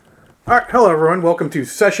Alright, hello everyone. Welcome to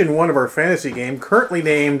session 1 of our fantasy game, currently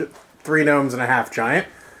named 3 Gnomes and a Half Giant,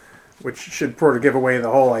 which should sort of give away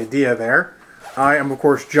the whole idea there. I am, of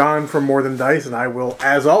course, John from More Than Dice, and I will,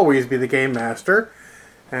 as always, be the game master.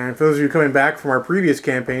 And for those of you coming back from our previous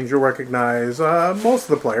campaigns, you'll recognize most of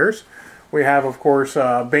the players. We have, of course,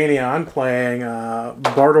 Banion playing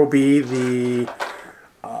Bartleby, the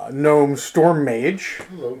Gnome Storm Mage.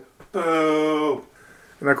 Hello. Boo!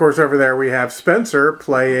 And of course, over there we have Spencer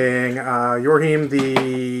playing Yorheim,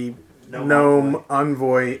 the Gnome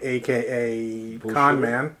Envoy, aka Con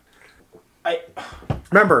Man.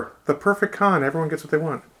 Remember, the perfect con. Everyone gets what they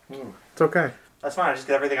want. It's okay. That's fine. I just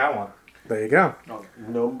get everything I want. There you go.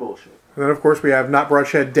 No bullshit. And then, of course, we have Not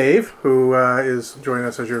Brushhead Dave, who is joining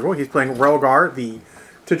us as usual. He's playing Relgar, the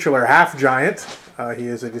titular half-giant. He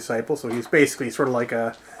is a disciple, so he's basically sort of like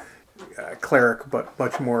a cleric, but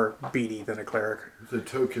much more beady than a cleric. The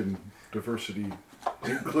token diversity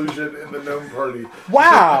inclusion in the gnome party.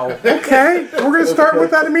 Wow! Okay, we're going to start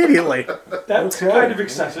with that immediately. That's kind of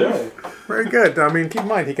excessive. Very good. I mean, keep in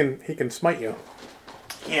mind, he can smite you.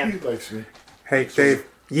 He Can't. likes me. Hey, Dave,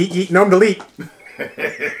 yeet, gnome delete.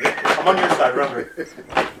 I'm on your side, brother.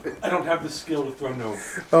 I don't have the skill to throw no.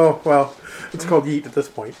 Oh, well, it's called yeet at this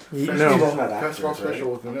point. Yeet, no. Fastball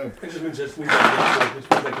special with the gnome. It just means just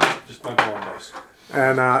my ball dice.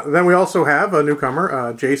 And then we also have a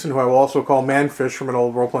newcomer, Jason, who I will also call Manfish from an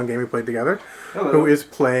old role-playing game we played together, who is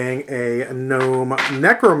playing a gnome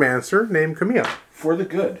necromancer named Camille. For the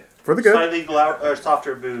good. For the good. Slightly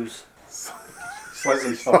softer booze.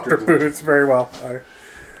 Slightly Softer softer boots, very well.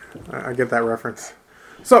 I get that reference.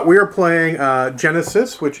 So we are playing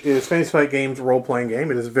Genesis, which is Fantasy Flight Games' role-playing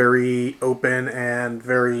game. It is very open and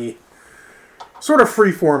very sort of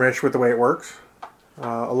free-form-ish with the way it works.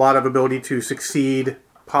 A lot of ability to succeed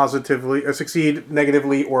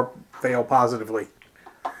negatively, or fail positively.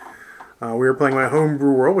 We are playing my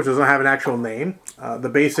homebrew world, which doesn't have an actual name. The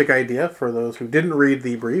basic idea, for those who didn't read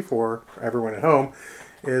the brief, or everyone at home,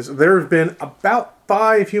 is there have been about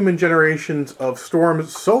 5 human generations of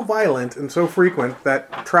storms so violent and so frequent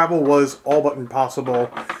that travel was all but impossible,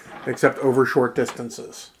 except over short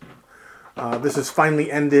distances. This has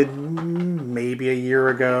finally ended maybe a year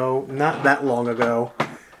ago, not that long ago,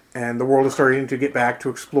 and the world is starting to get back to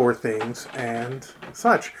explore things and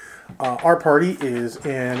such. Our party is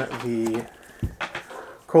in the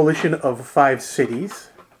coalition of 5 cities,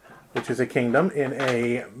 which is a kingdom in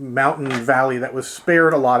a mountain valley that was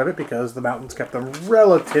spared a lot of it because the mountains kept them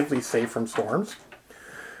relatively safe from storms.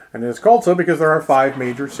 And it is called so because there are 5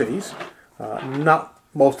 major cities, not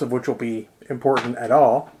most of which will be important at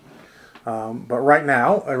all. But right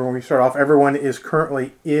now, when we start off, everyone is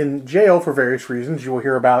currently in jail for various reasons you will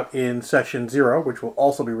hear about in Session 0, which will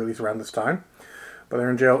also be released around this time. But they're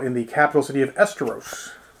in jail in the capital city of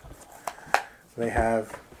Esteros. They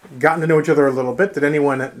have gotten to know each other a little bit. Did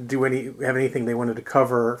anyone have anything they wanted to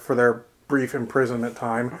cover for their brief imprisonment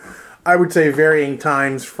time? I would say varying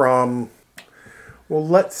times from, well,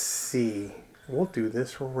 let's see. We'll do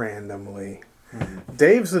this randomly.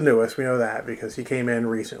 Dave's the newest, we know that, because he came in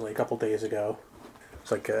recently, a couple days ago.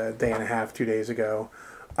 It's like a day and a half, 2 days ago.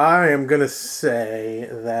 I am going to say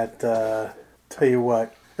that, tell you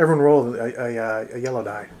what, everyone roll a yellow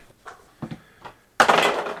die.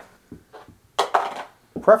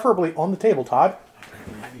 Preferably on the table, Todd.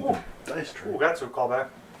 Dice tray. Ooh, that's a callback.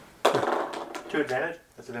 2 advantage?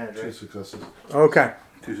 That's advantage, 2 right? successes. Okay.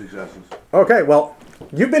 2 successes. Okay, well,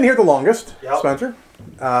 you've been here the longest, Yep. Spencer.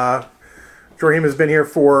 Jorheim has been here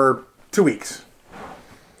for 2 weeks.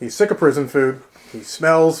 He's sick of prison food. He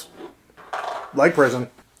smells like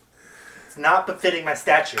prison. It's not befitting my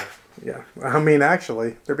stature. Yeah, I mean,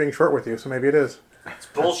 actually, they're being short with you, so maybe it is. It's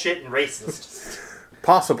bullshit and racist.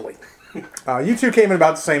 Possibly. You two came in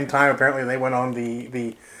about the same time. Apparently, they went on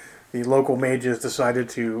the local mages decided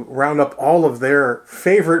to round up all of their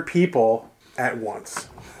favorite people at once.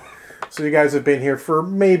 So you guys have been here for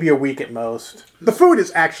maybe a week at most. The food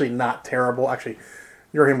is actually not terrible. Actually,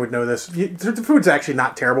 Jorheim would know this. The food's actually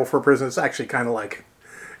not terrible for a prison. It's actually kind of like,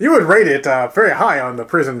 you would rate it very high on the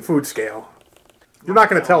prison food scale. You're not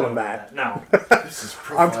going to tell them that. No. This is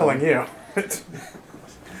I'm telling you.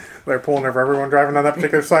 They're pulling over everyone driving on that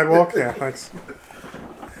particular sidewalk. Yeah, thanks.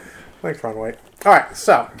 Thanks, Ron White. All right,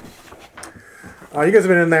 so you guys have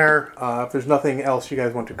been in there. If there's nothing else you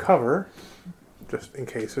guys want to cover, just in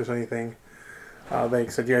case there's anything, they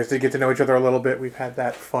said you guys did get to know each other a little bit. We've had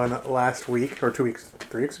that fun last week, or 2 weeks,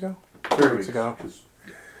 3 weeks ago? 3 weeks ago.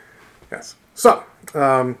 Yes. So,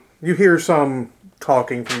 you hear some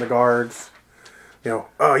talking from the guards. You know,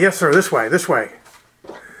 oh, yes, sir, this way.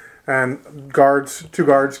 And 2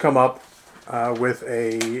 guards come up. with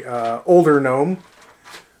a older gnome,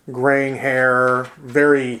 graying hair,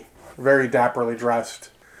 very, very dapperly dressed.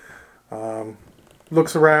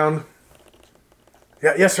 Looks around.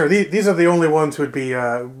 Yeah, yes, sir. These are the only ones who'd be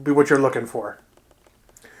what you're looking for.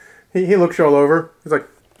 He looks you all over. He's like,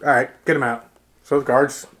 all right, get him out. So the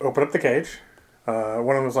guards open up the cage. One of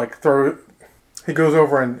them was like, he goes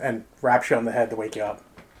over and raps you on the head to wake you up.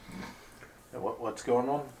 What's going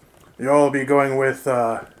on? You'll be going with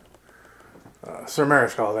Sir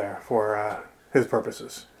Mariscal there for his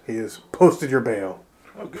purposes. He has posted your bail.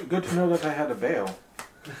 Oh, good to know that I had a bail.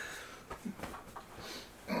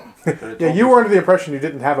 Yeah, you were under the impression you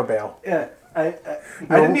didn't have a bail. Yeah, I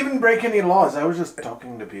didn't even break any laws. I was just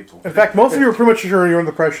talking to people. In fact, most of you were pretty much sure you were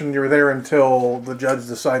under the impression you were there until the judge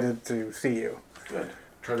decided to see you. Good.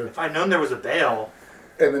 Try to, If I'd known there was a bail,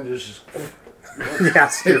 and then just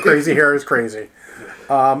Yes, your crazy hair is crazy.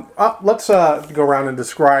 Let's go around and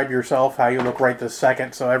describe yourself, how you look right this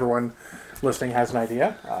second, so everyone listening has an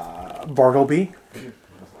idea. Bartleby.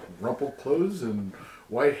 rumpled clothes and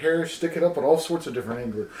white hair sticking up at all sorts of different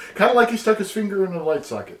angles. Kind of like he stuck his finger in a light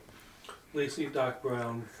socket. Lacey Doc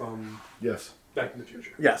Brown from Yes. Back in the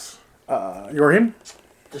Future. Yes. You're him?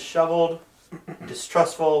 disheveled,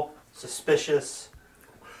 distrustful, suspicious.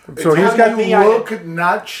 So he's It's got... how me, you I- look,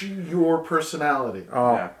 not your personality.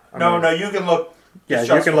 Oh, Yeah. No, you can look. yeah,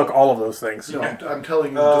 you can look all of those things. No, I'm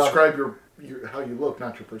telling you, describe your how you look,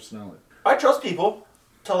 not your personality. I trust people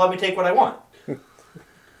to let me take what I want.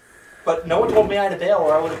 But no one told me I had a bail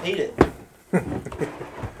or I would have paid it.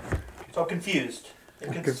 So I'm confused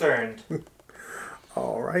and concerned.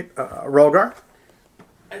 All right. Relgar?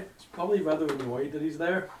 It's probably rather annoyed that he's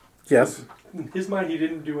there. Yes. In his mind, he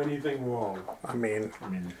didn't do anything wrong. I mean,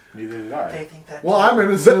 Neither did They I. think that. Well, I'm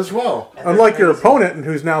innocent as well. And they're unlike your crazy. opponent,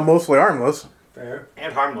 who's now mostly armless, Fair.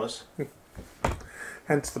 And harmless.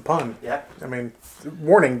 hence the pun. Yeah. I mean,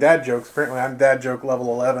 warning, dad jokes. Apparently I'm dad joke level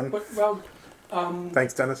 11. But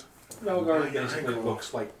Thanks, Dennis. Valgar basically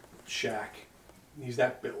looks like Shaq. He's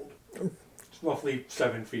that build. He's roughly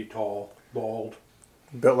 7 feet tall, bald.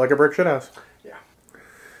 Built like a brick shit house. Yeah.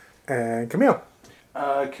 And Camille.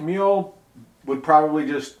 Camille would probably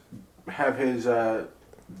just have his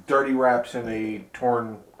dirty wraps and a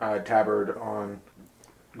torn tabard on,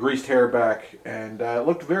 greased hair back, and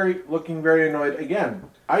looking very annoyed. Again,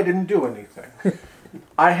 I didn't do anything.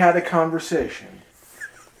 I had a conversation.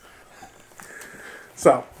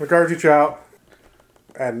 So, the guards get you out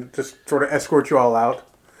and just sort of escort you all out.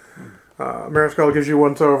 Mariscal gives you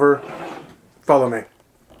once over. Follow me.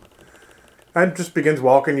 And just begins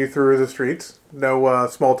walking you through the streets. No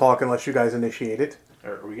small talk unless you guys initiate it.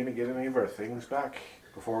 Are we going to get any of our things back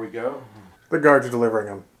before we go? The guards are delivering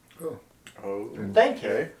them. Oh, Thank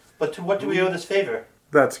you. But to what do we owe this favor?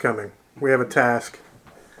 That's coming. We have a task.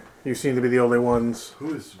 You seem to be the only ones.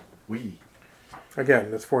 Who is we?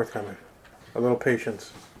 Again, it's forthcoming. A little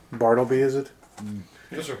patience. Bartleby, is it?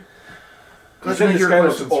 Yes, sir. You said this guy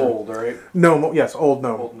was old, right? No, yes, old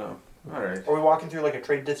gnome. Old, no. All right. Are we walking through like a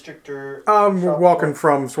trade district or? We're walking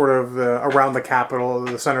from sort of around the capital,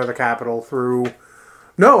 the center of the capital, through.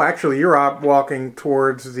 No, actually, you're walking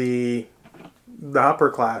towards the upper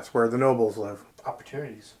class where the nobles live.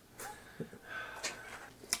 Opportunities.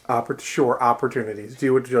 Sure, opportunities.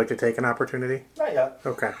 Would you like to take an opportunity? Not yet.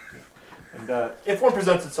 Okay. And If one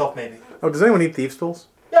presents itself, maybe. Oh, does anyone eat thieves' tools?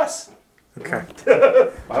 Yes. Okay.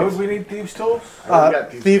 why would we need thieves' tools?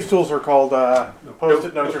 Thieves' tools are called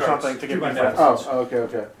post-it notes or cards. something to give Do you my friends. best. Oh,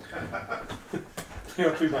 okay. You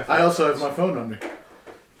know, my I also have my phone on me.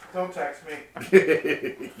 Don't text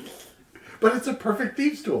me. But it's a perfect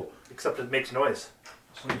thieves tool. Except it makes noise.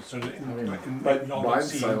 So but y'all don't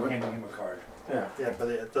mine's see silent. him handing him a card. Yeah. Yeah, but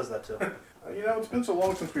it does that too. It's been so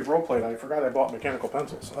long since we've roleplayed, I forgot I bought mechanical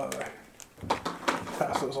pencils.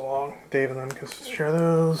 Pass those along. Dave and then can share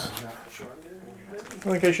those.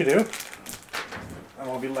 Well, in case you do. I don't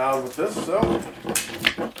want to be loud with this, so.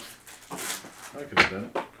 I could have done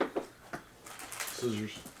it.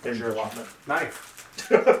 Scissors. There's your allotment. Knife.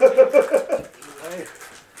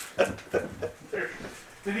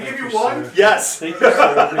 Did he give you Thank one? sir. Yes. Thank you,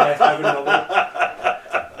 sir. May I have another?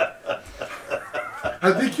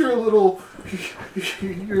 I think you're a little.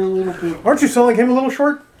 You're a little bit. Aren't you selling him a little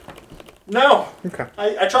short? No. Okay.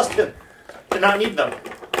 I trust him. To not need them.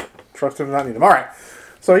 Trust him, not need him. All right.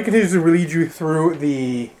 So he continues to lead you through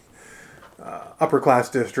the upper class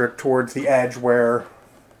district towards the edge where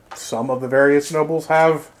some of the various nobles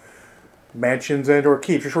have mansions and or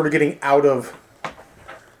keeps. You're sort of getting out of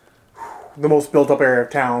the most built up area of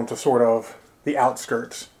town to sort of the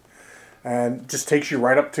outskirts. And just takes you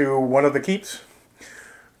right up to one of the keeps.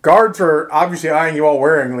 Guards are obviously eyeing you all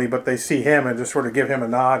waringly, but they see him and just sort of give him a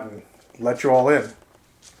nod and let you all in.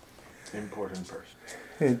 Important person.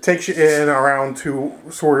 It takes you in around to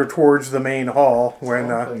sort of towards the main hall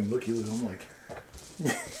when, I'm playing looky look. I'm like,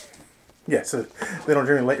 yes, they don't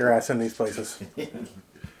generally let your ass in these places.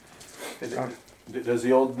 Does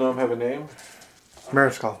the old gnome have a name?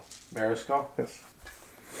 Mariscal. Mariscal? Yes.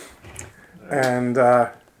 And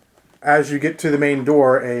as you get to the main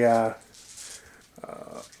door, a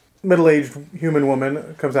middle-aged human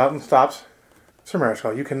woman comes out and stops. Sir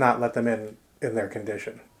Mariscal, you cannot let them in their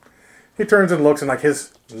condition. He turns and looks, and like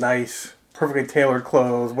his nice, perfectly tailored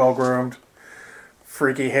clothes, well-groomed,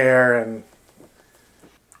 freaky hair, and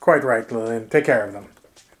quite right, Lillian. Take care of them.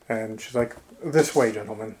 And she's like, this way,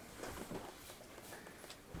 gentlemen.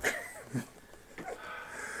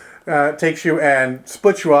 Takes you and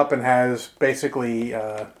splits you up and has basically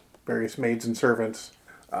various maids and servants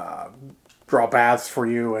draw baths for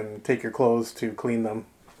you and take your clothes to clean them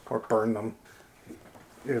or burn them,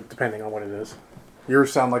 depending on what it is.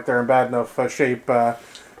 Yours sound like they're in bad enough shape for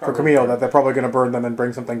Camille that they're probably going to burn them and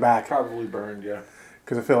bring something back. Probably burned, yeah.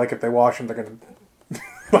 Because I feel like if they wash them, they're going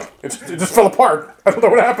to... it just fell apart. I don't know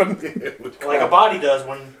what happened. Like a body does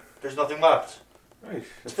when there's nothing left. Nice.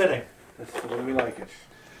 It's fitting. That's the way we like it.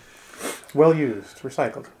 Well used.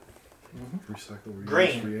 Recycled. recycle, reuse,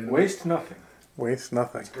 Green. reanimate. Waste nothing. Waste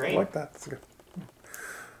nothing. green. I like that. That's good.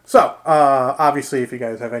 So, obviously, if you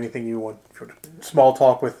guys have anything you want, if you want to small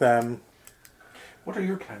talk with them. What are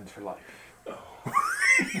your plans for life?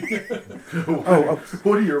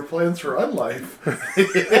 What are your plans for unlife?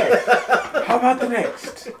 How about the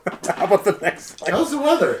next? How about the next? How's the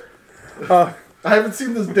weather? Uh, I haven't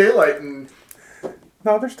seen this daylight in.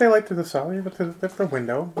 No, there's daylight through the sun. You go to the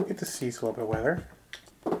window. You get to see a little bit of weather.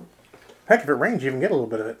 Heck, if it rains, you even get a little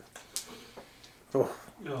bit of it. Oh.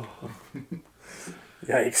 Oh.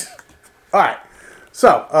 Yikes. Alright.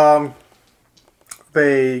 So,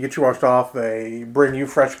 they get you washed off. They bring you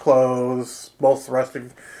fresh clothes. Most of the rest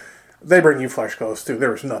of they bring you fresh clothes, too. There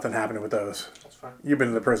was nothing happening with those. That's fine. You've been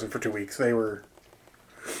in the prison for 2 weeks. They were...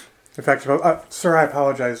 In fact, sir, I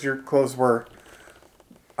apologize. Your clothes were...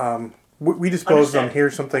 we disposed of them. Understand.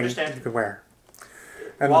 Here's something Understand. you can wear.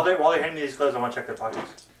 And While they're handing me these clothes, I want to check their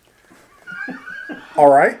pockets. all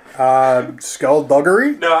right,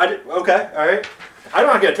 skullduggery. No, I did. Okay, all right. I'm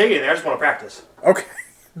not gonna take anything. I just want to practice. Okay,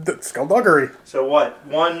 skullduggery. So what?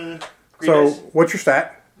 One. So Dice. what's your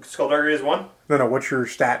stat? Skullduggery is one. No. What's your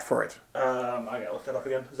stat for it? I gotta look that up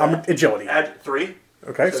again. Is that Agility. add 3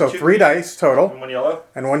 Okay, so so two- 3 dice total, and 1 yellow?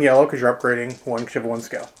 and 1 yellow because you're upgrading one. 'Cause you have 1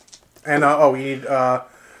 skill. And you need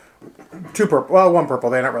 2 purple. Well, 1 purple.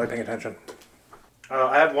 They're not really paying attention.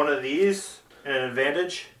 I have one of these and an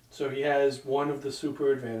advantage. So he has one of the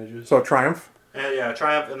super advantages. So triumph. And yeah,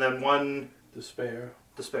 triumph, and then 1 Despair.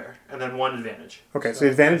 despair, and then 1 advantage. Okay, so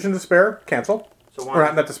the advantage and despair cancel. So Or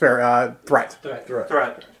 1 not despair. Threat. Threat.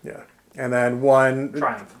 threat, Yeah, and then 1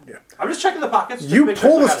 triumph. Yeah. I'm just checking the pockets. just You make sure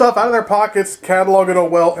pull the it's stuff out of their pockets, catalog it all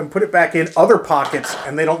well, and put it back in other pockets,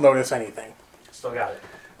 and they don't notice anything. Still got it.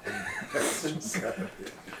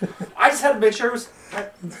 I just had to make sure it was.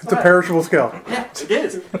 It's a perishable skill. Yeah, it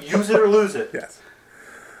is. Use it or lose it. Yes.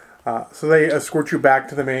 So they escort you back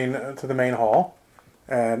to the main hall,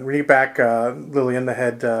 and when you get back, Lillian, the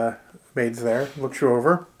head maid's there, looks you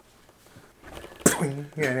over. Poing,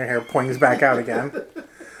 and your hair poings back out again.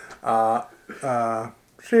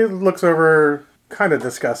 She looks over, kind of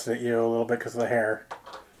disgusted at you a little bit because of the hair.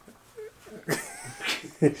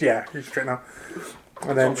 Yeah, you straighten out.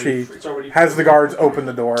 And then she It's already has the guards open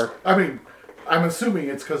the door. I mean, I'm assuming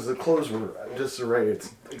it's because the clothes were disarray. It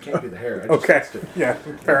can't be the hair. I just Okay, fixed it. yeah,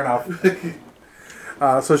 fair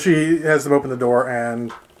enough. So she has them open the door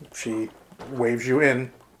and she waves you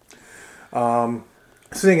in.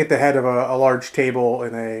 Sitting at the head of a large table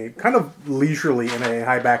in a kind of leisurely in a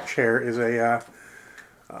high back chair is a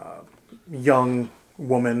young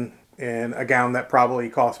woman in a gown that probably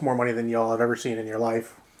costs more money than y'all have ever seen in your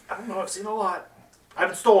life. I don't know. I've seen a lot. I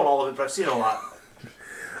haven't stolen all of it, but I've seen a lot.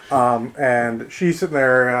 And she's sitting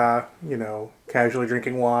there, casually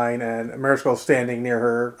drinking wine, and Mariscal's standing near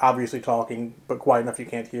her, obviously talking, but quiet enough you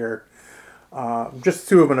can't hear. Just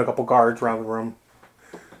 2 of them and a couple guards around the room.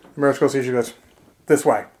 Mariscal sees you, goes, "This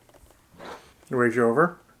way." He waves you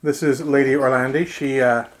over. This is Lady Orlandi. She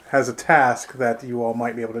has a task that you all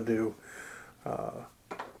might be able to do.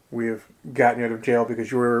 We have gotten you out of jail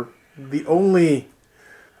because you were the only,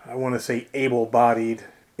 I want to say, able-bodied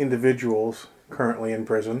individuals currently in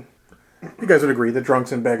prison. You guys would agree the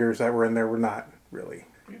drunks and beggars that were in there were not really.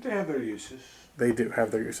 They have their uses. They do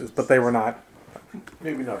have their uses, but they were not.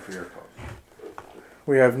 Maybe not for your cause.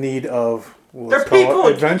 We have need of They're people.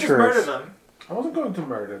 You can't just murder adventurers. them. I wasn't going to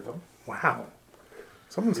murder them. Wow.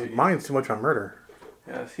 Someone's mind's too much on murder.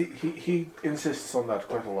 Yes, he insists on that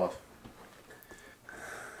quite a lot.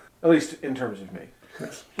 At least in terms of me.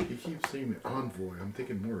 He keeps saying envoy. I'm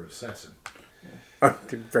thinking more assassin.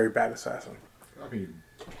 Very bad assassin. I mean,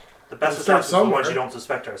 The best Let's start assassins are the ones somewhere. you don't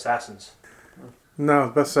suspect are assassins. No,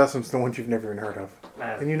 the best assassin's the ones you've never even heard of.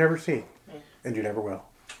 Man. And you never see. And you never will.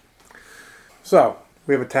 So,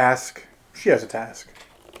 we have a task. She has a task.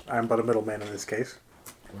 I'm but a middleman in this case.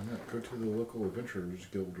 why not go to the local adventurers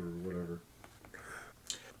guild or whatever?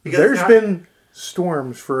 Because There's it's not- been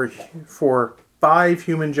storms for 5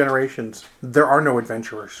 human generations. There are no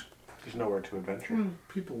adventurers. There's nowhere to adventure.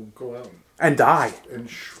 People go out And die. and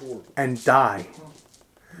short. And die.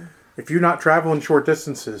 If you not travel in short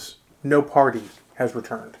distances, no party has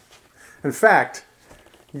returned. In fact,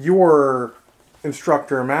 your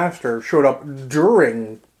instructor master showed up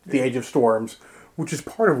during the Age of Storms, which is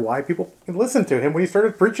part of why people listened to him when he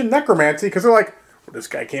started preaching necromancy, because they're like, well, this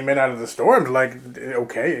guy came in out of the storms, like,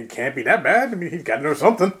 okay, it can't be that bad. I mean, he's got to know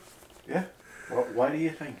something. Yeah. Well, why do you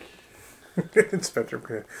think?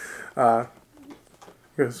 Inspector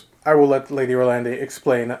goes, I will let Lady Orlandi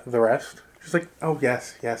explain the rest. She's like, oh,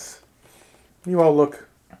 yes, yes. You all look...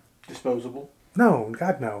 Disposable? No,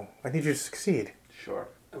 God, no. I need you to succeed. Sure.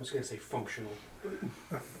 I was going to say functional.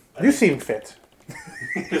 You seem fit.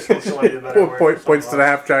 Dysfunctional, you better word. Points to the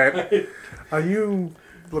half giant. You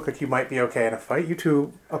look like you might be okay in a fight. You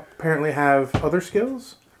two apparently have other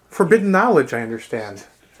skills? Forbidden knowledge, I understand.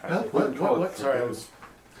 Huh? What? Sorry, I was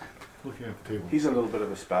looking at the table. He's a little bit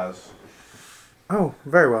of a spaz. Oh,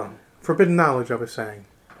 very well. Forbidden knowledge, I was saying.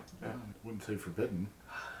 I wouldn't say forbidden.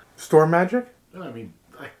 Storm magic? I mean,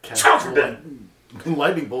 I Sounds cast forbidden.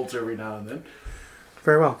 lightning bolts every now and then.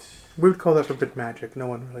 Very well. We would call that forbidden magic. No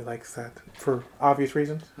one really likes that, for obvious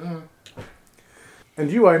reasons.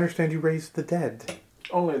 And you, I understand you raised the dead.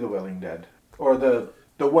 Only the willing dead. Or the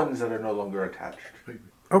ones that are no longer attached.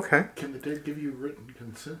 Okay. Can the dead give you written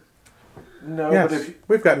consent? No, Yes, but if...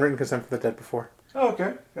 we've gotten written consent for the dead before. Oh,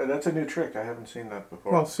 okay. Yeah, that's a new trick. I haven't seen that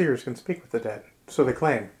before. Well, seers can speak with the dead, so they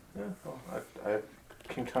claim. yeah, well, I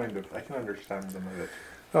can I can understand them a bit.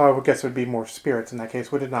 Oh, I would guess it would be more spirits in that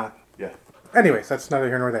case, would it not? Yeah. Anyways, that's neither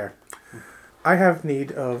here nor there. I have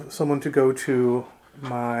need of someone to go to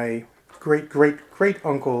my great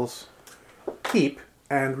uncle's keep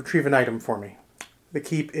and retrieve an item for me. The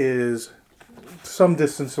keep is some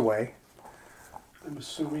distance away, I'm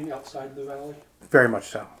assuming outside the valley. very much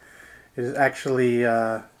so. It is actually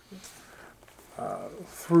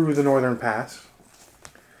through the northern pass,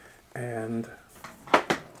 and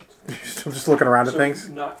you're still just looking around at So things.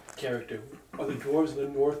 not character. Are the dwarves in the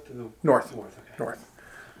north to the North. North. Okay. North.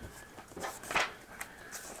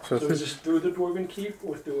 So So, is this through the dwarven keep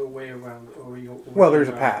or through a way around? Or you? well, there's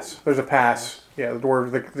a pass. There's a pass. Yeah, the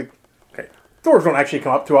dwarves. Okay. Dwarves don't actually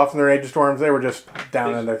come up too often during Age of Storms. They were just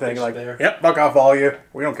down in their thing, Just like, there. yep, buck off all you.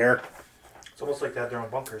 We don't care. It's almost like they have their own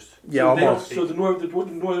bunkers. Yeah, so they don't- almost. So the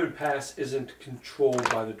northern pass isn't controlled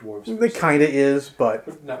by the dwarves. per It se. kind of is, but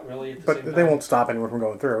But not really. At the but same they time. won't stop anyone from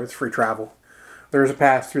going through. It's free travel. There's a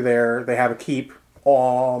pass through there. They have a keep,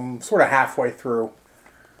 sort of halfway through,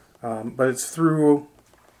 but it's through.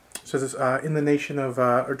 It says it's in the nation of,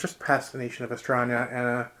 or just past the nation of Estrania,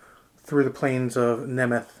 and through the plains of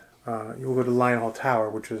Nemeth. You will go to Lionel Tower,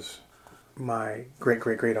 which is my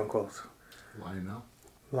great uncle's. Lionel?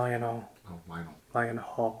 Lionel. Oh, Lionel. Lion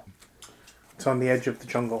Hall. It's on the edge of the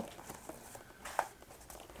jungle.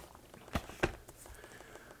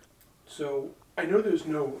 So I know there's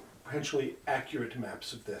no potentially accurate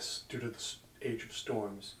maps of this due to the Age of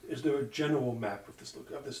Storms. Is there a general map of this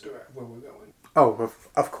where we're going? Oh,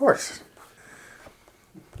 of course.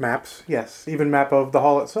 Maps, yes. Even map of the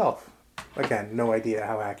hall itself. Again, no idea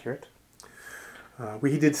how accurate.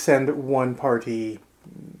 We did send one party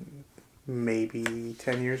maybe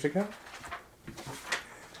 10 years ago.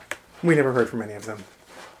 We never heard from any of them.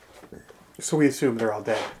 So we assume they're all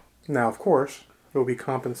dead. Now, of course, you'll be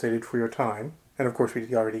compensated for your time. And of course, we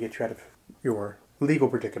did already get you out of your legal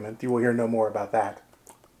predicament. You will hear no more about that.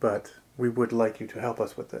 But we would like you to help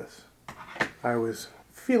us with this. I was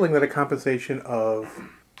feeling that a compensation of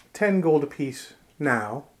 10 gold apiece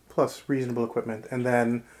now, plus reasonable equipment, and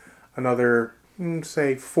then another,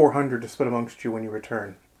 say, 400 to split amongst you when you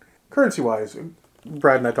return. Currency-wise,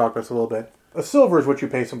 Brad and I talked this a little bit. A silver is what you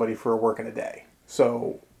pay somebody for work in a day.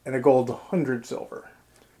 So, and a gold 100 silver.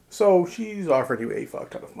 So she's offered you a fuck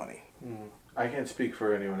ton of money. I can't speak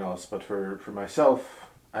for anyone else, but for myself,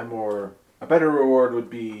 a better reward would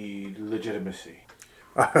be legitimacy.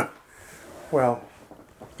 Well,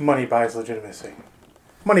 money buys legitimacy.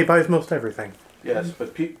 Money buys most everything. Yes,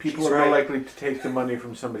 but people She's are more right. likely to take the money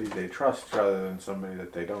from somebody they trust rather than somebody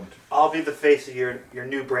that they don't. I'll be the face of your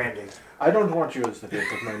new branding. I don't want you as the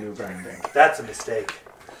face of my new branding. That's a mistake.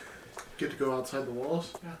 Get to go outside the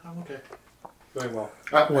walls? Yeah, I'm okay. Very well.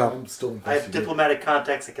 Well, I'm still I have investigating. diplomatic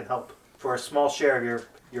contacts that can help for a small share of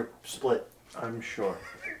your split. I'm sure.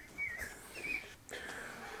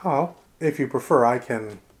 Oh, if you prefer, I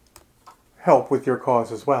can help with your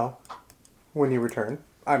cause as well when you return.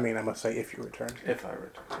 I mean, I must say if you return. If I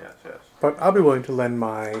return, yes. But I'll be willing to lend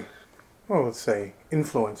my, well, let's say,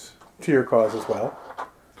 influence to your cause as well.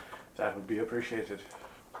 That would be appreciated.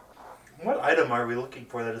 What item are we looking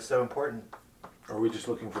for that is so important? Or are we just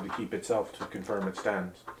looking for the keep itself to confirm it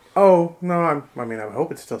stands? Oh, no, I mean, I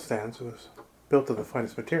hope it still stands. It was built of the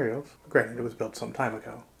finest materials. Granted, it was built some time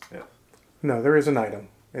ago. Yes. No, there is an item.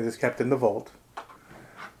 It is kept in the vault.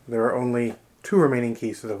 There are only 2 remaining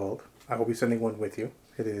keys to the vault. I will be sending one with you.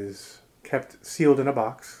 It is kept sealed in a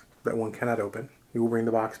box that one cannot open. You will bring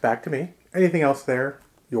the box back to me. Anything else there,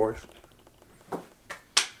 yours.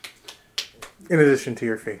 In addition to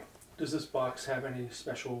your fee. Does this box have any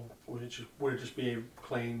special? Would it just be a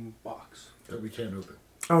plain box? That we can't open.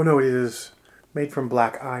 Oh no, it is made from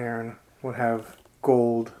black iron. Would have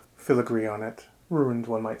gold filigree on it. Ruined,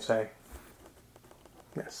 one might say.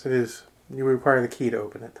 Yes, it is. You require the key to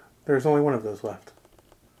open it. There's only one of those left.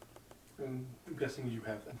 I'm guessing you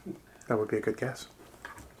have them. That would be a good guess.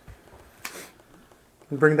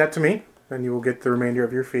 Bring that to me, and you will get the remainder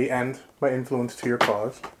of your fee and my influence to your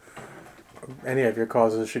cause. Any of your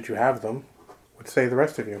causes, should you have them, would say the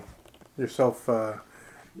rest of you. Yourself,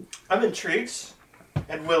 I'm intrigued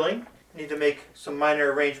and willing. Need to make some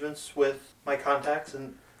minor arrangements with my contacts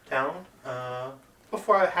in town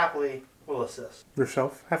before I happily will assist.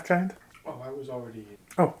 yourself, half-giant? Oh, I was already.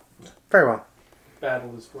 Oh, very well.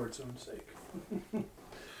 Battle is for its own sake.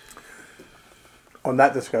 On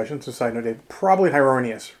that discussion, it's a side note, probably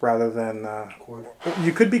Hieronius rather than... Cord.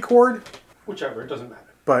 you could be Cord, Whichever, it doesn't matter.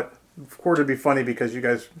 but Cord would be funny because you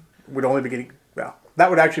guys would only be getting... Well, that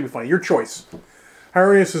would actually be funny. Your choice.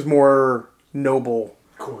 Hieronius is more noble.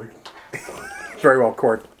 Cord. Very well,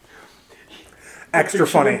 Cord. Extra Picture him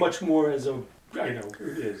funny. Much more as a. I know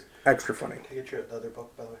it is. Extra funny. Can I get your other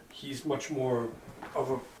book, by the way? He's much more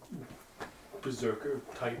of a berserker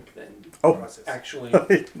type than Oh, actually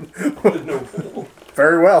the noble.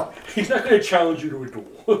 very well. He's not going to challenge you to a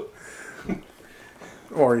duel.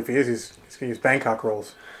 Or if he is, he's going to use Bangkok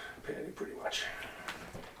rolls. Pretty much.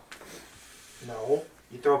 No.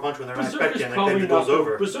 You throw a punch when they're not Berserker expecting is and probably then it not goes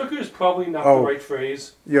over. Berserker is probably not Oh. the right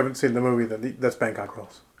phrase. You haven't seen the movie, that's Bangkok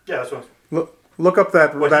rolls. Yeah, that's what. Look up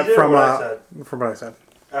that What that he did or from what I said? from what I said.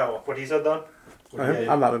 Oh, what he said, though?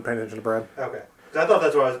 I'm not paying attention to Brad. Okay. 'Cause I thought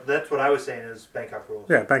that's what I was saying is Bangkok rules.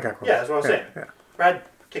 Yeah, Bangkok rolls. Yeah, that's what I was saying. Yeah, Brad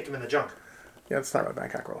kicked him in the junk. yeah, it's not about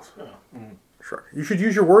Bangkok rolls. Oh. Sure. You should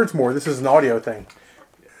use your words more. This is an audio thing.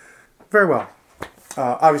 Very well.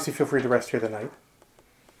 Obviously, feel free to rest here the night.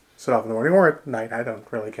 Sit off in the morning or at night. I don't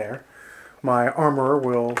really care. My armorer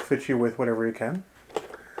will fit you with whatever you can.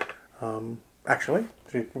 Actually,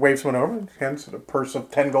 she waves one over and hands a purse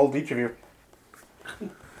of 10 gold to each of you.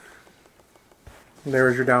 There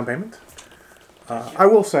is your down payment. I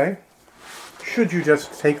will say, should you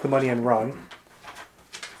just take the money and run,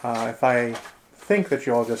 if I think that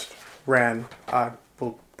you all just ran, I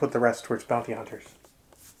will put the rest towards bounty hunters.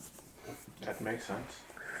 That makes sense.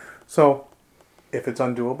 So, if it's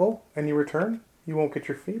undoable and you return, you won't get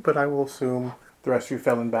your fee, but I will assume the rest of you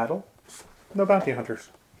fell in battle. No bounty hunters.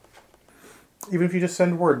 Even if you just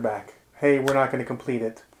send word back, hey, we're not going to complete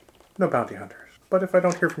it, no bounty hunters. But if I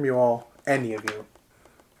don't hear from you all, any of you,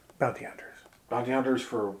 bounty hunters. Bounty hunters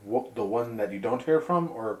for the one that you don't hear from,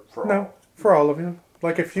 or for No, all? for all of you.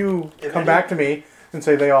 Like if you If come any- back to me and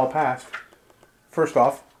say they all passed, first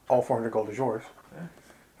off, all 400 gold is yours.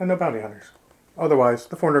 And no bounty hunters. Otherwise,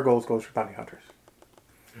 the 400 gold goes for bounty hunters.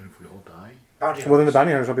 And if we all die? Bounty Well, then the hunters.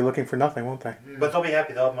 bounty hunters will be looking for nothing, won't they? But they'll be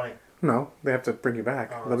happy. They'll have money. No, they have to bring you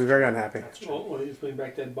back. Oh, They'll be that's very true. unhappy. That's true. Well, he's bringing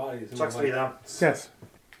back dead bodies. Sucks to be them. Yes,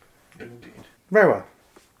 Indeed. very well.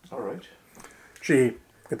 All right. She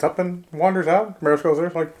gets up and wanders out. Maris goes there.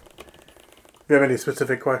 It's like, if you have any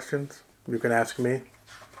specific questions, you can ask me.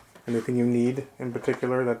 Anything you need in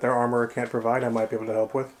particular that their armorer can't provide, I might be able to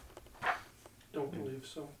help with. Don't believe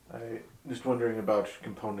so. I just wondering about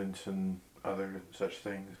components and other such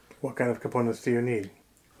things. What kind of components do you need?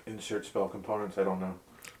 Insert spell components. I don't know.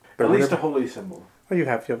 But At least a whatever- holy symbol. Oh, you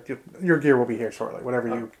have your gear will be here shortly. Whatever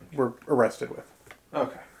you were arrested with.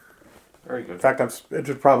 Okay. Very In good. fact,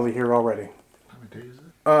 it's probably here already. How many days is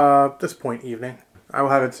it? At this point, evening. I will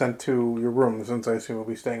have it sent to your room since I assume you'll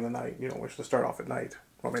be staying the night. You don't wish to start off at night.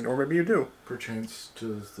 I mean, or maybe you do. Perchance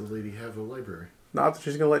does the lady have a library? Not that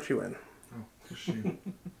she's going to let you in. Oh, does she?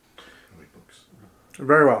 Wait, books.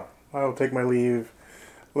 Very well. I will take my leave.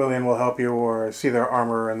 Lillian will help you or see their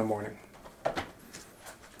armor in the morning.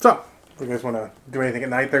 So, if you guys want to do anything at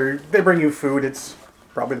night, they bring you food. It's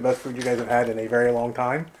probably the best food you guys have had in a very long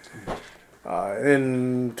time.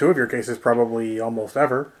 In two of your cases, probably almost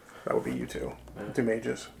ever. That would be you two. Two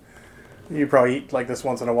mages. You probably eat like this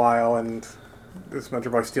once in a while, and this mentor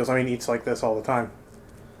probably steals. I mean, eats like this all the time.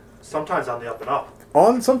 Sometimes on the up and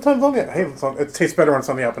up. Sometimes on the... Hey, it tastes better when it's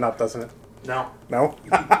on the up and up, doesn't it? No. No?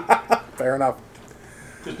 Fair enough.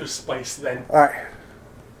 There's no spice then. Alright.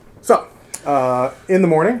 So, in the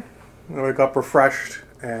morning, you wake up refreshed,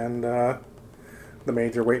 and the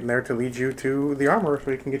maids are waiting there to lead you to the armor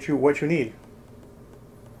so he can get you what you need.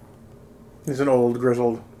 He's an old,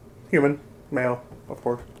 grizzled human, male, of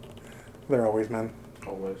course. They're always men.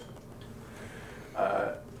 Always.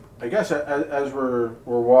 I guess as we're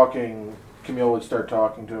walking, Camille would start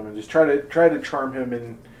talking to him and just try to charm him,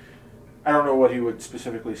 and I don't know what he would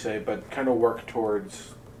specifically say, but kind of work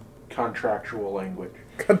towards contractual language.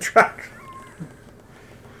 Contract.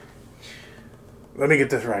 Let me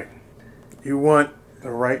get this right. You want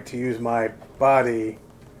the right to use my body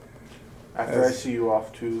After I see you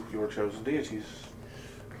off to your chosen deities.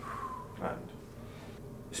 And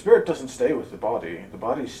the spirit doesn't stay with the body. The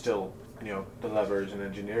body's still, the levers and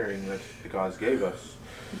engineering that the gods gave us.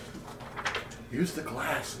 Use the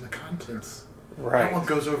glass and the contents. Right. That one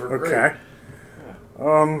goes over great.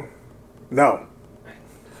 Okay. No.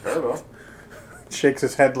 Very well. Shakes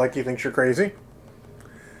his head like he thinks you're crazy.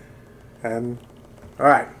 And,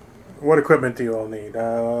 alright. What equipment do you all need?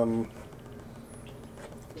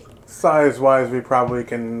 Size-wise, we probably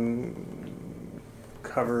can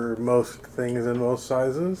cover most things in most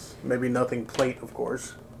sizes. Maybe nothing plate, of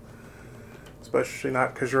course. Especially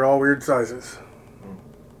not because you're all weird sizes.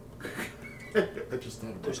 I just thought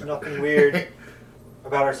about There's that. nothing weird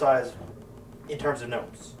about our size in terms of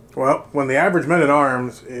notes. Well, when the average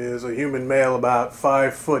man-at-arms is a human male about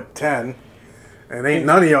 5'10", and ain't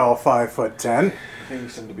none of y'all 5'10",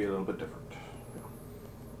 Things seem to be a little bit different.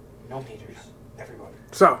 No meters. Everybody.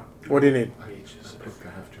 so, what do you need? I just poked a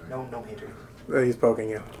half giant. No meters. He's poking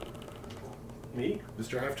you. Me?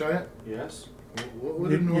 Mr. Half Giant? Yes. What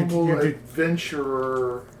would You- a you- normal you do-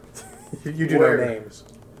 adventurer... You do Where? know names.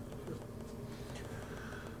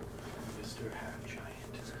 Mr. Half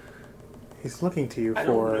Giant. He's looking to you I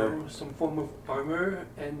for... don't know, some form of armor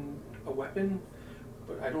and a weapon,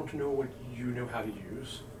 but I don't know what you know how to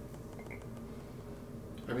use.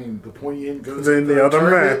 I mean, the pointy end goes Then to the other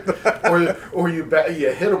target, or you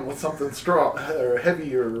hit him with something strong or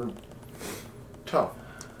heavy or tough.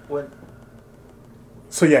 When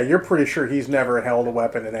So yeah, you're pretty sure he's never held a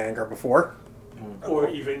weapon in anger before. Or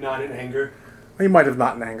even not in anger. He might have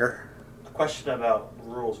not in anger. a question about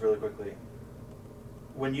rules, really quickly.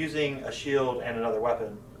 When using a shield and another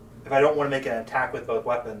weapon, if I don't want to make an attack with both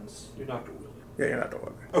weapons, You're not going to wield it. Yeah, you're not the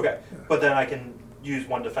weapon. okay, but then I can use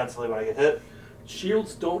one defensively when I get hit.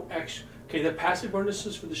 Shields don't actually... Okay, the passive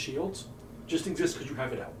bonuses for the shields just exist because you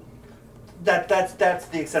have it out. That's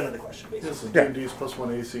the extent of the question, basically. Yes, Yeah. D&D is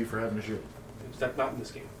 +1 AC for having a shield. Is that not in this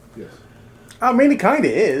game? Yes. I mean, he kind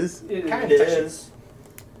of is. It Kind of actually- is.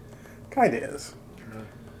 Kind of is.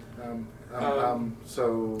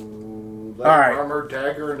 So, All right. armor,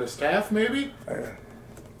 dagger, and a staff, maybe?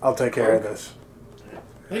 I'll take care of this.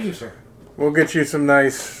 Thank you, sir. We'll get you some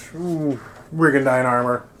nice Brigandine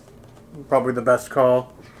armor. Probably the best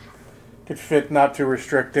call. Could fit, not too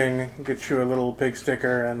restricting. Get you a little pig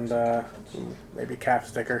sticker and maybe calf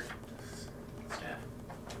sticker.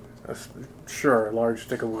 Sure, a large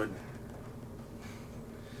stick of wood.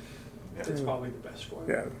 That's probably the best for it.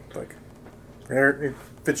 Yeah, like there it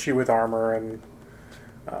fits you with armor, and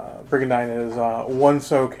Brigandine is one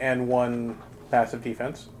soak and one passive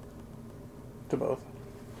defense to both.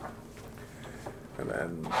 And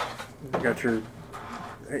then you got your.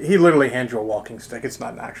 He literally hands you a walking stick. It's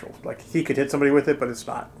not an actual. Like he could hit somebody with it, but it's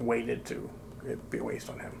not weighted to. It'd be a waste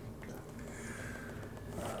on him.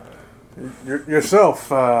 Yourself.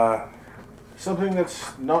 Something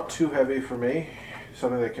that's not too heavy for me.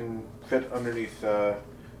 Something that can fit underneath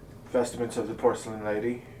vestments of the porcelain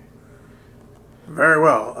lady. Very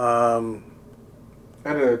well.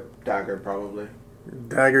 And a dagger, probably.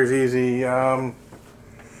 Dagger's easy. You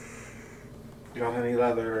got any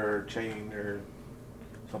leather or chain or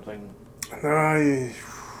something?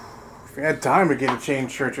 If you had time to get a chain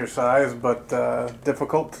shirt your size, but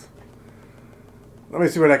difficult. Let me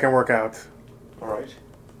see what I can work out. All right.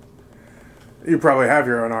 You probably have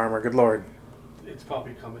your own armor, good lord. It's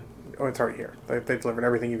probably coming. Oh, it's already here. They delivered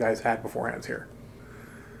everything you guys had beforehand here.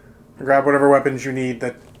 Grab whatever weapons you need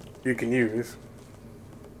that you can use.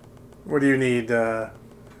 What do you need? I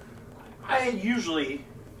usually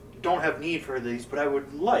don't have need for these, but I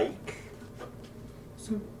would like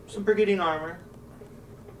some brigadier armor,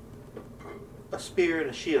 a spear, and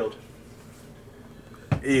a shield.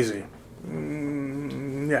 Easy.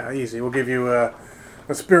 Yeah, easy. We'll give you a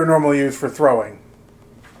spear normally used for throwing.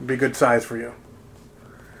 Be good size for you.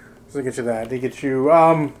 So they get you that. They get you,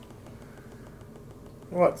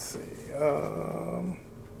 let's see,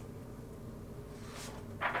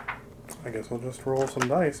 I guess we'll just roll some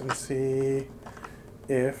dice and see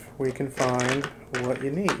if we can find what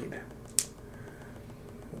you need.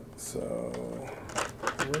 So,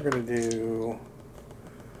 we're going to do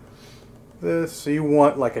this. So you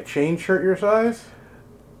want like a chain shirt your size?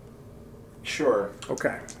 Sure.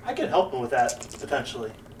 Okay. I can help him with that,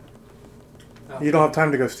 potentially. You don't have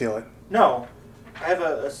time to go steal it. No, I have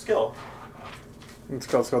a skill. It's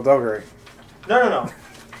called skullduggery. No.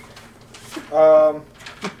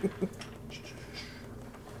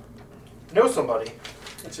 Know somebody.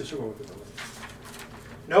 It's a heroic ability.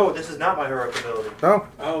 No, this is not my heroic ability. No?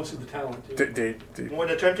 Oh, so the talent. Too. When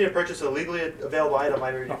attempting to purchase a legally available item, I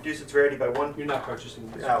reduce its rarity by 1. You're not purchasing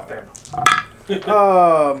this. Oh, fair enough.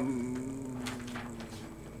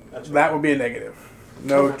 That's That would be a negative.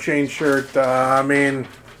 No Okay. chain shirt. I mean,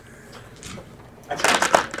 I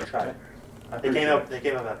tried. They came up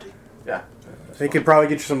empty. Yeah. they could probably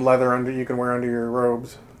get you some leather under you can wear under your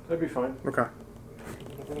robes. That'd be fine. Okay.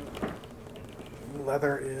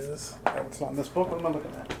 Leather is. Oh, it's not in this book. What am I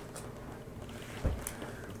looking at?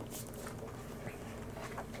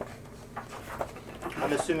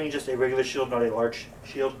 I'm assuming just a regular shield, not a large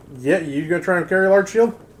shield. Yeah, you gonna try and carry a large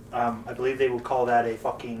shield? I believe they would call that a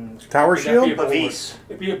fucking Tower Would that be shield? a bulwark? Avis.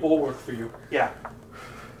 It'd be a bulwark for you. Yeah.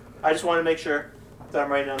 I just want to make sure that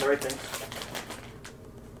I'm writing down the right thing.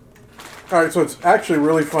 Alright, so it's actually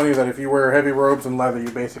really funny that if you wear heavy robes and leather, you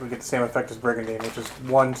basically get the same effect as Brigandine, which is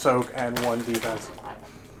 1 soak and 1 defense.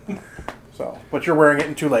 So, but you're wearing it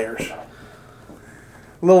in 2 layers. A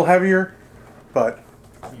little heavier, but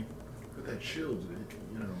With that shield,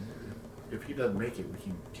 you know, if he doesn't make it, we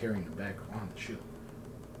can carry him back on the shield.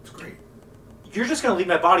 It's great. You're just going to leave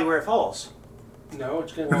my body where it falls. No,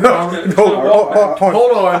 it's gonna no, walk. no, It's gonna walk back.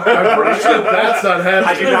 Hold on, I'm pretty sure that's not happening.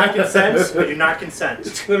 I do not consent. I do not consent.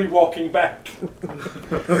 It's gonna be walking back.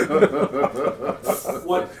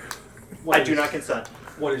 What? I do not consent.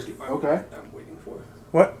 What is the armor Okay. I'm waiting for?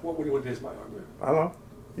 what? What is my armor? I don't know.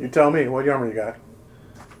 You tell me. What armor you got?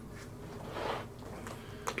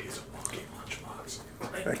 He's a walking lunchbox.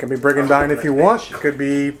 It can be Brigandine if you want. It could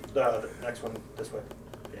be The next one, this way.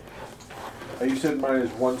 You said mine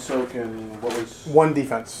is 1 soak and what was 1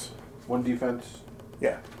 defense. 1 defense?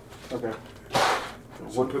 Yeah. Okay.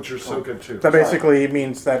 So put your soak at 2. That basically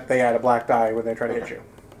means that they add a black die when they try to hit you.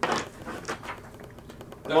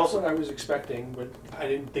 That's what I was expecting, but I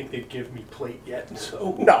didn't think they'd give me plate yet.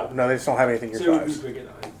 So No, they just don't have anything So your it would be size. big and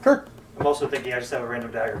nine, Sure. I'm also thinking I just have a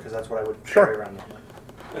random dagger because that's what I would Sure. carry around normally.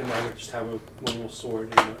 and I would just have a normal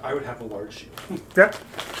sword. And I would have a large shield. Yeah.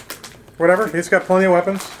 Whatever. He's got plenty of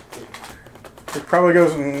weapons. It probably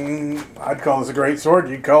goes, I'd call this a great sword.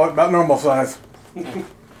 You'd call it about normal size. So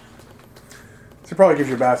it probably gives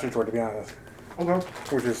you a bastard sword, to be honest. Okay.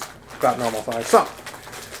 Which is about normal size. So,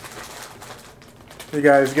 you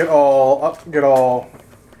guys get all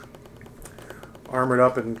armored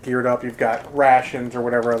up and geared up. You've got rations or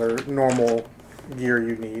whatever other normal gear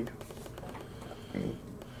you need.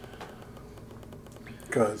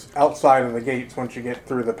 Because outside of the gates, once you get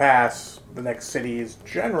through the pass, the next city is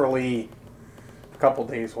generally a couple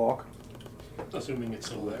days' walk. Assuming it's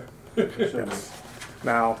still there. Yes.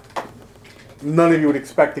 Now, none of you would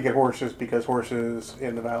expect to get horses because horses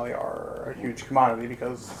in the valley are a huge commodity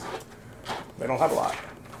because they don't have a lot.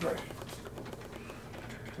 Right.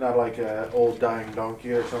 Not like an old dying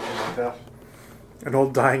donkey or something like that. An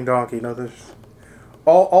old dying donkey. No, there's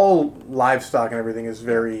all livestock and everything is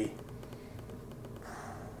very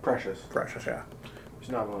Precious. precious. Yeah. There's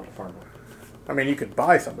not a lot of farming. I mean, you could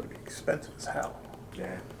buy some, but it'd be expensive as hell.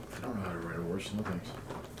 Yeah. I don't know how to ride a horse. No thanks.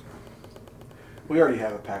 We already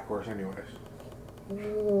have a pack horse anyways.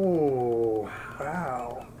 Oh,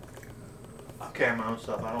 wow. I'll carry my own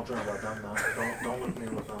stuff. I don't care about them now. Don't look me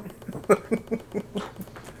with them.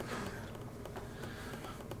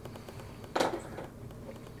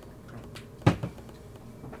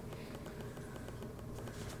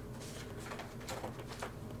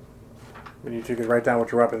 I mean, you two could write down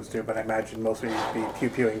what your weapons do, but I imagine most of you would be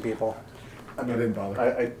pew-pewing people. I I didn't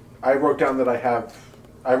bother. I wrote down that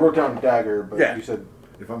I wrote down dagger, but Yeah. you said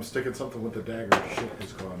If I'm sticking something with the dagger, shit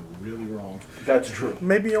has gone really wrong. That's true.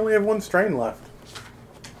 Maybe you only have one strain left.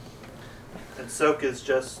 And soak is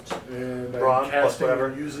just And Brawn I'm plus casting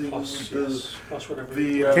whatever. using Plus, the, yes, plus whatever.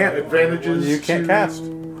 the can't. advantages. You can't to- cast.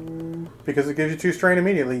 Because it gives you 2 strain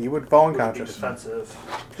immediately. You would fall would be unconscious. defensive.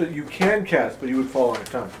 So you can cast, but you would fall on your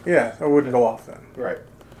tongue. Yeah, it wouldn't go off then. Right.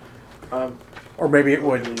 Or maybe it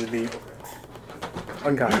would, and you'd be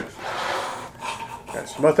unconscious.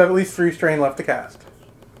 Yes, you must have at least 3 strain left to cast.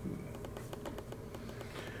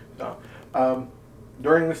 No.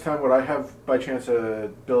 During this time, would I have, by chance, a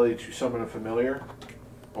ability to summon a familiar?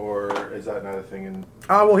 Or is that not a thing in...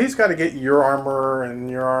 Well, he's got to get your armor and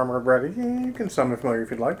your armor ready. You can summon a familiar if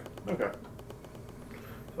you'd like. Okay.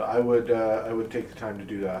 So I would take the time to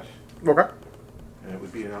do that. Okay. And it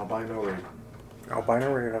would be an albino raven.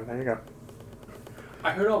 Albino Raven, there you go.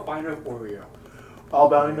 I heard albino Oreo.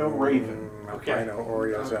 Albino raven. Okay. Albino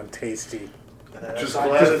Oreos sound tasty. Just That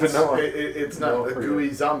glad Just it's, vanilla. it's not Vanilla a for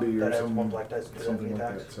gooey zombie or adds something, 1 black dice to something like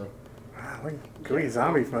attacks. that. So Like gooey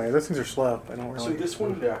zombie familiar. Those things are slow. I don't really. So this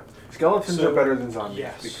one, Yeah. Skeletons So- are better than zombies.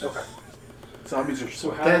 yes. Because Okay. zombies are So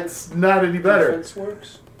slow. how that's not any better. defense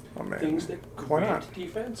works? Oh man. Things that Why grant not?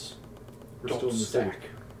 defense We're don't still in the city. stack.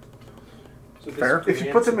 So this Fair. If you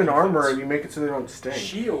grants put them in armor defense. and you make it so they don't sting,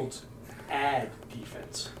 Shields add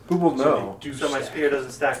defense. who will So know? they do So my stack. spear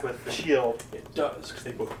doesn't stack with the shield. It does, because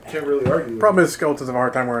they both add. Can't really argue. with Problem is skeletons have a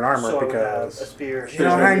hard time wearing armor so I would have a because spear, You know,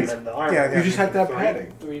 shield, hangs- and the armor. yeah, You just have to have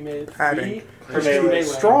padding. Three melee. Padding. For melee.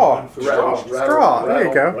 Straw. one for Rattle, straw. rattle, Straw, there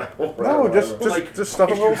you rattle, go. rattle, no, rattle, just rattle. just Like, just stuff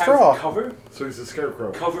a if you little have straw. Cover, So he's a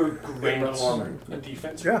scarecrow. cover grants armor. a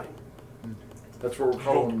defense Yeah. rating. That's what we're You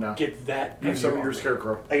calling don't him now. get that. You in summon your your armor.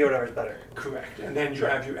 scarecrow. I get whatever's better. Correct. And then you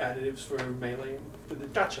have your additives for melee and for the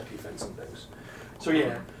Gotcha. defense and things. So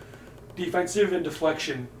yeah, defensive and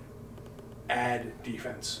deflection add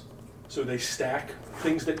defense. So they stack.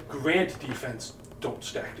 Things that grant defense don't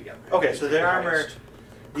stack together. Okay, so the armor, highest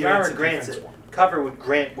the grants armor a grants defense it. one. Cover would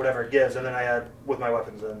grant whatever it gives, and then I add with my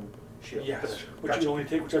weapons and shield. Yes, Finish. but Gotcha. you only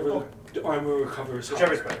take whichever the armor or cover is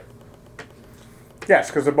Whichever's higher. better. Yes,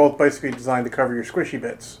 because they're both basically designed to cover your squishy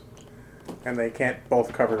bits, and they can't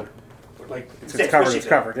both cover. Like It's Say covered. squishy It's bit.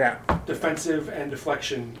 covered. Yeah. defensive and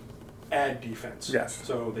deflection add defense. Yes.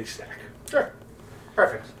 So they stack. Sure.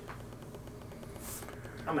 Perfect.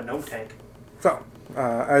 I'm a gnome tank. So,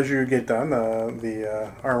 as you get done,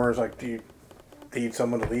 the armor is like, do you need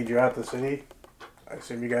someone to lead you out the city? I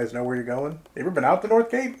assume you guys know where you're going. You ever been out the North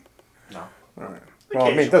Gate? No. All right. Well, I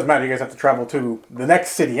mean, it doesn't matter. You guys have to travel to the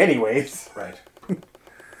next city anyways, Right.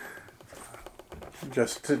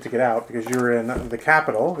 just to get out, because you're in the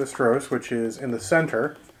capital, Vistros, which is in the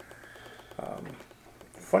center.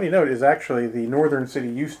 Funny note is actually the northern city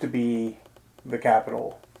used to be the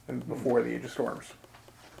capital before the Age of Storms,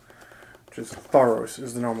 which is Tharos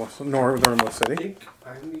is the northernmost I city. think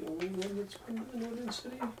I'm the only one that's been to the northern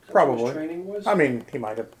city. That's Where Probably. his training was. I mean, he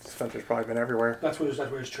might have. Spencer's probably been everywhere. that's where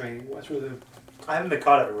his training. That's where the I haven't been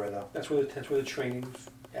caught everywhere though. that's where the training's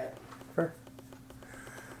at. Fair.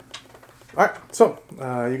 All right, so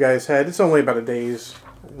you guys head. It's only about a day's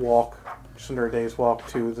walk, just under a day's walk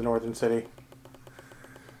to the northern city.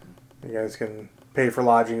 You guys can pay for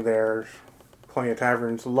lodging there. There's plenty of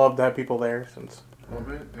taverns. Love to have people there. Since Oh,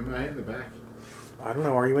 man, am I in the back? I don't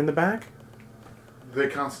know, are you in the back? They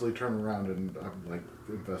constantly turn around and I'm like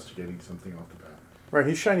investigating something off the bat. Right,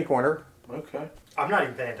 he's shiny corner. Okay. I'm not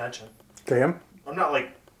even paying attention. To him. I'm not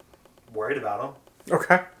like worried about him.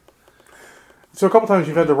 Okay. So a couple times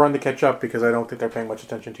you've had to run to catch up because I don't think they're paying much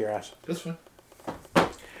attention to your ass. That's fine.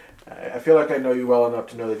 I feel like I know you well enough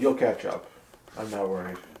to know that you'll catch up. I'm not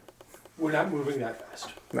worried. We're not moving that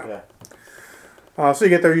fast. No. Yeah. So you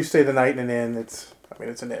get there, you stay the night in an inn. It's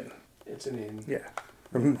an inn. It's an inn, Yeah.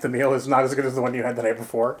 The meal is not as good as the one you had the night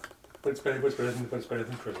before. but it's better than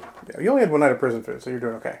prison. Yeah, you only had one night of prison food, so you're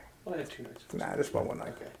doing okay. Well, I had 2 nights. Nah, just about one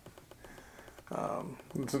night. Okay.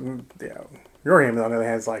 Yeah. Your ham, on the other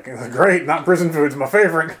hand, is like, great, not prison food's my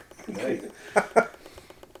favorite. Hey.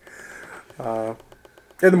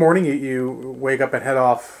 In the morning, you wake up and head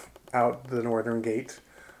off out the northern gate.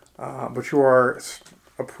 But you are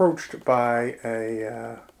approached by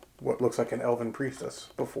a what looks like an elven priestess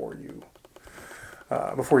before you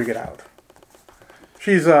get out.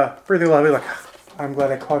 She's pretty lovely. Like, I'm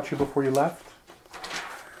glad I caught you before you left.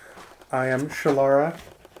 I am Shalara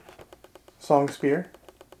Songspear,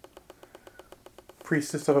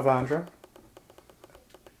 priestess of Avandra.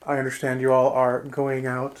 I understand you all are going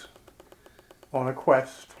out on a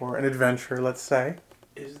quest or an adventure, let's say.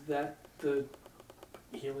 Is that the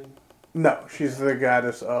healing No, she's the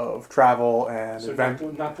goddess of travel and So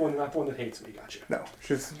adventure. not the one that hates me. Gotcha. No,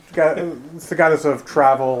 it's the goddess of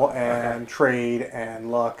travel and trade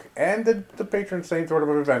and luck and the patron saint sort of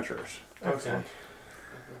adventurers. Okay.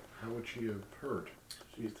 How would she have heard?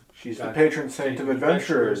 She's the God. patron saint of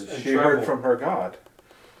adventurers. And She travel. heard from her god.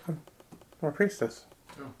 I'm a priestess.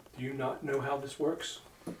 Do you not know how this works?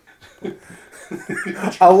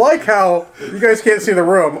 I like how you guys can't see the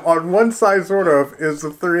room. On one side, sort of, is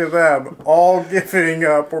the three of them all giving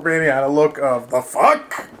poor Banyan a look of the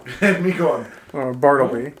fuck. And me going,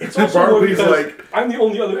 Bartleby. It's also more Bartleby's because like- I'm the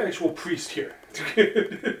only other actual priest here.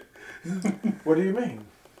 What do you mean?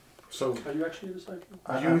 so Are you actually a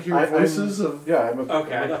disciple? you hear voices of Yeah, I'm a.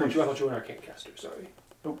 Okay, I'm I a thought priest. you were an arcane caster. Sorry.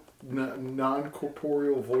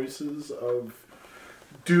 non-corporeal voices of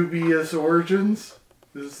dubious origins?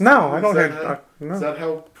 No, I don't that hear. how- No. Is that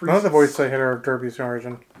how None of the voices I hear are Derby's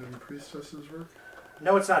origin. priestesses work?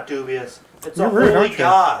 No, it's not dubious. It's You're a rude, holy aren't you?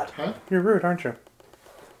 god. Huh? You're rude, aren't you?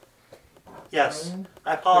 Yes.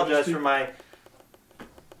 I apologize for my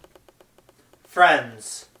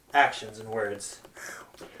friend's actions and words.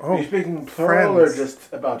 Are you Oh, speaking plural or friends.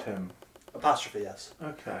 just about him? Apostrophe, yes.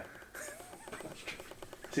 Okay.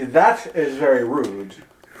 See, that is very rude.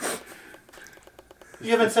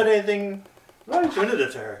 You haven't said anything Right,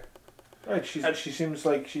 definitive to her. right. She seems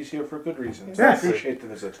like she's here for good reasons. Yes. I appreciate the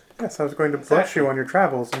visit. yes, I was going to bless Exactly. you on your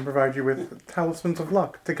travels and provide you with talismans of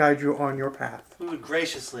luck to guide you on your path. We would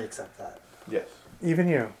graciously accept that. Yes. Even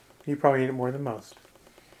you. You probably need it more than most.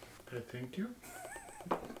 I thank you.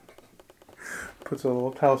 Puts a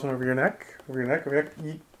little talisman over your neck. Over your neck.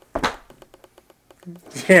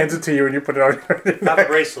 He hands it to you and you put it on your Have a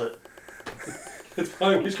bracelet. That's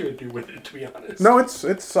probably what he's going to do with it, to be honest. No, it's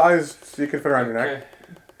sized so you can fit around your neck. Okay.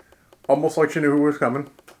 Almost like she knew who was coming.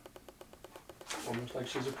 Almost like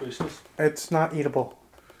she's a priestess. It's not eatable.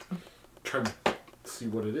 Try to see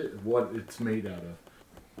what it is, what it's made out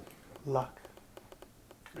of. Luck.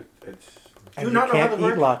 It's Do And you not know how can't to eat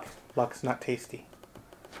work? luck. Luck's not tasty.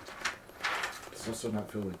 It's also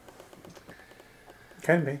not filling.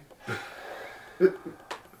 Can be.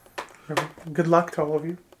 Good luck to all of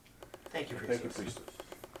you. Thank you, thank you, priestess. priestess.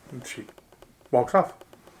 And she walks off.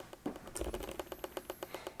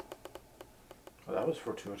 Well, that was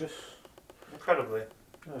fortuitous. Incredibly.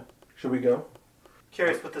 Should we go?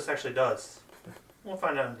 Curious what this actually does. We'll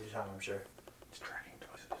find out in due time, I'm sure. It's tracking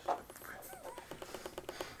devices.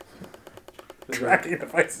 Tracking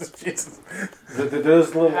devices, Jesus.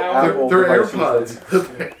 There's little How- Apple They're devices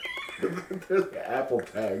AirPods. They're the Apple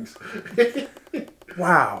tags.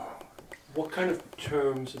 Wow. What kind of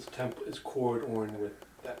terms is Cord Orn with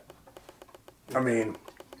that? I mean,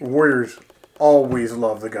 warriors always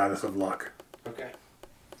love the goddess of luck. Okay.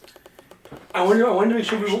 I wanted to make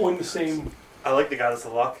sure we were on the same. I like the goddess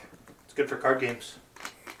of luck. It's good for card games.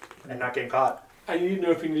 And not getting caught. I need to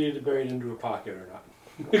know if you needed to bury it into a pocket or not.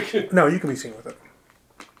 No, you can be seen with it.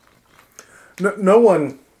 No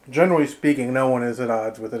one, generally speaking, no one is at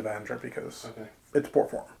odds with Adventure because Okay. it's poor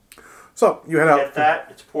form. So, you head out. Get that?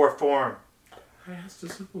 It's poor form. I asked a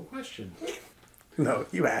simple question. No,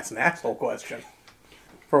 you asked an asshole question.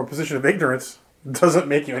 From a position of ignorance doesn't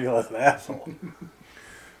make you any less an asshole. In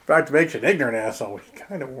fact, it makes you an ignorant asshole, which is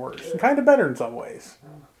kind of worse. And kind of better in some ways.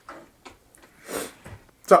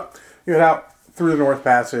 So, you head out through the North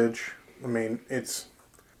Passage. I mean, it's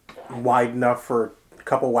wide enough for a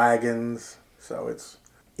couple wagons, so it's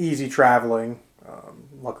easy traveling.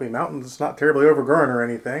 Luckily, mountains not terribly overgrown or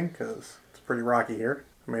anything, because it's pretty rocky here.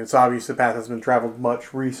 I mean, it's obvious the path hasn't been traveled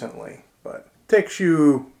much recently, but it takes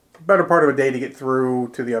you a better part of a day to get through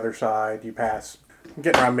to the other side. You pass,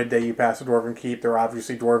 getting around midday, you pass the Dwarven Keep. There are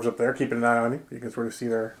obviously dwarves up there keeping an eye on you. You can sort of see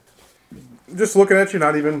their... just looking at you,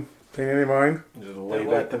 not even paying any mind. Just wave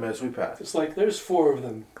at them as we pass. It's like there's 4 of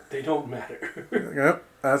them. They don't matter. Yep,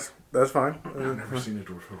 that's fine. I've never seen a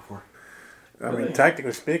dwarf before. I mean,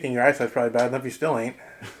 technically speaking, your eyesight's probably bad enough. You still ain't.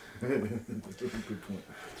 That's a good point.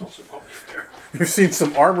 It's also probably fair. You've seen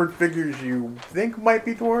some armored figures you think might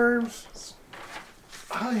be dwarves.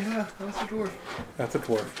 Oh yeah, that's a dwarf. That's a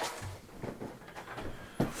dwarf.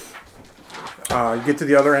 You get to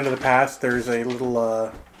the other end of the pass. There's a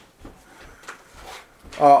little.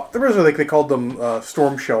 There was like they called them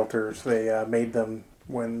storm shelters. They made them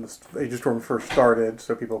when Age of Storm first started,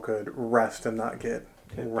 so people could rest and not get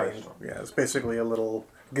Hit by a rain. storm. Yeah, it's basically a little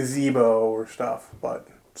gazebo or stuff, but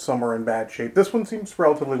some are in bad shape. This one seems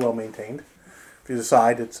relatively well maintained. If you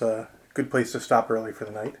decide it's a good place to stop early for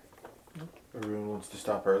the night, Everyone wants to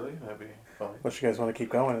stop early. That'd be fine. unless you guys want to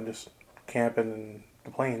keep going and just camp in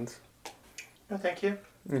the plains. No, thank you.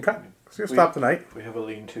 Okay, so you'll stop the night. We have a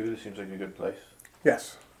lean-to. This seems like a good place.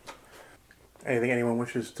 Yes. Anything anyone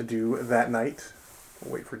wishes to do that night?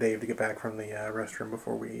 We'll wait for Dave to get back from the restroom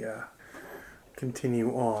before we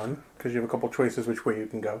continue on, because you have a couple choices which way you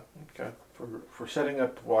can go. Okay. For setting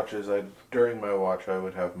up watches, during my watch I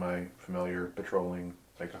would have my familiar patrolling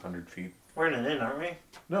like 100 feet. We're in an inn, aren't we?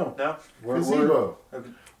 No, No? Gazebo.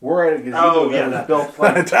 we're at a gazebo Oh, yeah, that was that- built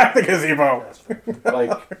like Attack the gazebo! like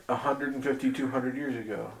 150, 200 years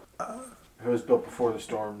ago. It was built before the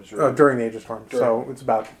storms. Or, During the Age of Storm, so it's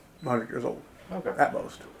about 100 years old, okay. at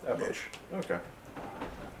most. That much. Okay.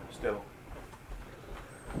 Still.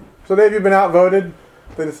 So Dave, you've been outvoted.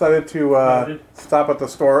 They decided to Voted. stop at the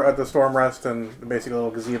storm rest and basically a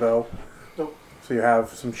little gazebo, Nope. so you have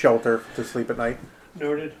some shelter to sleep at night.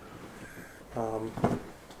 Noted. Um,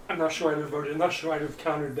 I'm not sure I'd have voted. I'm not sure I'd have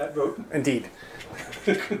countered that vote. indeed.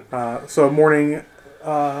 So morning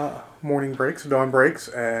breaks, dawn breaks,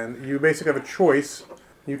 and you basically have a choice.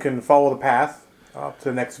 You can follow the path up to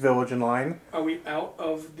the next village in line. Are we out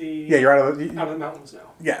of the Yeah, you're out of the. out of the mountains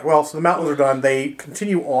now? Yeah, well, so the mountains are done. They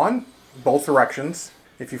continue on both directions.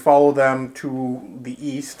 If you follow them to the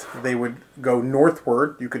east, they would go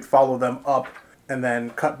northward. You could follow them up and then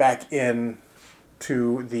cut back in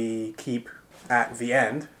to the keep at the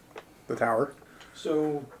end, the tower.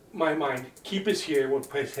 So my mind, keep us here. We'll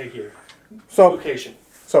take here. So, Location.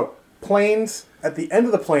 so plains, at the end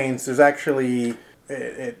of the plains, there's actually,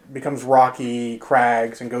 it becomes rocky,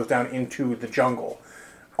 crags, and goes down into the jungle.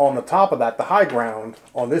 On the top of that, the high ground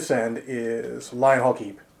on this end is Lion Hall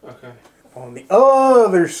Keep. Okay. On the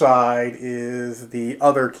other side is the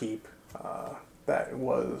other keep that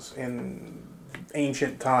was in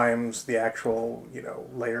ancient times the actual,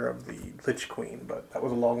 lair of the Lich Queen, but that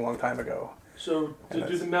was a long, long time ago. So to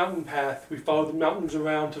do the mountain path, we follow the mountains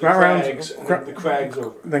around to the Around- crags, and then the crags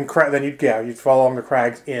over. Then you'd follow along the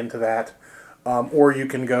crags into that, or you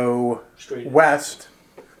can go Straight in. west,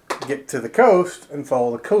 get to the coast, and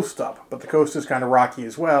follow the coast up. But the coast is kind of rocky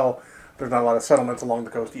as well. There's not a lot of settlements along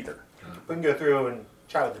the coast either. We can go through and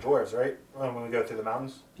chat with the dwarves, right? When we go through the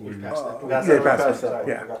mountains. We Past that. Yeah, That's that past one. that, Sorry,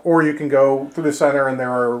 Yeah, okay. or you can go through the center, and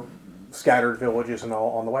there are scattered villages and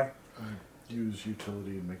all on the way. Use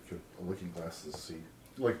utility and make a looking glass to see,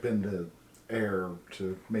 like bend the air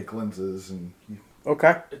to make lenses and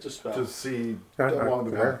Okay. It's a spell. to see Okay.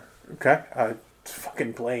 along the path Okay. It's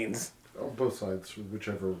fucking plains. on both sides,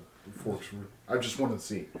 whichever forks. I just want to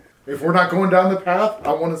see. If we're not going down the path,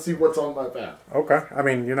 I want to see what's on my path. Okay. I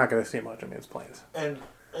mean, you're not going to see much. I mean, it's plains. And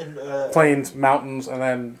Plains, mountains, and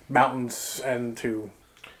then mountains and to...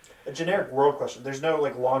 a generic world question. There's no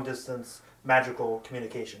long distance magical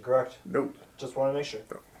communication, correct? Nope. Just want to make sure.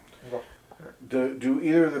 Do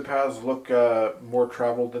either of the paths look more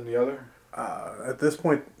traveled than the other? At this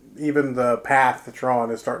point, even the path that you're on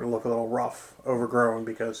is starting to look a little rough, overgrown,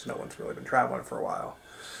 because no one's really been traveling for a while.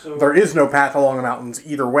 So, There is no path along the mountains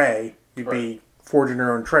either way. You'd Right. be forging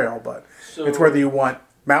your own trail, but so it's whether you want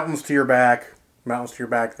mountains to your back,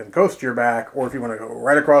 then coast to your back, or if you want to go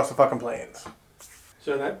right across the fucking plains.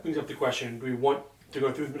 So that brings up the question: do we want to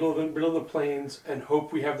go through the middle of the plains and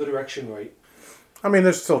hope we have the direction right? I mean,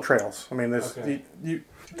 there's still trails. I mean, there's Okay.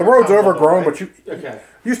 the road's Not overgrown, right? but you Okay.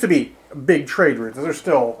 used to be big trade routes. There's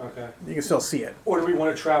still Okay. you can still see it. Or do we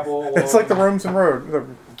want to travel? Along, It's like the Rome's and Road, the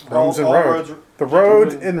Rome's and all Road, roads- the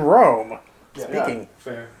road in Rome. Yeah. Speaking,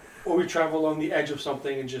 fair. Or we travel along the edge of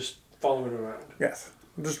something and just follow it around. yes,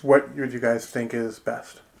 just what would you guys think is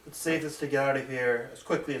best? It's safest to get out of here as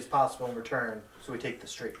quickly as possible and return, so we take the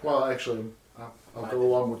street. Well, actually, I'll go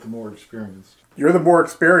along with the more experienced. You're the more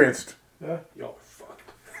experienced. Yeah. Y'all are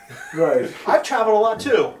fucked. Right. I've traveled a lot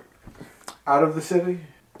too. Out of the city?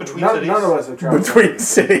 Between none, cities. None of us have traveled. Between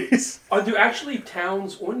cities. Are there actually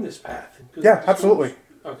towns on this path? 'Cause Yeah, the storms- absolutely.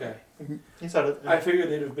 Okay. He said it. I figured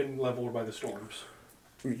they'd have been leveled by the storms.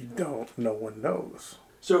 You don't. No one knows.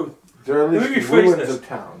 So There are at Let me least rephrase ruins this. of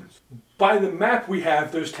towns. by the map we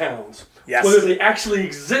have, those towns. Yes. Whether they actually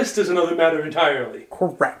exist is another matter entirely.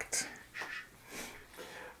 Correct.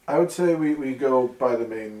 I would say we go by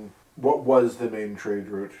what was the main trade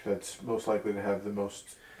route that's most likely to have the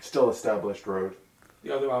most still established road.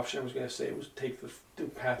 The other option I was going to say was take the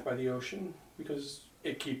path by the ocean because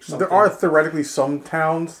it keeps something. There are theoretically some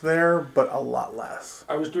towns there, but a lot less.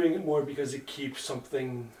 I was doing it more because it keeps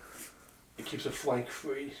something. It keeps a flank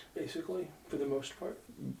free, basically, for the most part.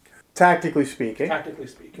 Tactically speaking, Tactically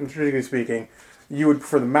speaking. strategically speaking, you would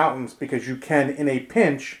prefer the mountains because you can, in a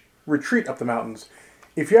pinch, retreat up the mountains.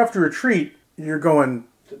 If you have to retreat, you're going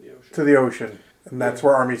To the ocean. to the ocean, and that's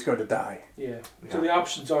where armies go to die. Yeah. So the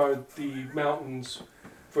options are the mountains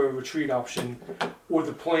for a retreat option, or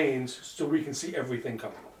the plains so we can see everything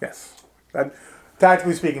coming. Yes.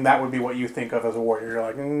 Tactically speaking, that would be what you think of as a warrior. You're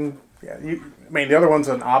like, Yeah, I mean, the other one's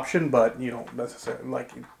an option, but you don't necessarily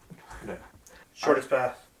like. Shortest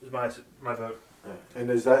path is my vote. And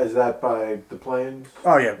is that by the plains?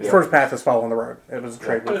 Oh yeah, Yeah. first path is following the road. It was a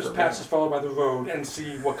trade route. Let's for- pass is followed by the road and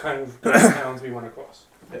see what kind of ghost towns we want to cross.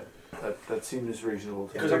 That seems reasonable.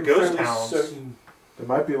 To me. Because Because they're I'm ghost fairly towns. certain, There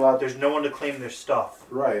might be a lot. There's no one to claim their stuff.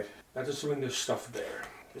 Right. not assuming there's stuff there.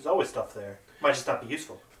 There's always stuff there. Might just not be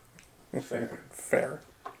useful. Fair.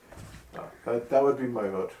 That would be my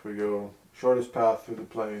vote. We go shortest path through the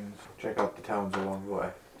plains. Check out the towns along the way.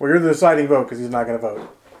 Well, you're the deciding vote because he's not going to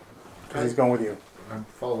vote. Because he's going with you. I'm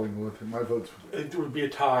following with my vote's. It would be a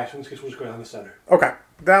tie, so in this case we'll just go down the center. Okay,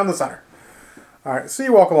 down the center. All right, so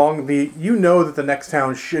you walk along. You know that the next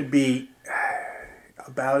town should be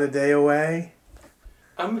about a day away.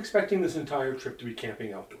 I'm expecting this entire trip to be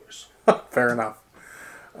camping outdoors. Fair enough.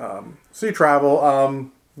 So you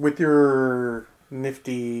travel with your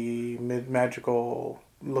nifty magical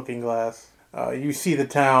looking glass. You see the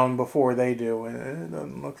town before they do, and it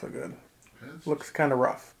doesn't look so good. Looks kind of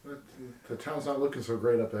rough. The town's not looking so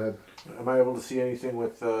great up ahead. Am I able to see anything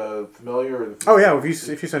with familiar? Or Oh yeah, if you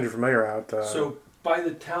send your familiar out. So by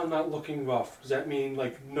the town not looking rough, does that mean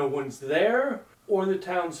like no one's there, or the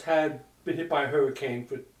town's had been hit by a hurricane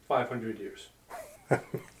for 500 years?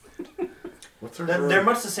 What's our They're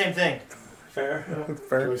much the same thing. Fair. Do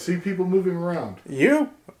fair. I see people moving around? You?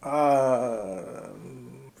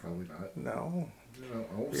 Probably not. No.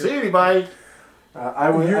 I don't see anybody. I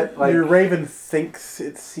would Your raven thinks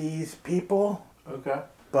it sees people, Okay.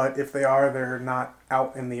 but if they are, they're not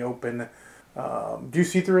out in the open. Do you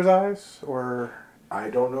see through his eyes, or? I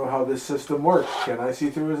don't know how this system works. Can I see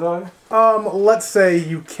through his eyes? Let's say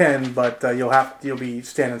you can, but you'll be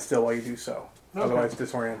standing still while you do so. Okay. Otherwise,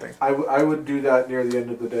 disorienting. I would do that near the end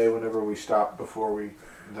of the day whenever we stop before we.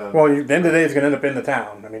 Then. Well, the end of the day is going to end up in the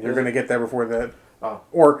town. I mean, you're Is going to get there before the. Oh.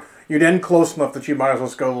 Or you'd end close enough that you might as well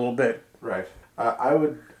just go a little bit. Right. I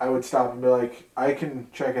would stop and be like, I can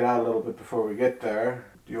check it out a little bit before we get there.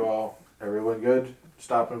 Everyone good?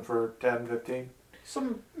 Stopping for 10, 15?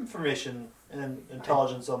 Some information and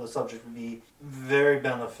intelligence on the subject would be very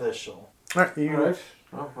beneficial. All right, you Alright.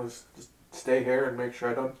 Well, let's just stay here and make sure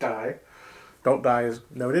I don't die. don't die is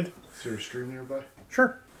noted. Is there a stream nearby?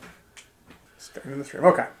 Sure. Staying in the stream.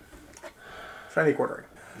 Okay. Shiny quartering.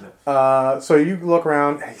 Yes. So you look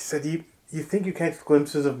around. He said you think you catch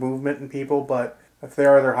glimpses of movement in people, but if they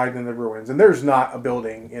are, they're hiding in the ruins. And there's not a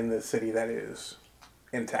building in this city that is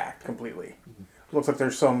intact completely. Looks like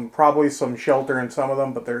there's probably some shelter in some of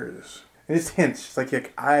them, but there's. It just hints. It's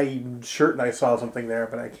like I'm certain I saw something there,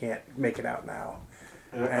 but I can't make it out now.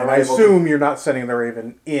 And Am I able to- assume you're not sending the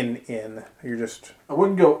Raven in. You're just. I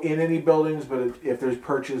wouldn't go in any buildings, but if there's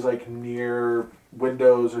perches like near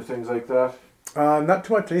windows or things like that. Not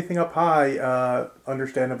too much. Anything up high,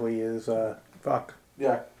 understandably, is fucked.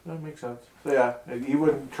 Yeah, that makes sense. So yeah, you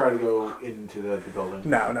wouldn't try to go into the building.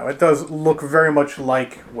 No. It does look very much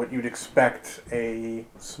like what you'd expect a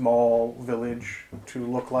small village to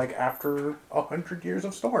look like after 100 years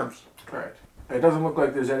of storms. Right. It doesn't look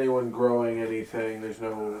like there's anyone growing anything. There's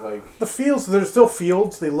no like. The fields, there's still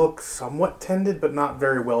fields. They look somewhat tended, but not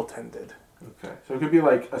very well tended. Okay, so it could be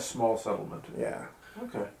like a small settlement. Yeah.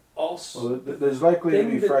 Okay. Also, Well, there's likely to thing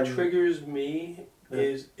be that friends. triggers me Yeah.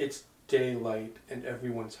 is it's daylight and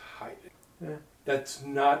everyone's hiding. Yeah. That's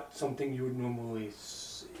not something you would normally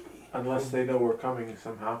see. Unless they know we're coming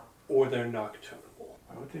somehow. Or they're nocturnal.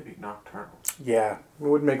 Why would they be nocturnal? Yeah, it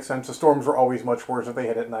would make sense. The storms were always much worse if they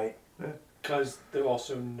hit at night. Because they're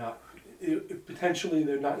also not, potentially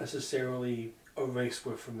they're not necessarily a race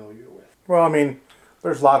we're familiar with. Well, I mean,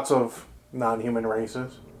 there's lots of non-human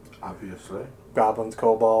races. Obviously. Goblins,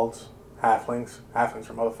 kobolds, halflings. Halflings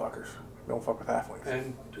are motherfuckers. Don't fuck with halflings.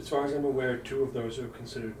 And as far as I'm aware, 2 of those are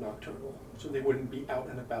considered nocturnal. So they wouldn't be out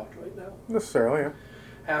and about right now. Necessarily, yeah.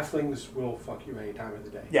 Halflings will fuck you any time of the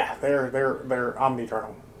day. Yeah, they're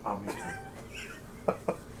omniternal.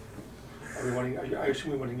 I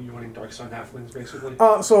assume you're wanting Dark Sun halflings, basically?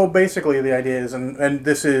 So basically, the idea is, and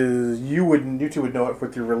this is you two would know it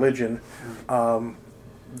with your religion.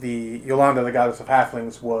 The Yolanda, the goddess of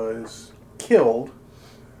halflings, was killed.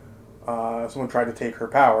 Someone tried to take her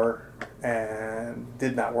power and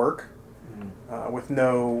did not work. With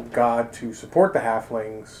no god to support the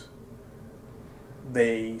halflings,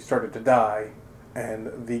 they started to die,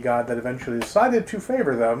 and the god that eventually decided to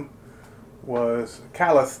favor them was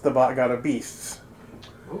Callith, the god of beasts.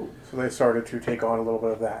 Ooh. So they started to take on a little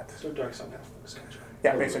bit of that. So Dark Sun halflings, gotcha.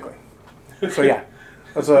 Yeah, basically. So yeah,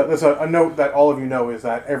 there's a note that all of you know is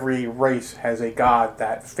that every race has a god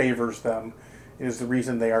that favors them. It is the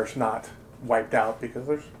reason they are not wiped out because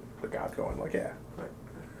there's the god going like, yeah.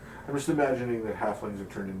 I'm just imagining that halflings have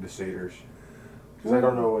turned into satyrs. Because I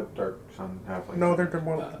don't know what dark sun halflings No, are. they're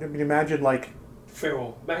more. I mean, imagine like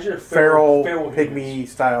Feral. Imagine a feral, humans. pygmy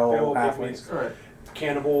style Feral halflings. pygmies. Alright.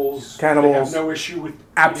 Cannibals. Cannibals. They have no issue with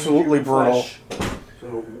Absolutely eating human brutal. flesh.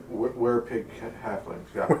 So we're pig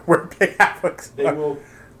halflings. Got it. We're big halflings.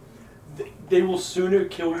 They will sooner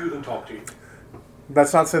kill you than talk to you.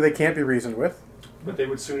 That's not to say they can't be reasoned with, But they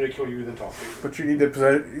would sooner kill you than talk to you. but you need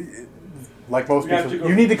to, like most You have people, to go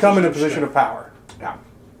you need to from come in a position position of of power. Yeah.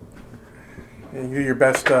 And you do your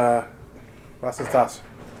best. Was ist das?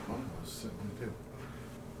 Oh, it's sitting there too.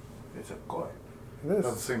 It's a coin. It About the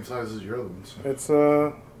is. same size as your other ones. It's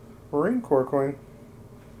a Marine Corps coin.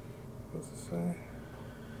 What's it say?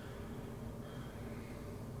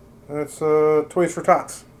 It's Toys for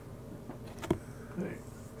Tots. Hey.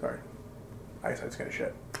 Sorry. Eyesight's kind of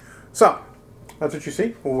shit. So, that's what you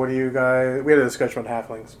see. Well, what do you guys... We had a discussion about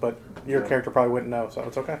halflings, but your Yeah. character probably wouldn't know, so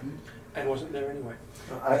it's okay. And wasn't there anyway.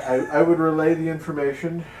 I would relay the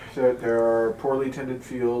information that there are poorly tended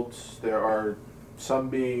fields. There are some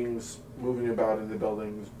beings moving about in the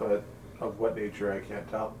buildings, but of what nature I can't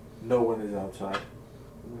tell. No one is outside.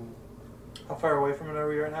 How far away from it are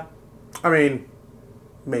we right now? I mean,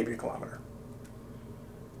 maybe a kilometer.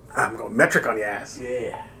 I'm going metric on your ass.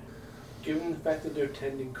 Yeah. Given the fact that they're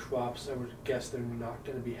tending crops, I would guess they're not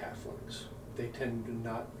going to be halflings. They tend to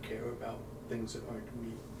not care about things that aren't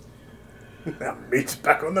meat. Now, meat's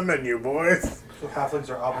back on the menu, boys. So halflings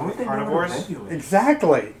are How would obviously they know what a carnivores. menu is?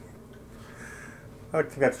 Exactly. I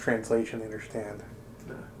think that's translation, they understand.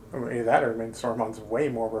 Yeah. I mean, either that or I mean, Saruman's way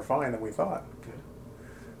more refined than we thought.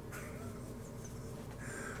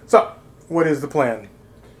 So, what is the plan?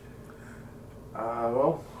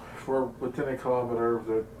 Well, if we're within a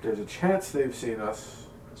kilometer, there's a chance they've seen us.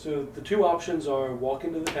 So the two options are walk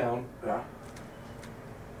into the town Yeah.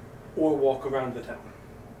 or walk around the town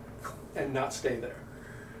and not stay there.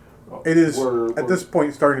 Well, It is, we're- at this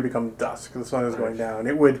point, starting to become dusk. The sun is going Right. down.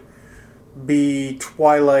 It would be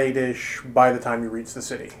twilight-ish by the time you reach the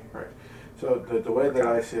city. Right. So the way that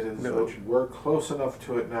I see it is Village. we're close enough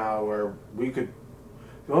to it now where we could.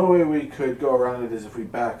 The only way we could go around it is if we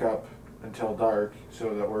back up until dark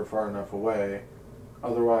so that we're far enough away.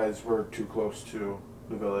 Otherwise, we're too close to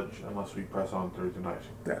the village unless we press on through the night.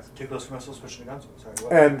 Yes. Too close for missiles, switching to guns. Sorry,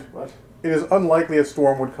 what? And What? it is unlikely a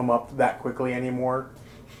storm would come up that quickly anymore.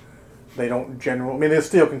 They don't generally... I mean, it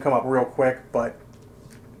still can come up real quick, but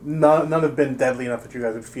none have been deadly enough that you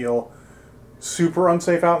guys would feel super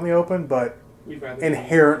unsafe out in the open, but We'd rather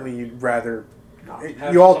inherently you'd rather...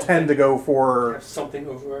 Have You all something- tend to go for... have something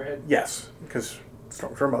over our head. Yes, because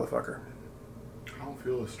storm's for a motherfucker. I don't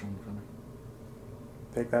feel a storm coming.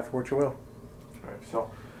 Take that for what you will. Right. So,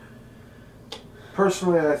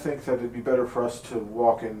 personally, I think that it'd be better for us to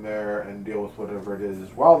walk in there and deal with whatever it is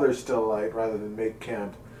while there's still light, rather than make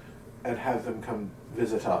camp and have them come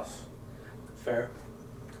visit us. Fair.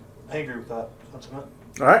 I agree with that sentiment.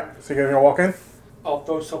 All right, so you guys gonna walk in? I'll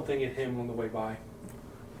throw something at him on the way by.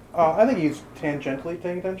 I think he's tangentially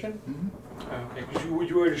paying attention. Mm-hmm. Okay, because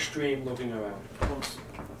you were at a stream looking around.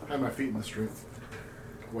 I had my feet in the stream,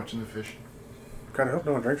 watching the fish. Kind of hope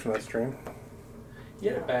no one drinks from that stream. You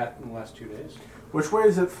had a bath in the last 2 days. Which way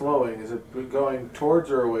is it flowing? Is it going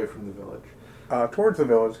towards or away from the village? Towards the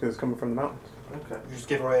village because it's coming from the mountains. Okay. You just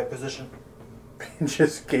gave away a position.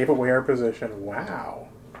 Just gave away our position. Wow.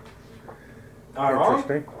 Not wrong.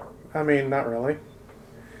 Interesting. I mean, not really.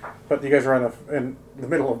 But you guys are in the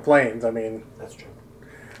middle of plains. I mean, That's true.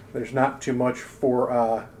 there's not too much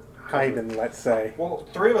for hiding, let's say. Well,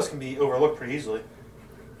 3 of us can be overlooked pretty easily.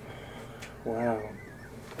 Wow.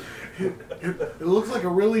 It looks like a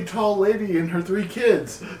really tall lady and her 3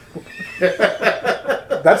 kids.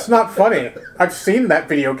 That's not funny. I've seen that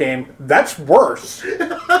video game. That's worse.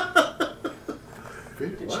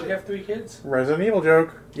 Did she have 3 kids? Resident Evil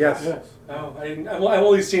joke. Yes. Yes. Oh, I didn't. I've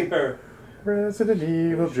only seen her. Resident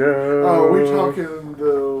Evil joke. Oh, we're talking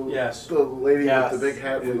the Yes. the lady Yes. with the big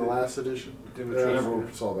hat from the last edition. Dimitri. I never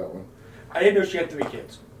saw that one. I didn't know she had 3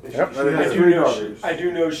 kids. Yep. She I has do 3 know daughters. I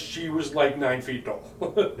do know she was like 9 feet tall.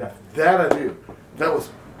 Yeah. That I do.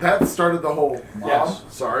 That started the whole mom. Yes.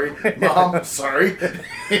 Sorry, mom. Sorry.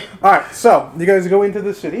 All right, so you guys go into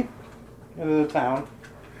the city, into the town,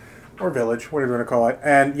 or village, whatever you want to call it,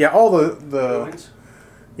 and yeah, all the Ruins.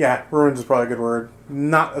 yeah, ruins is probably a good word.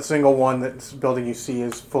 Not a single one that's building you see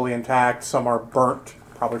is fully intact. Some are burnt,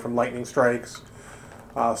 probably from lightning strikes.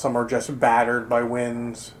 Some are just battered by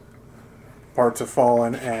winds. Parts have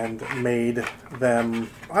fallen and made them,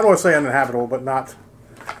 I don't want to say uninhabitable, but not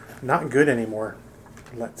good anymore,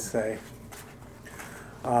 let's say.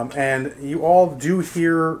 And you all do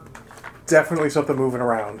hear definitely something moving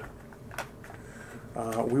around.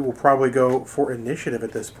 We will probably go for initiative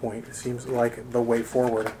at this point. It seems like the way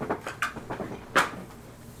forward.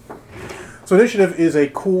 So initiative is a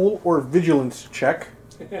cool or vigilance check.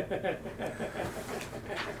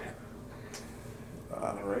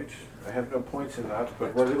 All right. I have no points in that,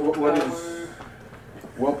 but what is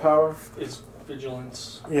willpower? Is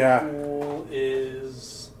vigilance. Yeah. Cool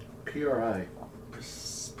is PRI.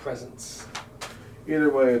 presence. Either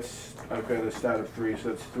way, I've got a stat of 3, so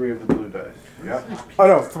that's 3 of the blue dice. Yeah. Oh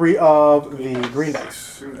no, 3 of the green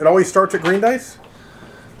dice. It always starts at green dice?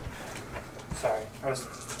 Sorry, I was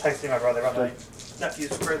texting my brother about my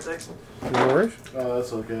nephew's birthday. No worries.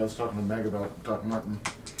 That's okay. I was talking to Meg about Doc Martin.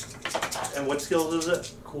 And what skills is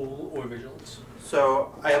it? Cool or vigilance.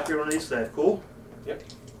 So I upgrade one of these today. Cool. Yep.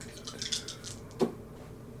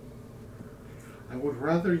 I would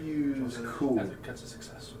rather use cool, That's a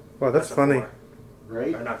success. Well, that's a funny. 4.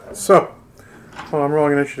 right? Or not that. So, well, I'm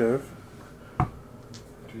rolling initiative.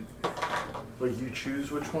 Like you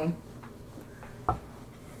choose which one?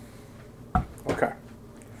 Okay.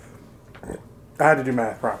 I had to do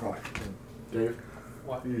math properly. Dave?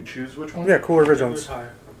 What? You choose which one? Yeah, cool or Whichever vigilance. is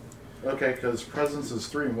higher. Okay, because presence is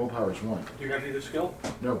 3 and willpower is 1. Do you have either skill?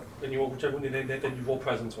 No, Then you roll whichever one, then you roll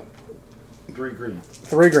presence one. 3 green.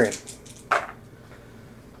 3 green.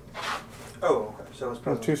 Oh, okay. So it's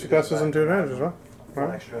Oh, 2 successes and 2 advantages, huh? One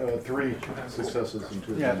Right. extra. 3 successes and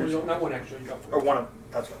 2 Yeah, advantages. Not one extra, you got Or 4. one of.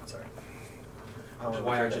 That's what. Sorry. Which is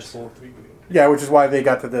why I just rolled 3 green. Yeah, which is why they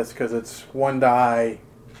got to this, because it's 1 die,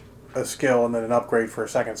 a skill, and then an upgrade for a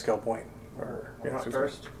second skill point. Or, I'm not so-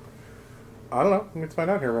 first. I don't know. Let's find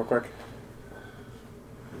out here real quick.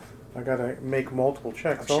 I gotta make multiple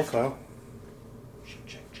checks Oh, shit. also.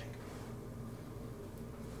 Check.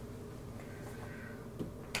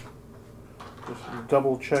 Just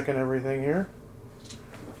double checking everything here.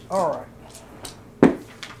 Alright.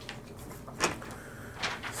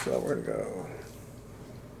 So we're gonna go.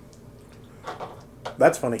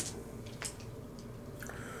 That's funny. So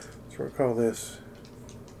we'll call this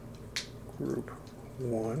group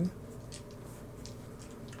 1.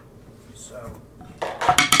 So.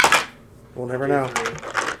 We'll never know.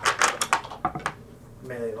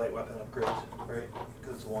 Melee light weapon upgrade, right?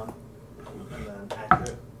 Because it's 1. And then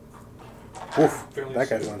accurate. Oof, Fairly that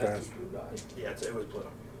guy's certain one that's fast. the blue die. Yeah, it was blue.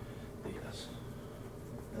 Yes.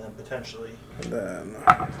 And then potentially. And then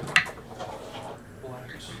Black.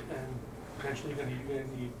 And potentially you're gonna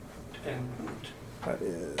need and that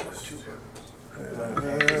is. 2 birds. And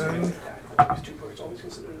then Always 2 birds. Always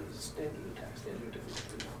considered a standard attack, standard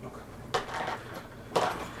difficulty. Okay.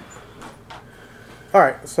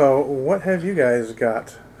 Alright, so what have you guys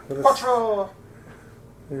got? What is- Quattro!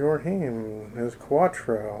 Your team is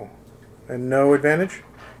Quattro. And no advantage?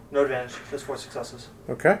 No advantage. Just 4 successes.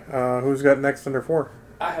 Okay. Who's got next under 4?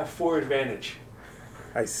 I have 4 advantage.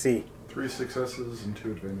 I see. 3 successes and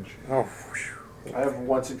 2 advantage. Oh, whew. I have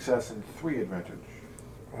 1 success and 3 advantage.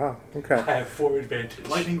 Wow. Okay. I have 4 advantage.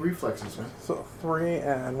 Lightning reflexes, man. So 3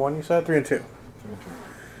 and 1, you said? 3 and 2.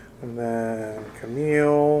 And then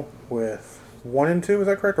Camille with 1 and 2, is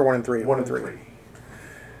that correct? Or 1 and 3? 1 and 3.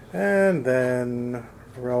 And then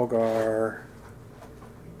Relgar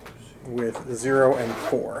with 0 and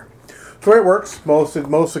 4. So the way it works,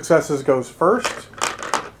 most successes goes first.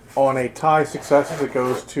 On a tie successes, it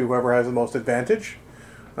goes to whoever has the most advantage.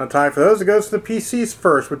 On a tie for those, it goes to the PCs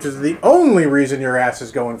first, which is the only reason your ass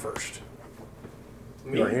is going first.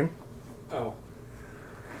 Me? Raheem? Oh.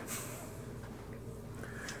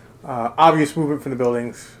 Obvious movement from the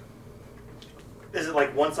buildings. Is it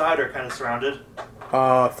like one side or kind of surrounded?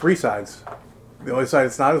 3 sides. The only side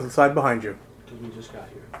it's not is the side behind you. Because we just got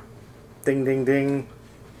here. Ding, ding, ding.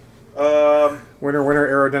 Where Winner,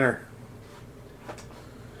 arrow dinner.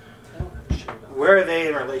 I don't have a shit about are they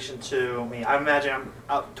in relation to me? I imagine I'm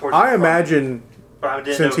out towards. I the front, imagine, but I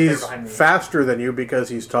didn't since know if he's they're behind me. faster than you because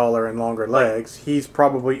he's taller and longer legs, he's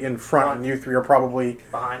probably in front, and you 3 are probably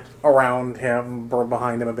Behind. around him or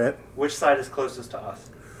behind him a bit. Which side is closest to us?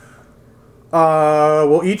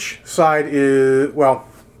 Well, each side is, well,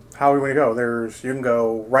 how we want to go. You can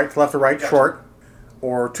go right to left or right, Gotcha. short,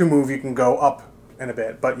 or to move, you can go up in a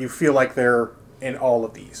bit, but you feel like they're in all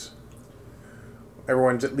of these.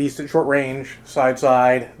 Everyone's at least at short range,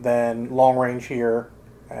 side, then long range here,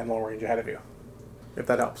 and long range ahead of you, if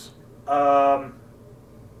that helps.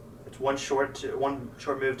 It's one short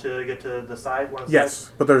move to get to the side. One of the Yes,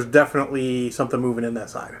 sides? but there's definitely something moving in that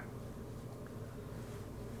side.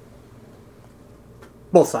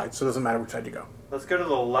 Both sides, so it doesn't matter which side you go. Let's go to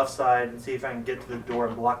the left side and see if I can get to the door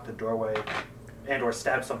and block the doorway, and or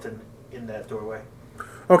stab something in that doorway.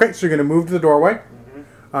 Okay, so you're going to move to the doorway.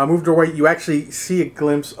 Moved away, you actually see a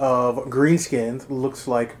glimpse of greenskins. Looks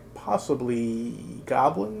like possibly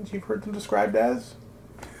goblins, you've heard them described as.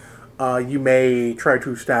 You may try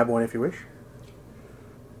to stab one if you wish.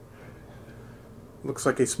 Looks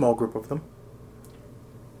like a small group of them.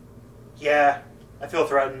 Yeah, I feel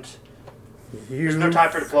threatened. There's no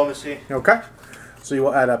time for diplomacy. Okay. So you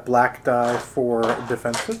will add a black die for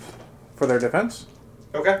their defense.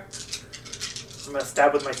 Okay. I'm gonna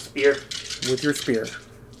stab with my spear. With your spear.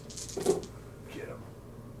 Get him.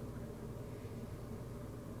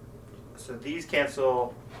 So these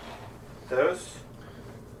cancel those.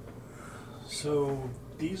 So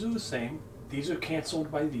these are the same. These are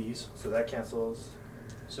canceled by these. So that cancels.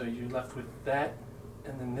 So you're left with that,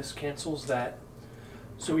 and then this cancels that.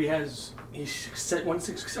 So he's one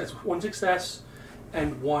success,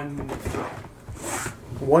 and one threat.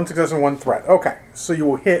 One success and one threat. Okay. So you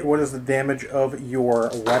will hit. What is the damage of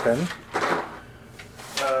your weapon?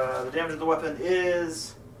 The damage of the weapon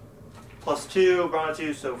is +2, Brana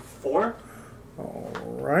 2, so 4.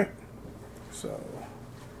 Alright. So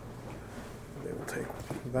they will take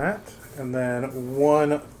that. And then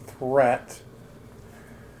one threat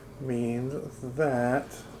means that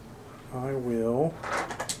I will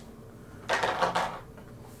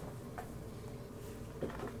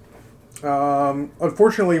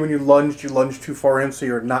unfortunately when you lunge too far in, so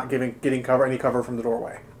you're not getting any cover from the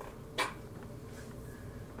doorway.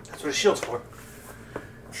 That's what a shield's for.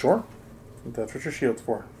 Sure. That's what your shield's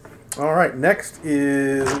for. Alright, next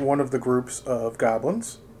is one of the groups of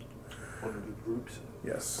goblins. One of the groups.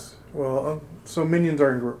 Yes. Well, so minions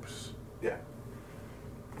are in groups. Yeah.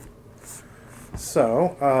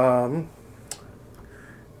 So,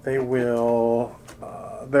 they will...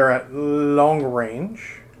 they're at long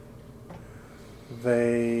range.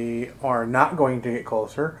 They are not going to get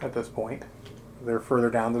closer at this point. They're further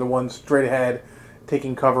down. They're the ones straight ahead,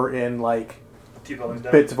 taking cover in, like, 2 buildings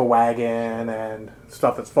down. bits of a wagon and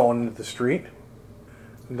stuff that's fallen into the street.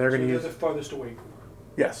 And they're going to They're use... the farthest away group.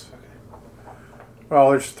 Yes. Okay.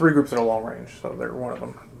 Well, there's 3 groups that are long range, so they're one of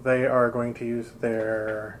them. They are going to use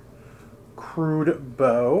their crude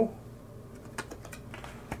bow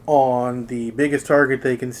on the biggest target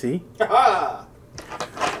they can see. Ha!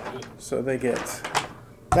 So they get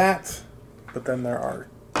that, but then there are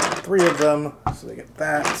 3 of them, so they get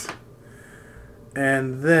that.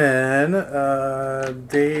 And then,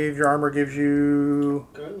 Dave, your armor gives you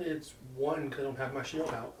Currently it's 1 because I don't have my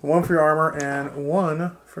shield out. 1 for your armor and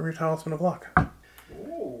 1 from your talisman of luck.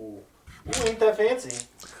 Ooh. Ooh, ain't that fancy.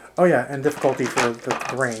 Oh yeah, and difficulty for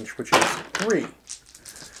the range, which is 3.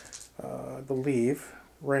 I believe.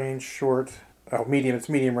 Range, short. Oh, medium. It's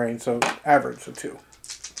medium range, so average, so 2.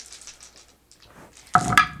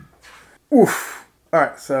 Oof.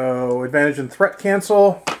 Alright, so advantage and threat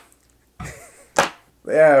cancel.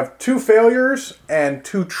 They have 2 failures and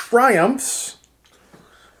 2 triumphs.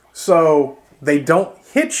 So they don't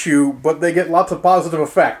hit you, but they get lots of positive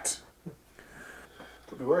effect.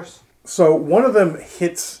 Could be worse. So one of them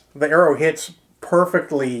hits, the arrow hits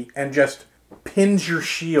perfectly and just pins your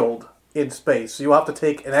shield in space. So you'll have to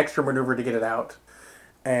take an extra maneuver to get it out.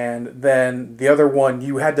 And then the other one,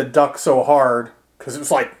 you had to duck so hard, because it was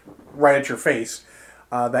like right at your face,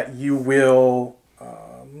 that you will,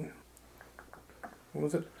 what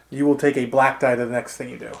was it? You will take a black die to the next thing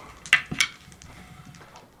you do.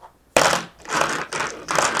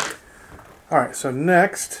 Alright, so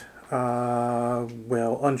next... well,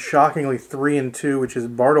 unshockingly, 3 and 2, which is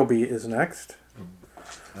Bartleby, is next.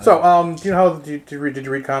 So, do you know how did you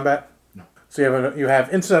read combat? No. So you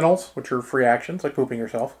have incidentals, which are free actions, like pooping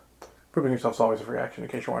yourself. Pooping yourself is always a free action, in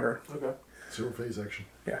case you're wondering. Okay. 0 phase action.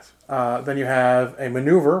 Yes. Then you have a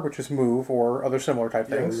maneuver, which is move or other similar type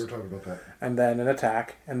Yeah, things, we were talking about that. and then an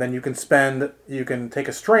attack, and then you can take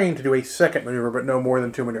a strain to do a second maneuver, but no more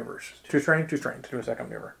than 2 maneuvers. 2 strain to do a second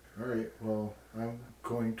maneuver. All right. Well, I'm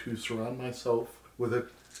going to surround myself with a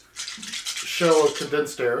shell of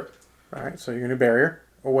condensed air. All right. So you're gonna do barrier,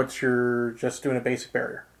 or what's your just doing a basic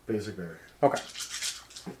barrier? Basic barrier. Okay.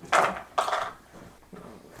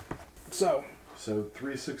 So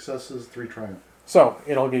 3 successes, 3 triumph. So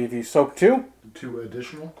it'll give you soak 2, 2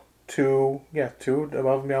 additional. 2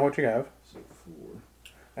 above and beyond what you have, So 4.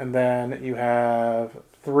 and then you have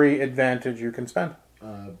 3 advantage you can spend.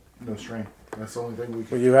 No strain. That's the only thing we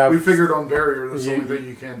can. Well, you have. We figured on barrier. That's the You- only thing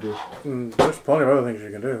you can do. There's plenty of other things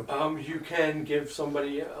you can do. You can give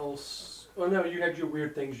somebody else... Oh no, you had your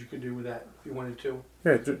weird things you could do with that if you wanted to.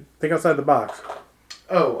 Yeah, think outside the box.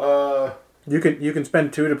 Oh, You can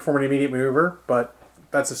spend 2 to perform an immediate maneuver, but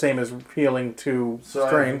that's the same as healing 2 so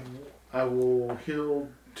strain. I will heal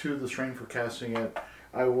 2 the strain for casting it.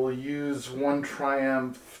 I will use one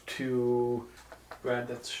triumph to, Brad,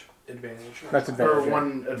 that's advantage. That's or advantage. yeah.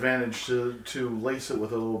 one advantage to lace it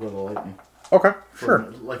with a little bit of lightning. Okay, For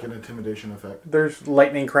sure. like an intimidation effect. There's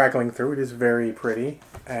lightning crackling through. It is very pretty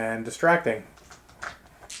and distracting.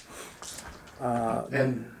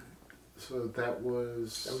 And so that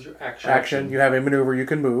was your action. Action. You have a maneuver you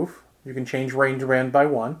can move. You can change range band by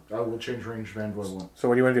 1. I will change range band by 1. So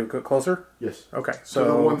what do you want to do? Go closer? Yes. Okay. So the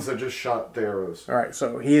So ones that just shot the arrows. all right.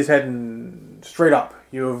 So he's heading straight up.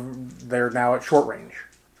 They're now at short range.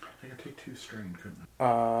 I think I take 2 strain, couldn't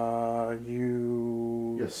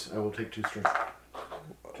You. I? Yes, I will take 2 strain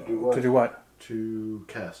To do what? To do what? to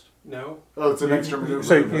cast. No. Oh, it's an extra maneuver.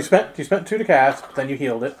 So you spent 2 to cast, but then you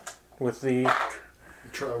healed it with the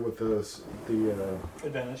Try with the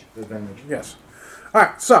Advantage. advantage. yes. All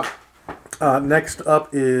right. So next up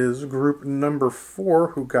is group number 4,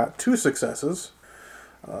 who got 2 successes.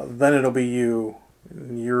 Then it'll be you.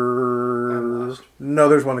 I'm You're last. no.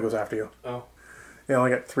 There's one that goes after you. Oh. You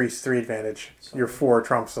only got three advantage. Your 4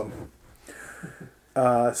 trumps them.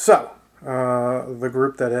 So the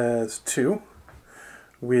group that has 2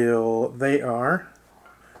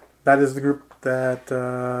 that is the group that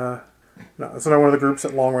no, it's not one of the groups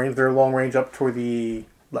at long range. They're long range up toward the,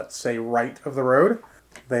 let's say, right of the road.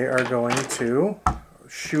 They are going to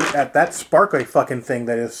shoot at that sparkly fucking thing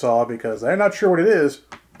they just saw because they're not sure what it is.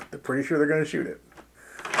 But they're pretty sure they're going to shoot it.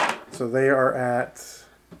 So they are at.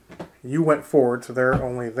 You went forward, so they're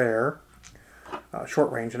only there.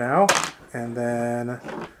 Short range now. And then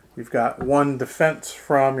you've got 1 defense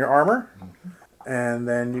from your armor. And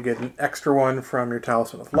then you get an extra 1 from your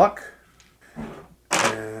Talisman of Luck.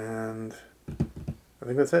 And I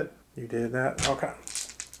think that's it. You did that. Okay.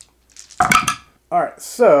 Alright,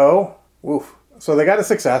 so. Woof. So they got a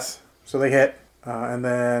success. So they hit. And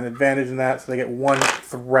then advantage in that, so they get 1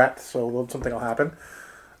 threat. So something will happen.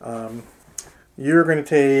 You're going to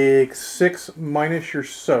take 6 minus your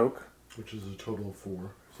soak. Which is a total of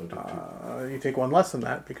 4. So I take 2. You take 1 less than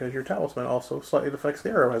that because your talisman also slightly deflects the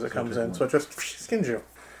arrow as it comes in. So it just skins you.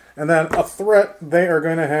 And then a threat they are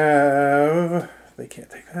going to have. They can't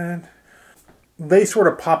take that. They sort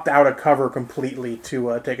of popped out of cover completely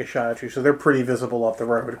to take a shot at you. So they're pretty visible up the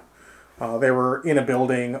road. They were in a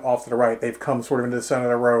building off to the right. They've come sort of into the center of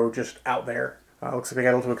the road just out there. Looks like they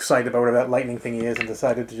got a little excited about whatever that lightning thingy is and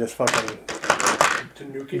decided to just fucking To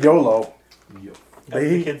nuke it. YOLO. As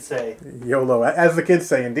the kids say. YOLO, as the kids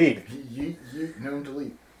say, indeed. Yeet, known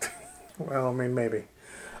delete. Well, I mean, maybe.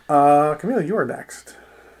 Camille, you are next.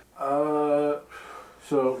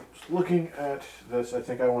 So looking at this, I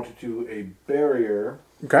think I want to do a barrier.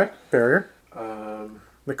 Okay, barrier. Um,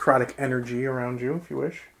 Necrotic energy around you, if you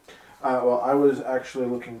wish. well, I was actually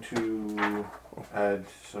looking to add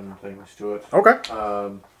some things to it. Okay.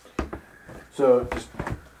 So just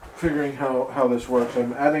figuring how this works,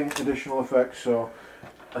 I'm adding additional effects. So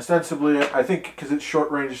ostensibly, I think because it's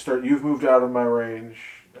short range start, you've moved out of my range.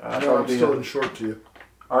 No, I'm probably still in short to you.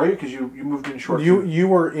 Are you? Because you moved in short. You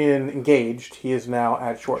were in engaged. He is now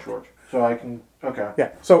at short. Short. So I can. Okay.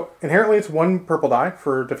 Yeah. So inherently, it's 1 purple die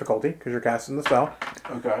for difficulty because you're casting the spell,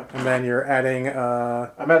 Okay. and then you're adding.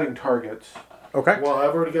 I'm adding targets. Okay. Well,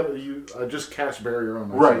 I've already got you. I just cast barrier on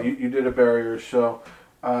myself. Right. You did a barrier, so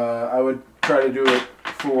I would try to do it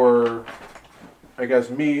for, I guess,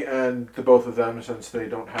 me and the both of them since they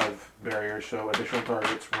don't have barriers. So additional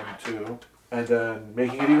targets 1, 2, and then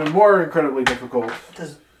making it even more incredibly difficult.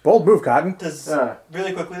 Bold move, Cotton. Yeah.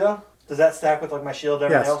 Really quickly though, does that stack with like my shield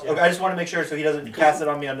and everything Yes. else? Okay, I just want to make sure so he doesn't cast it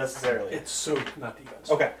on me unnecessarily. It's soak, not defense.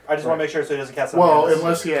 Okay, I just want to make sure so he doesn't cast it on me Well, unnecessarily.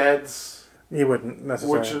 unless he adds, He wouldn't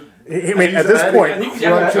necessarily. which I mean, at this adding- point, I think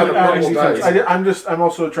Yeah, yeah, to the purple dice. I'm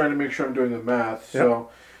also trying to make sure I'm doing the math. So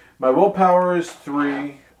my willpower is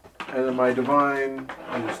 3, and then my divine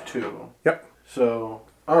is 2. Yep. So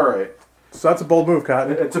all right, so that's a bold move,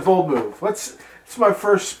 Cotton. it's a bold move. It's my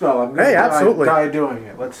first spell. I'm gonna Hey, absolutely. die doing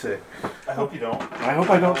it. Let's see. I hope you don't. I hope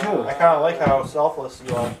I don't too. I kind of like how selfless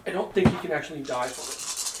you are. I don't think he can actually die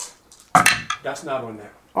for it. That's not on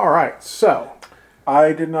there. All right. So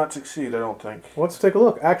I did not succeed. I don't think. let's take a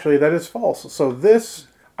look. Actually, that is false. So this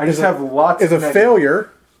I just Is a- have lots. is a of negative- failure,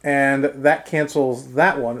 and that cancels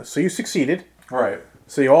that one. So you succeeded. Right.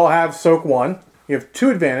 So you all have soak 1. You have 2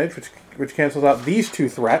 advantage, which cancels out these 2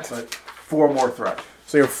 threats. But 4 more threats.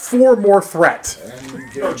 So you have 4 more threat. and you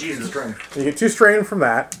get Jesus strength. You get 2 strain from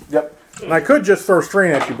that. Yep. And I could just throw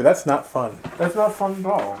strain at you, but that's not fun. That's not fun at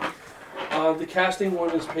all. The casting one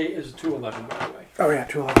is 211, by the way. Oh yeah,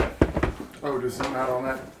 211. Oh, does it not on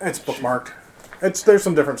that? It's bookmarked. There's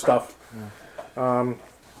some different stuff. All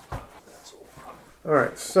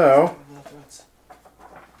right, so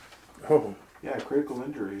Yeah, critical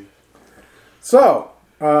injury. So,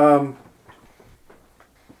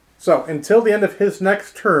 until the end of his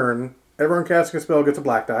next turn, everyone casting a spell gets a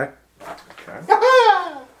black die. Okay.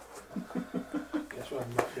 Guess what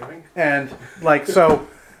I'm not doing? And,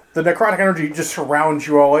 the necrotic energy just surrounds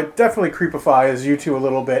you all. It definitely creepifies you two a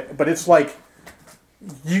little bit, but it's like,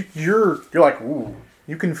 you're like, ooh,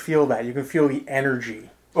 you can feel that. You can feel the energy.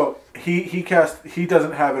 Well, he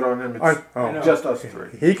doesn't have it on him. It's Oh. just us three.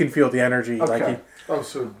 He can feel the energy. Okay. Like Oh,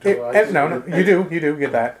 so no, you do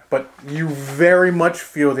get that, but you very much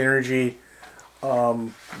feel the energy.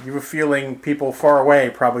 You were feeling people far away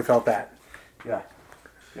probably felt that. Yeah.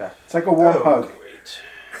 It's like a warm hug.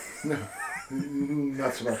 Great.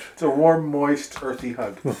 Not so much. It's a warm, moist, earthy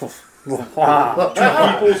hug. People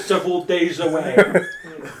several days away.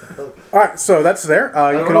 All right, so that's there. You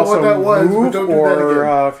don't can know also what that was, but move, don't do that or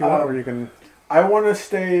again. if you want, or you can. I want to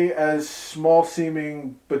stay as small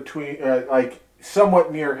seeming between,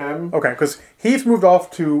 somewhat near him. Okay, because he's moved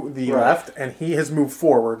off to the Right. left, and he has moved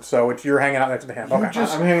forward, so you're hanging out next to him. You Okay.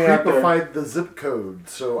 just I'm hanging out there. creepified the zip code,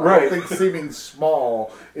 so I Right. don't think seeming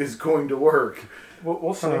small is going to work.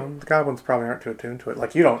 We'll see. The goblins probably aren't too attuned to it.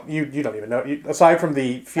 Like you don't even know. Aside from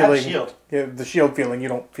the feeling, shield. Yeah, the shield feeling, you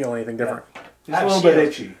don't feel anything different. It's I a have little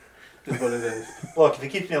bit shield. itchy, is what it is. Look, if it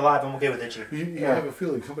keeps me alive, I'm okay with itchy. You Yeah. have a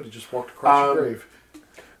feeling somebody just walked across your grave.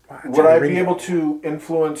 Would I be able to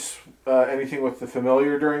influence anything with the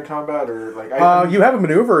familiar during combat, or You have a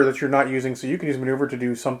maneuver that you're not using, so you can use maneuver to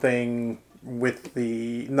do something with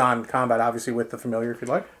the non-combat, obviously with the familiar if you'd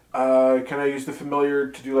like. Can I use the familiar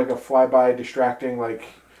to do like a flyby, distracting, like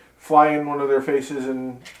fly in one of their faces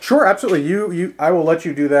and? Sure, absolutely. I will let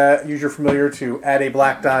you do that. Use your familiar to add a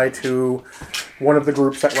black die to one of the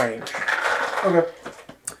groups at range. Okay.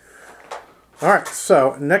 All right.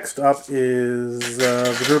 So next up is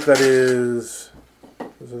the group that is.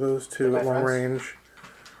 Those are those two at long range.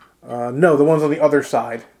 No, the ones on the other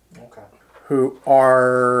side, Okay. who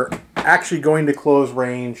are actually going to close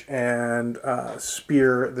range and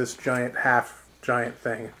spear this half giant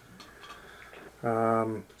thing.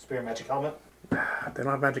 Spirit magic helmet. They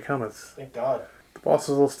don't have magic helmets. Thank God. The boss is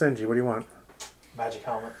a little stingy. What do you want? Magic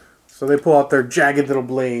helmet. So they pull out their jagged little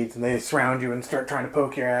blades and they surround you and start trying to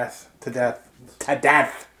poke your ass to death. To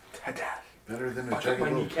death. To death. Better than a Fuck up jagged my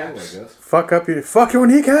little pill, I kneecaps. guess. Fuck your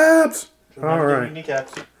kneecaps! All Not giving right.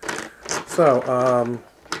 Kneecaps. So,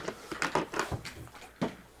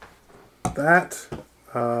 that,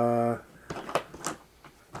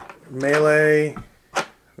 melee,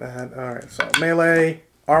 that, alright, so melee,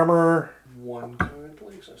 armor, One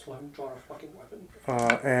currently, so I still haven't drawn a fucking weapon.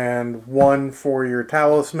 and one for your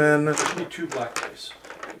talisman. I need 2 black dice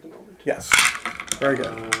at the moment. Yes. Very good.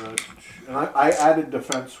 And I added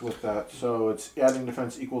defense with that, so it's adding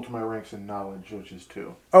defense equal to my ranks in knowledge, which is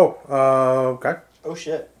 2. Oh, okay. Oh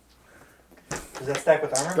shit. Does that stack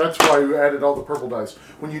with armor? That's why you added all the purple dice.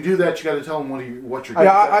 When you do that, you got to tell them what you're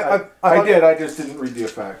Yeah, getting. I did. I just didn't read the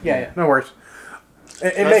effect. Yeah, no worries.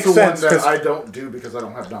 It That's makes the sense. one that 'Cause- I don't do because I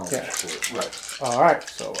don't have knowledge Yeah. for it. Right. Alright,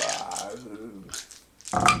 so,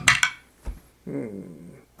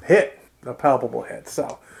 hit. A palpable hit.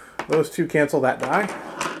 So, those two cancel that die.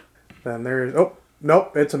 Then there's... Oh,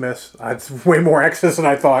 nope, it's a miss. It's way more excess than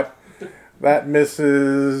I thought. That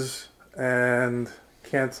misses and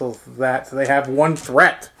cancels that. So they have one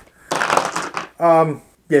threat.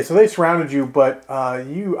 Yeah, so they surrounded you, but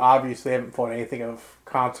you obviously haven't fought anything of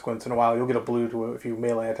consequence in a while. You'll get a blue to if you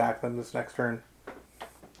melee attack them this next turn.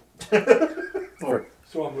 So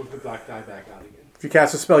I'll move the black die back out again. If you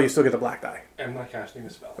cast a spell, you still get the black die. I'm not casting a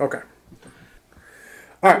spell. Okay.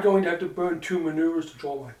 I'm going to have to burn 2 maneuvers to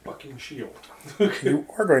draw my fucking shield. You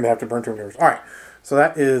are going to have to burn 2 maneuvers. All right. So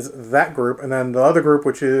that is that group. And then the other group,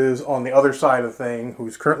 which is on the other side of the thing,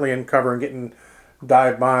 who's currently in cover and getting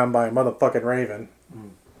dive bombed by a motherfucking raven.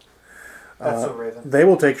 That's so Raven. They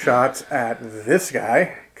will take shots at this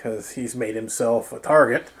guy, because he's made himself a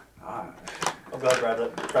target. I'm glad I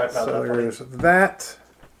tried So that there's that.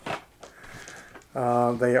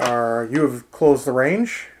 You have closed the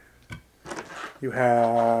range. You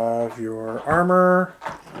have your armor,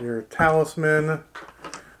 your talisman.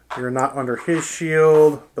 You're not under his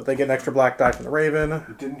shield, but they get an extra black die from the raven.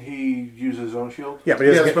 Didn't he use his own shield? Yeah, but he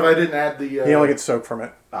doesn't Yes, get, but I didn't add the. he only gets soaked from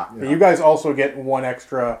it. Ah, You guys also get one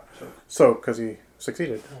extra soak because he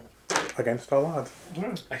succeeded against all odds. I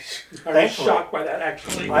was Thankfully. shocked by that,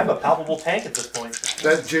 actually. I'm a palpable tank at this point.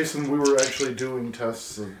 That Jason, we were actually doing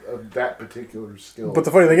tests of that particular skill. But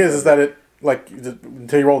the funny thing is that it, like,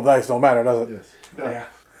 until you roll the dice, it don't matter, does it? Yes. Yeah.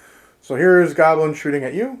 So here's Goblin shooting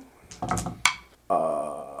at you.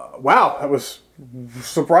 Wow, that was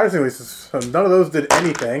surprisingly, none of those did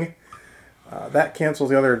anything. That cancels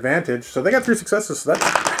the other advantage. So they got 3 successes, so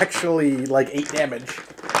that's actually like 8 damage.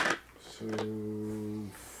 So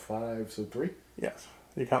 5, so 3? Yes.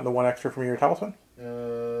 You count the 1 extra from your talisman?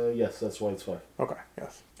 Yes, that's why it's 5. Okay,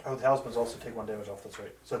 yes. Oh, the talismans also take 1 damage off. That's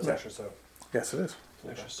right. So it's Yeah. extra. So Yes, it is. An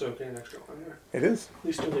extra soak and an extra armor. It is. At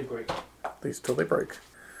least till they break. At least till they break.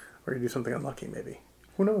 Or you do something unlucky, maybe.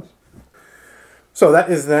 Who knows? So that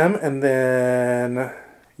is them, and then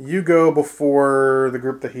you go before the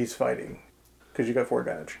group that he's fighting. Because you got 4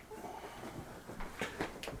 advantage.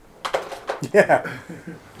 Yeah.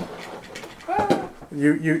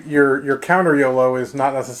 Your counter YOLO is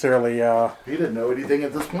not necessarily He didn't know anything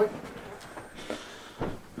at this point.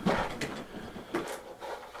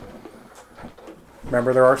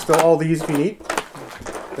 remember there are still all these if you need.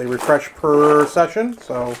 They refresh per session,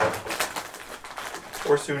 so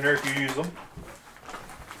or sooner if you use them.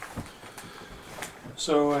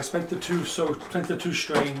 So I spent the 2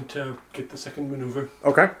 strain to get the second maneuver.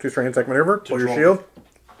 okay, 2 strain second maneuver, pull your draw. shield.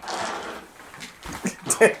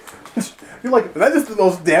 You're like, that is the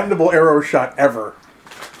most damnable arrow shot ever.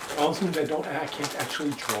 All things I can't actually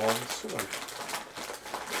draw. So like,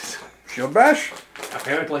 Shield bash?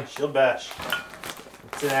 apparently, Shield bash.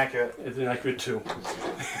 It's inaccurate. it's inaccurate too.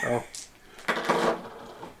 Oh.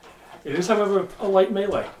 It is, however, a light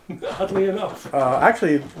melee. Oddly enough.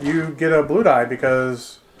 Actually, you get a blue die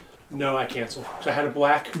because No, I cancel. So I had a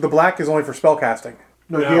black. the black is only for spell casting.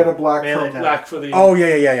 No, No. he had a black Melee from... now. Black for the. Oh, yeah.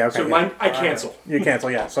 Okay, So yeah. mine, I cancel. You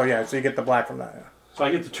cancel, yeah. So you get the black from that. Yeah. So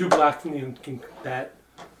I get the 2 black from the that.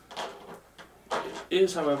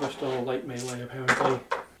 Is, however, still a light melee apparently.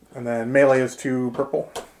 And then melee is 2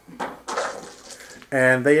 purple.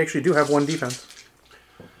 And they actually do have 1 defense.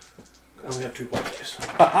 I only have 2 black dice.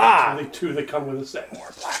 Ha Only 2 that come with a set.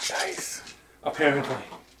 More black dice. Apparently.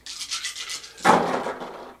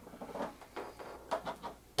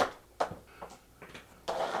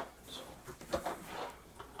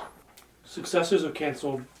 Successes are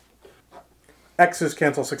canceled. X's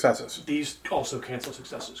cancel successes. These also cancel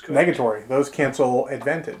successes, correct? Negatory. Those cancel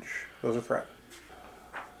advantage. Those are threat.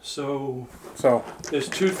 So So there's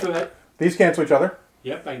 2 threat. these cancel each other.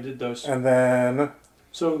 Yep, I did those. And then,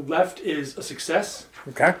 So left is a success,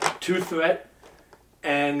 okay. 2 threat,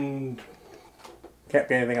 and Can't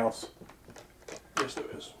be anything else. yes, there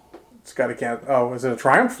is. It's got to count. Oh, is it a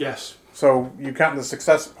triumph? Yes. So you count the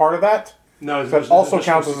success part of that? No, So there's that also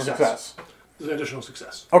additional counts as a success. There's an additional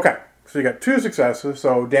success, Okay. So you got 2 successes.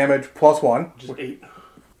 So damage plus 1. which is 8.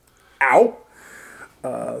 Ow!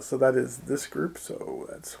 So that is this group. So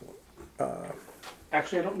that's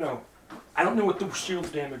Actually, I don't know. I don't know what the shield's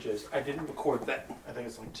damage is. I didn't record that. I think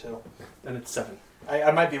it's like 2. Then it's 7.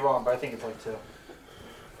 I might be wrong, but I think it's like 2.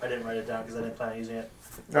 I didn't write it down because I didn't plan on using it.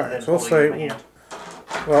 All Other right, than so we'll holding it in say- my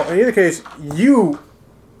hand. well. In either case, you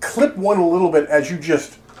clip one a little bit as you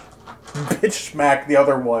just bitch smack the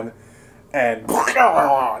other one, and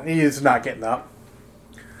he's not getting up.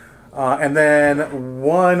 And then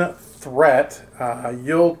 1 threat.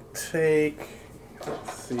 You'll take.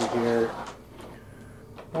 Let's see here.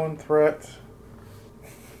 1 threat.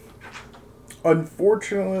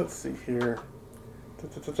 Unfortunately, let's see here.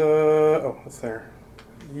 Oh, it's there.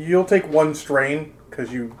 You'll take 1 strain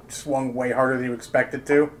because you swung way harder than you expected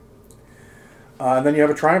to. And then you have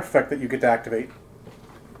a triumph effect that you get to activate,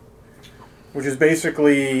 which is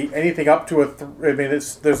basically anything up to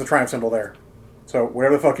there's a triumph symbol there. So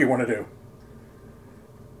whatever the fuck you want to do.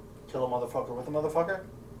 Kill a motherfucker with a motherfucker?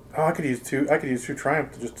 Oh, I could use 2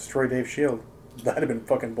 triumph to just destroy Dave's shield. That'd have been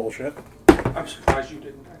fucking bullshit. I'm surprised you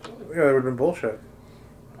didn't, actually. Yeah, that would have been bullshit.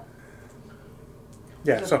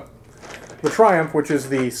 Yeah, so the triumph, which is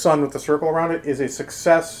the sun with the circle around it, is a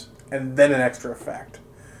success and then an extra effect.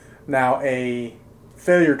 Now, a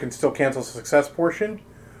failure can still cancel the success portion.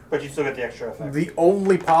 But you still get the extra effect. The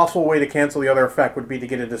only possible way to cancel the other effect would be to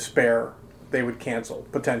get a despair. They would cancel,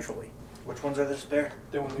 potentially. Which ones are the spare?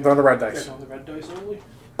 They're on They're on the red dice. They're on the red dice only.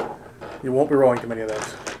 You won't be rolling too many of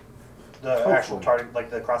those. The actual target, like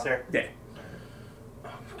the crosshair? Yeah.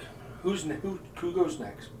 Who goes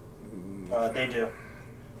next? They do.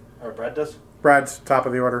 Or Brad does? Brad's top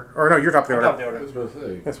of the order. Or no, you're top of the I'm order. top of the I order. was about to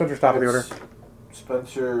say. Yeah, Spencer's top of the order. It's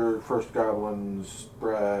Spencer, First Goblins,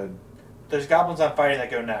 Brad. There's goblins I'm fighting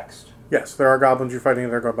that go next. Yes, there are goblins you're fighting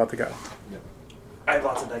and they're about to go. I have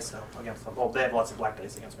lots of dice though against them. Well, they have lots of black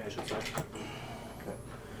dice against me, I should say.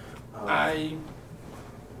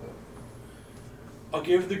 I'll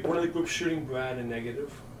give one of the groups shooting Brad a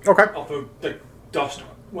negative. Okay. Although the dust,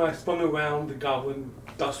 when I spun around, the goblin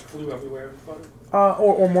dust flew everywhere in front of him.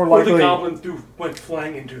 Or more Or the likely, goblin went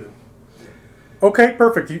flying into them. Okay,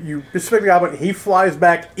 perfect. You disrespect the goblin. He flies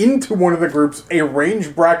back into one of the groups, a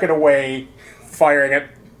range bracket away, firing at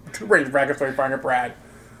 2 range brackets away, firing at Brad.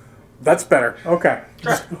 That's better. Okay.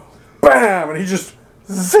 Just bam, and he just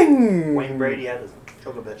zing. Wayne Brady had his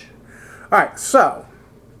Chokovich. All right, so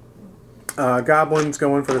goblins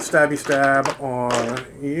going for the stabby stab on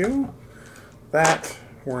you. That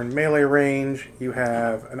we're in melee range. You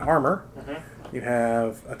have an armor. Mm-hmm. You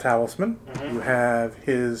have a talisman. Mm-hmm. You have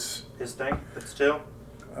his His thing. That's 2.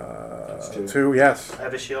 That's 2. 2. Yes. I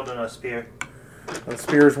have a shield and a spear. The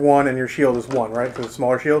spear is 1, and your shield is 1, right? Because it's a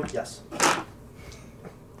smaller shield. Yes.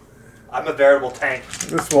 I'm a veritable tank.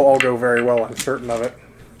 This will all go very well. I'm certain of it.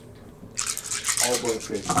 All blank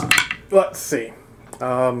faces. Let's see.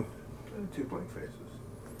 2 blank faces.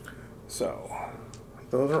 So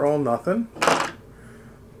those are all nothing.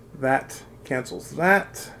 That cancels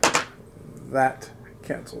that. That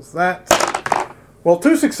cancels that. Well,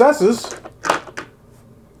 2 successes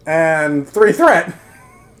and 3 threat.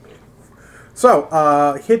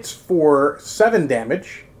 So hits for 7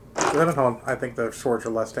 damage. 7, hold on, I think the swords are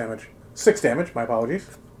less damage. 6 damage. My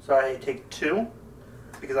apologies. So I take 2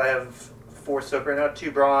 because I have 4 soak right now.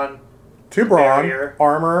 2 brawn. 2 brawn, Barrier.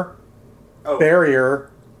 armor, Oh,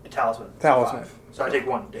 barrier, a talisman. talisman. 5. So I take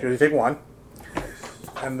 1. So you take 1.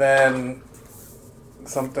 And then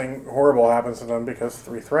something horrible happens to them because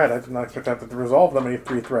 3 threat. I did not expect that to resolve them any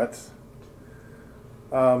 3 threats.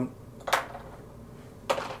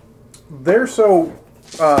 They're so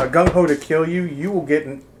gung-ho to kill you, you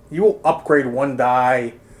will upgrade 1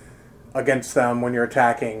 die against them when you're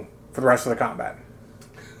attacking for the rest of the combat.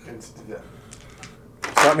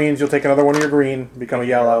 So that means you'll take another one of your green, become a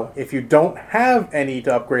yellow. If you don't have any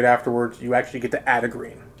to upgrade afterwards, you actually get to add a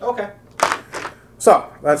green. Okay.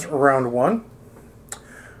 So, that's round 1.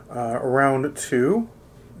 Round 2,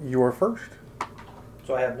 you're first.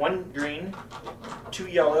 So I have 1 green, 2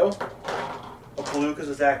 yellow, a blue because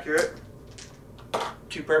it's accurate,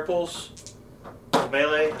 2 purples, a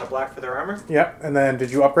melee, and a black for their armor. Yep, and then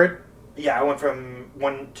did you upgrade? Yeah, I went from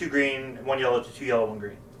 2 green, 1 yellow to 2 yellow, 1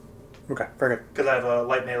 green. Okay, very good. Because I have a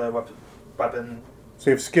light melee weapon. So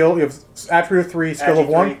you have skill, you have attribute of 3, skill of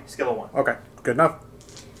 1? 3, skill of 1. Okay, good enough.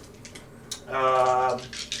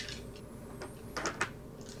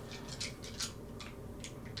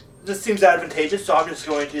 This seems advantageous, so I'm just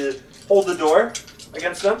going to hold the door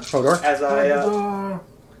against them. Hold door? As I,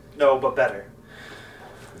 no, but better.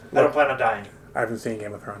 I don't plan on dying. I haven't seen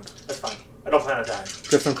Game of Thrones. That's fine. I don't plan on dying.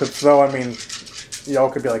 Just some clips, though, I mean, y'all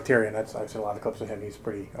could be like Tyrion. I've seen a lot of clips of him. He's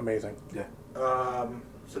pretty amazing. Yeah.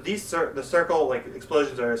 So these the circle like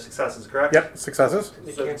explosions are successes, correct? Yep, successes.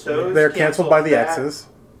 So those They're canceled by the that, X's.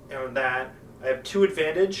 And that I have 2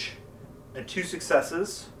 advantage and 2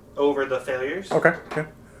 successes over the failures. Okay, okay.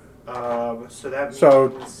 So that means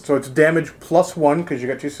So it's damage plus 1 because you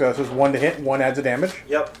got 2 successes. 1 to hit, 1 adds a damage.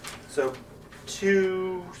 Yep. So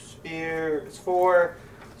 2 spear is 4.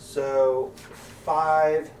 So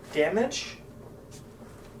 5 damage.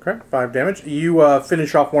 Okay, 5 damage. You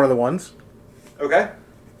finish off one of the ones. Okay.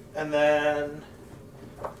 And then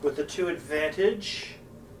with the 2 advantage,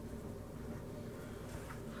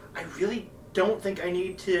 I really don't think I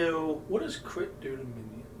need to. What does crit do to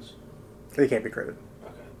minions? They can't be critted.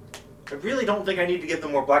 Okay. I really don't think I need to give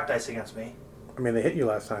them more black dice against me. I mean, they hit you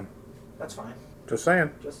last time. That's fine. Just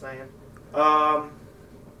saying. Just saying.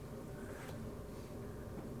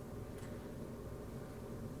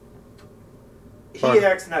 He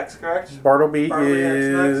acts next, correct? Bartleby Bartleby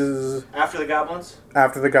acts is After the goblins.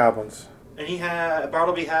 after the goblins. And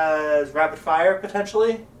Bartleby has rapid fire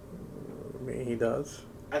potentially. I mean, he does.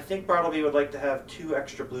 I think Bartleby would like to have 2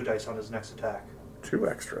 extra blue dice on his next attack. 2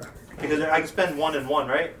 extra. Because I can spend 1 and 1,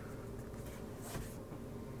 right?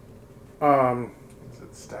 Is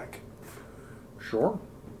it stack? Sure.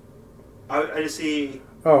 I just see.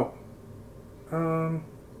 Oh.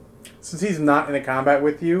 Since he's not in a combat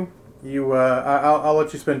with you, I'll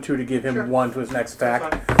let you spend 2 to give him Sure. 1 to his next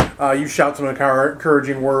attack. That's You shout some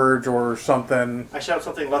encouraging words or something. I shout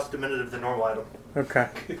something less diminutive than normal item. Okay.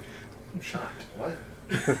 I'm shocked. What?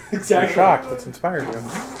 You're shocked. That's inspired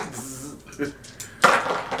you.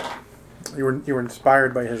 You were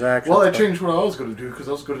inspired by his actions. Well, I but changed what I was going to do because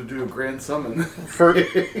I was going to do a grand summon.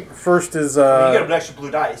 First is you get an extra blue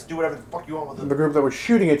dice. Do whatever the fuck you want with the it. group that was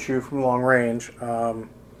shooting at you from long range.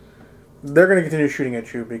 They're going to continue shooting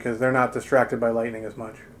at you because they're not distracted by lightning as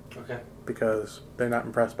much. Okay. Because they're not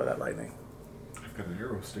impressed by that lightning. I've got an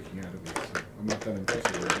arrow sticking out of me, so I'm not that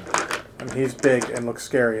impressive right now. And he's big and looks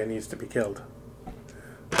scary and needs to be killed.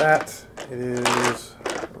 That it is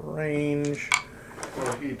range.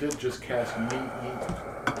 Well, he did just cast meat,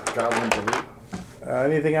 eat, goblin delete.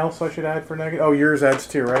 Anything else I should add for negative? Oh, yours adds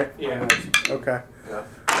 2, right? Yeah. Okay. Yeah.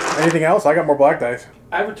 Anything else? I got more black dice.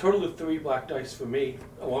 I have a total of 3 black dice for me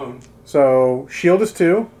alone, So shield is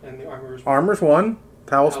 2, and the armor is armor's 1,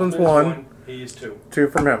 talisman's Talisman is 1, He is 2. 2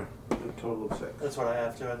 from him. A total of 6. That's what I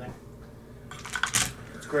have too, I think.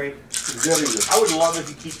 It's great. Very good. I would love if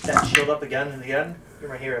you keep that shield up again and again. You're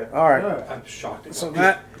my hero. All right. Yeah. I'm shocked. At So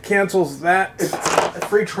that cancels that. A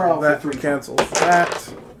free trial for That 3. cancels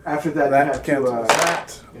that. After that, you That have cancels to.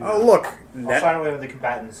 that. yeah. Oh, look. I'll Net, sign away with the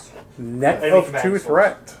combatants. net Enemy of command 2 source.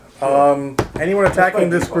 threat. Anyone attacking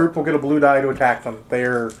this group will get a blue die to attack them.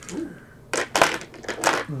 They're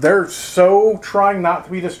so trying not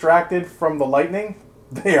to be distracted from the lightning.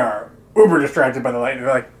 They are uber distracted by the lightning.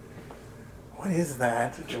 They're like, what is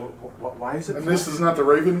that? Why is it? And this is not the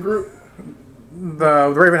Raven group?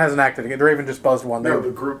 The Raven hasn't acted again. The Raven just buzzed one. No, the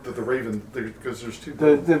group that the Raven, because there's 2.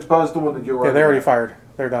 The buzz, the one that you're. Yeah, they already fired.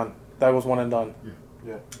 They're done. That was one and done.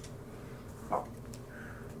 Yeah. All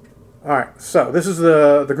right. So this is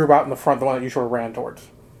the group out in the front, the one that you sort of ran towards.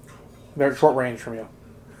 They're short range from you.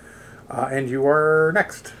 And you are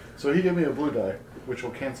next. So he gave me a blue die, which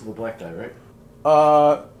will cancel the black die, right?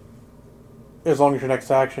 As long as your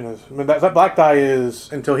next action is, I mean, that black die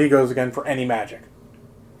is until he goes again for any magic.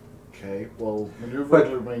 Okay, well, maneuver But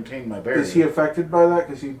to maintain my barrier. Is he affected by that?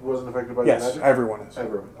 Because he wasn't affected by the Yes, magic? everyone is.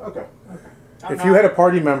 Everyone. Okay. If you had a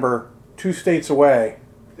party member 2 states away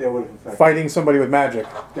It would have affected. fighting somebody with magic,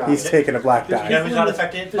 Got he's it. taking a black There's die. Yeah, who's not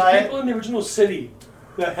affected by There's it? people in the original city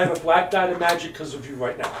that have a black dot of magic because of you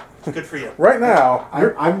right now. Good for you. Right now,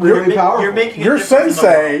 I'm really powerful. You're making a your difference in the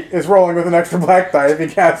sensei world. is rolling with an extra black die if he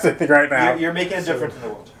casts anything right now. You're making a difference in the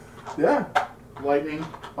world. Yeah. Lightning,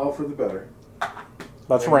 All for the better.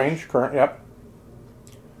 That's range, current, yep.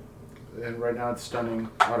 and right now it's stunning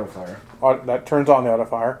auto fire, That turns on the auto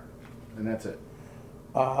fire. and that's it.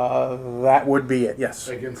 That would be it, yes.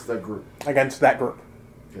 Against that group. Against that group.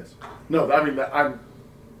 Yes. No, I mean, I'm.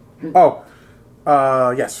 Oh,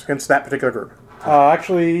 yes, against that particular group.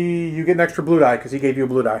 Actually, you get an extra blue die because he gave you a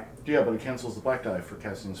blue die. Yeah, but it cancels the black die for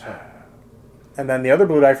casting the spell. And then the other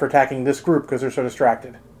blue die for attacking this group because they're so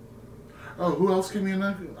distracted. Oh, who else gave me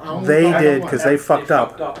a They did because they fucked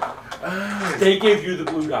up. Oh. They gave you the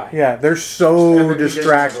blue die. Yeah, they're And so then you gave me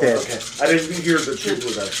distracted. the- Okay, I didn't hear the 2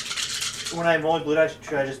 blue dice. When I'm rolling blue dice,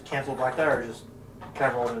 should I just cancel black die or just can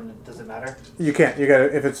I roll it and does it matter? You can't. You gotta.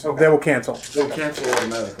 If it's they will cancel. They'll cancel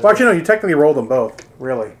automatically. Well, actually, no. You technically roll them both,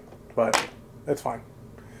 really, but it's fine.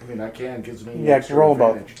 I mean, I can. Gives me Yeah, extra roll them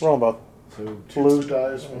both. advantage. Roll them both. So 2 Blue- blue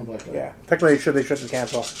dice, 1 black die. Yeah, technically they shouldn't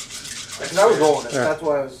cancel. Because I was rolling it. Yeah. That's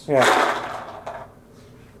why I was. Yeah.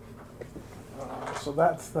 So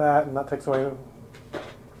that's that, and that takes away.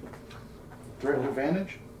 Threat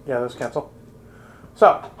advantage? Yeah, those cancel.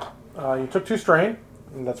 So you took 2 strain,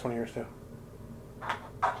 and that's one of yours too.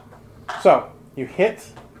 So you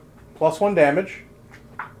hit +1 damage,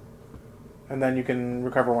 and then you can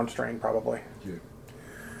recover 1 strain probably. Yeah.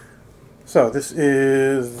 So this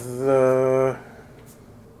is the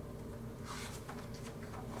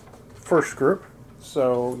first group.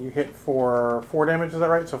 So you hit for 4 damage, is that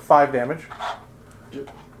right? So 5 damage. Yep.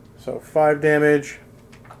 So 5 damage.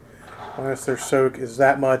 Minus their soak is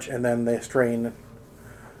that much, and then they strain.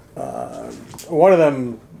 One of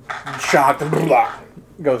them shocked and blah,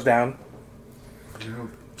 goes down. You know,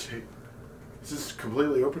 is this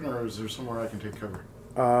completely open, or is there somewhere I can take cover?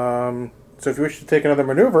 So if you wish to take another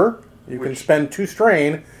maneuver, you can spend 2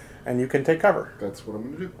 strain, and you can take cover. That's what I'm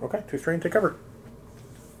going to do. Okay, 2 strain, take cover.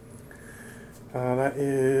 That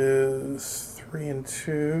is 3 and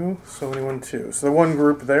 2, so only 1, 2. So the one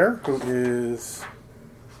group there who is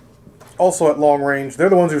also at long range, they're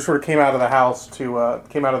the ones who sort of came out of the house to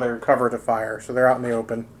came out of their cover to fire, so they're out in the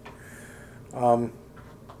open.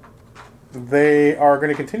 They are going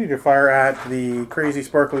to continue to fire at the crazy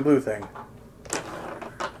sparkly blue thing.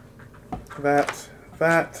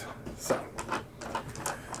 So.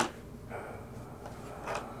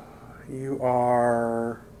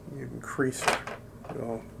 You increase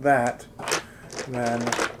that, and then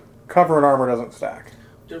cover and armor doesn't stack.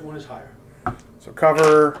 Whichever one is higher. So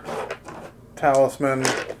cover, talisman,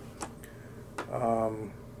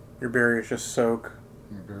 your barrier is just soak.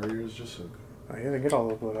 My barrier is just soak. Oh, you didn't get all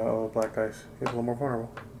the black dice. He's a little more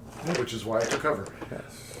vulnerable. Which is why I took cover.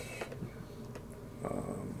 Yes.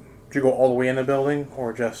 Did you go all the way in the building,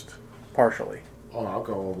 or just partially? Oh, I'll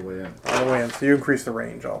go all the way in. All the way in. So you increase the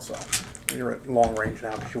range also. You're at long range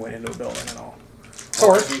now because you went into a building and all.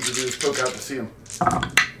 All I need to do is poke out to see him.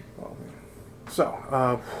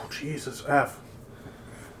 So, Jesus, F.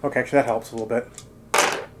 Okay, actually that helps a little bit.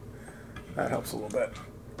 That helps a little bit.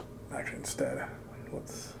 Actually, instead,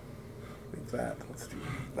 let's Leave that. Let's do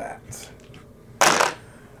that.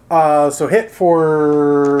 So hit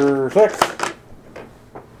for 6.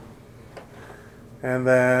 And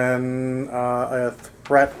then a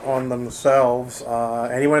threat on themselves.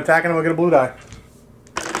 Anyone attacking them will get a blue die.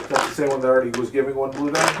 That's the same one that already was giving one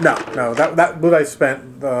blue die? No. That blue die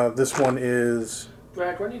spent. This one is...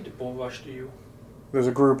 Brad, do I need to bull rush to you? There's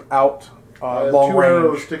a group out I had long 2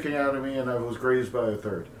 arrows range. sticking out of me, and I was grazed by a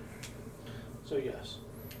third. So yes.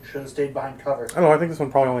 Should have stayed behind cover. I don't know. I think this one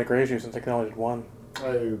probably only grazed you since I can only did 1. I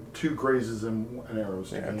had 2 grazes and an arrow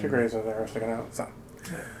sticking Yeah, out. 2 grazes there sticking out. So.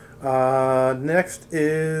 Next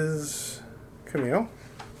is Camille.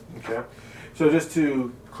 Okay. So just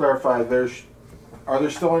to clarify, are there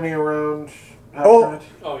still any around Oh. Halfcut?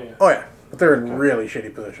 Oh yeah. Oh yeah, but they're in Okay. really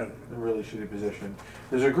shitty position. In a really shitty position.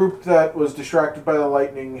 There's a group that was distracted by the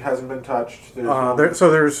lightning, hasn't been touched. There's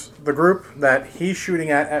So there's the group that he's shooting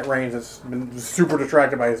at range that's been super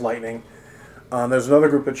distracted by his lightning. There's another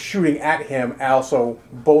group that's shooting at him. Also,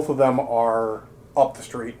 both of them are up the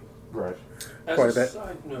street. Right. As Quite a a bit.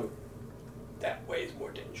 side note, that way is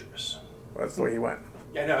more dangerous. That's the way he went.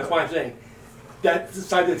 Yeah, no, that's why I'm saying. That's the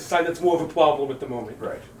side that's more of a problem at the moment.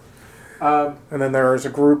 Right. And then there's a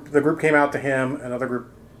group. The group came out to him. Another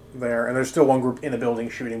group there, and there's still one group in the building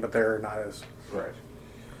shooting, but they're not as. Right.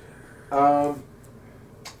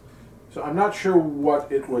 So I'm not sure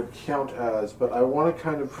what it would count as, but I want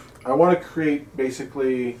to create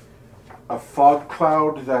basically a fog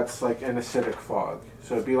cloud that's like an acidic fog.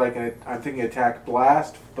 So it'd be like I'm thinking attack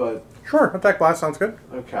blast, but Sure, attack blast sounds good.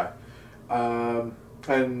 okay.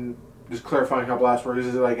 And just clarifying how blast works,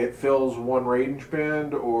 is it like it fills one range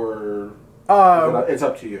band, or it's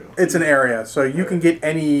up to you? It's an area, so you can get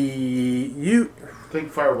any.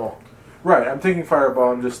 Think fireball. Right. I'm thinking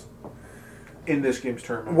fireball. I'm just in this game's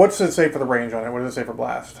tournament. What's it say for the range on it? What does it say for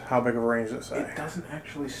blast? How big of a range does it say? It doesn't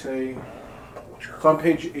actually say. It's on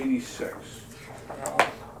page 86.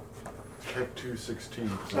 Type 216.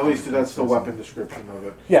 At least that's the weapon description of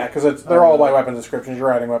it. Yeah, because they're all by weapon descriptions.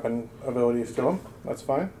 You're adding weapon abilities to them. That's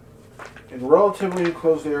fine. In a relatively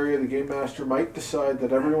enclosed area, the game master might decide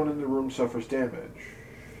that everyone in the room suffers damage.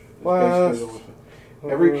 It's Blast. basically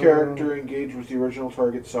every character engaged with the original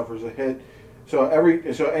target suffers a hit. So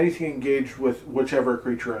anything engaged with whichever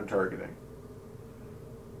creature I'm targeting.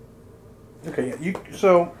 Okay, yeah.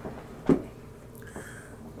 So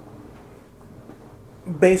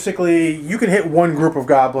basically, you can hit one group of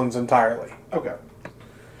goblins entirely. Okay.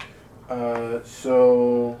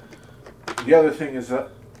 So the other thing is that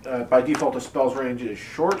by default, a spell's range is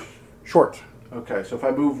short. Short. Okay, so if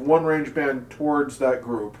I move one range band towards that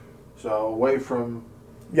group, so away from,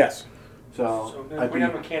 Yes. So I'd then be, we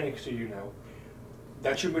have mechanics to you now.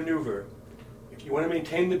 That's your maneuver. If you want to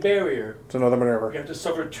maintain the barrier, It's another you maneuver. have to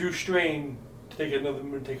suffer 2 strain to take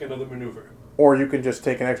another maneuver. Or you can just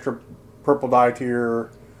take an extra purple die to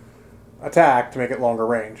your attack to make it longer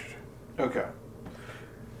ranged. okay.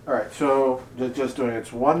 All right, so just doing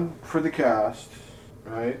it's 1 for the cast,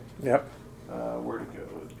 right? Yep. Where to go?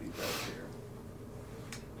 It'd be back here.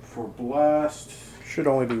 For blast, Should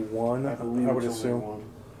only be one, I believe I would it's only assume. 1.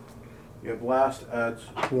 Yeah, blast adds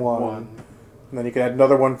One. 1. And then you can add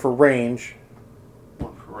another one for range.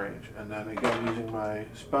 1 for range. And then again, using my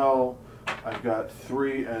spell, I've got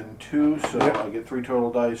 3 and 2, so Yep. I get 3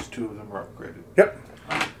 total dice. 2 of them are upgraded. Yep.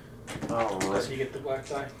 All So right. you get the black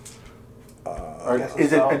die.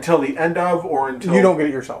 Is it until the end of, or until... You don't get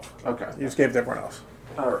it yourself. Okay. You just gave it to everyone else.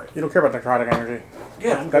 All right. You don't care about necrotic energy.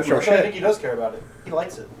 Yeah, That's your I shit. think he does care about it. He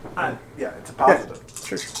likes it. yeah, it's a positive.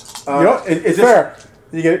 Sure. Uh, You know what? is It's this- fair.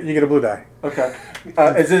 You get a blue die. Okay.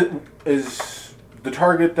 Is the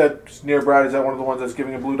target that's near Brad, is that one of the ones that's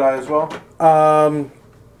giving a blue die as well?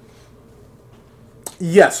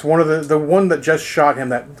 Yes, one of the one that just shot him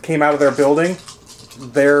that came out of their building.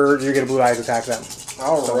 There, you get a blue die to attack them.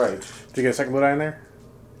 All So- right. Did you get a second blue die in there?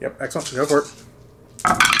 Yep, excellent. Go for it.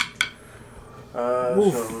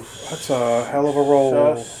 Oof, that's a hell of a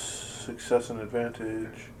roll. Success and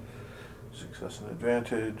advantage. Success and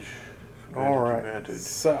advantage. All right. Advantage.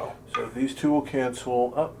 So So these 2 will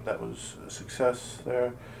cancel. Oh, that was a success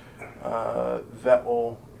there. That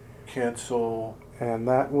will cancel. and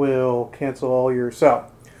that will cancel all your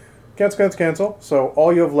cancel. So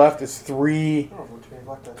all you have left is 3. Oh, which means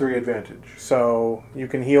like that. 3 advantage. So you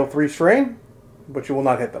can heal 3 strain, but you will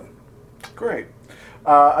not hit them. Great.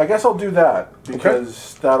 I guess I'll do that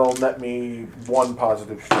because that'll net me 1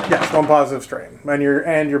 positive strain. Yes, 1 positive strain,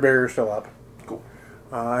 and your barrier's still up. Cool.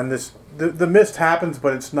 And the mist happens,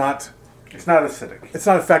 but it's not acidic. it's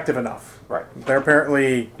not effective enough. Right. They're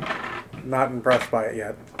apparently not impressed by it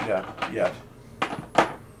yet. Yeah. Yeah.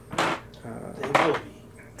 They will be.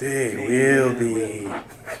 They will be.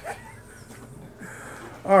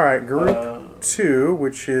 All right, group 2,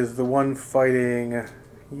 which is the one fighting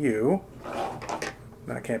you.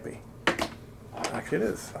 No, it can't be. Actually, it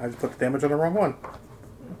is. I just put the damage on the wrong one.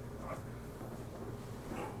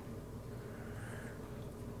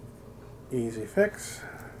 Easy fix.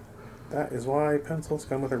 That is why pencils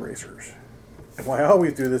come with erasers. And why I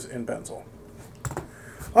always do this in pencil.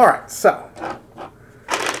 Alright, so.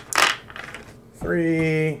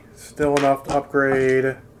 3. Still enough to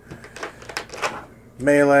upgrade.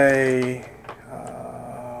 Melee.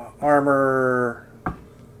 Armor.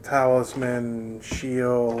 Talisman.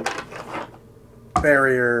 Shield.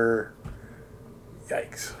 Barrier.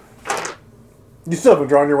 Yikes. You still haven't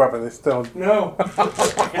drawn your weapon. They still. No.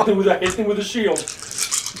 hit him with a shield.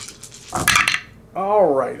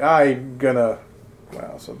 Alright, I'm gonna.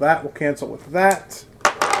 Well, so that will cancel with that.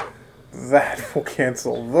 That will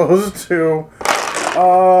cancel those two.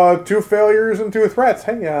 2 failures and 2 threats.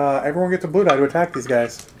 Hey, everyone gets a blue die to attack these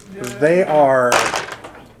guys. They are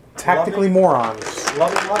tactically morons.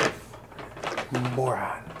 Love of life.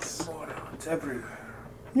 Morons. Morons everywhere.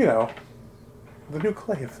 You know, the new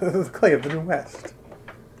clay of the clay of the New West.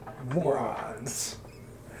 Morons.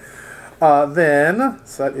 Then,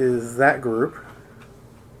 so that is that group.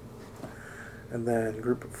 And then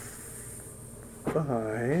group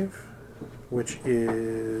 5, which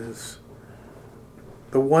is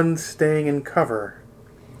the one staying in cover.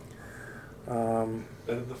 They're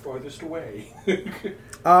the farthest away.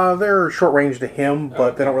 They're short range to him,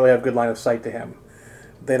 but they don't really have good line of sight to him.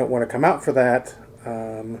 They don't want to come out for that,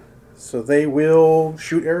 so they will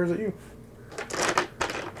shoot arrows at you.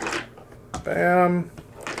 Bam.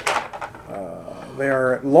 They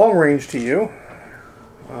are at long range to you.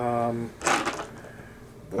 I'm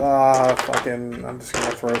just going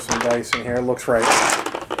to throw some dice in here. Looks right.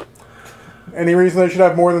 Any reason they should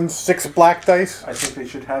have more than 6 black dice? I think they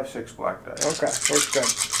should have 6 black dice. Okay, looks good.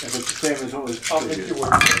 If it's the same as what was I'll make previous. you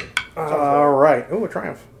work for it. Alright. Ooh, a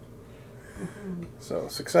triumph. So,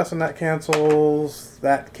 success and that cancels.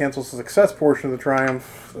 That cancels the success portion of the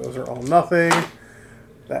triumph. Those are all nothing.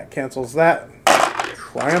 That cancels that.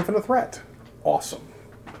 Triumph and a threat. Awesome.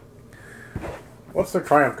 What's their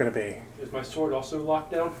triumph going to be? Is my sword also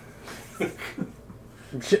locked down?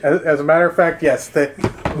 As a matter of fact, yes.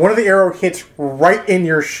 One of the arrow hits right in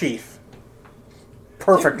your sheath.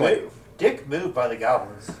 Perfectly. Dick moved by the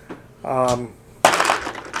goblins.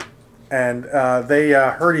 And they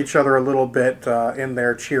hurt each other a little bit in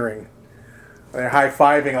their cheering. They're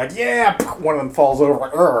high-fiving like, yeah! One of them falls over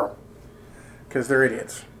like, "Urgh," because they're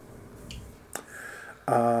idiots.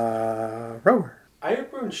 Rower. I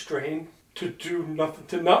have burned strain to do nothing,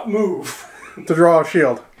 to not move. To draw a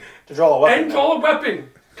shield. To draw a weapon. And draw a weapon.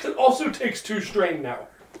 It also takes 2 strain now.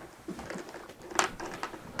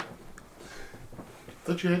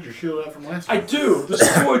 Thought you had your shield out from last I time. do. The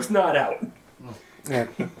sword's not out. Yeah.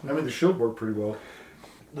 I mean, the shield worked pretty well.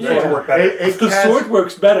 Yeah. Work better. The sword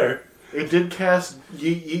works better. It did cast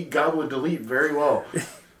Yeet Goblin Delete very well.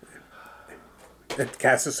 It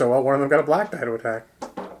casts so well, one of them got a black die to attack.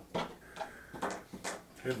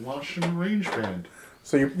 It launched in a range band.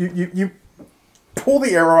 So you pull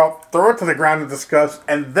the arrow out, throw it to the ground in disgust,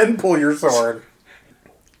 and then pull your sword.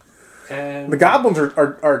 And The goblins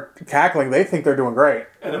are cackling. They think they're doing great.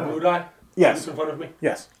 and a blue die. Yes. In front of me.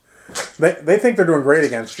 Yes. They think they're doing great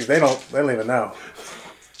against you. They don't even know.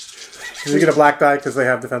 Did you get a black die because they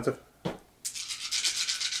have defensive?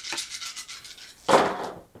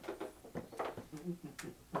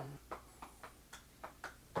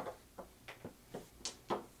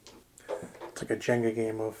 It's like a Jenga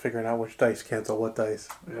game of figuring out which dice cancel what dice.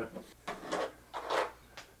 Yeah.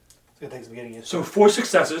 It's gonna take some getting used to. So 4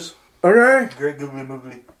 successes. Okay. Great googly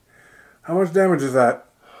moogly. How much damage is that?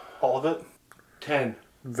 All of it. 10.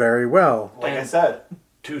 Very well. Like I And- said.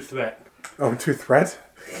 2 threat. Oh, 2 threat?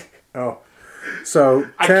 Oh. So,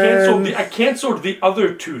 10... I canceled the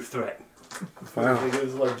other 2 threat. Wow. It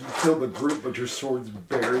was like you killed the group, but your sword's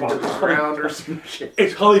buried in the ground or some shit.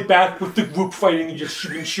 It's probably back with the group fighting and just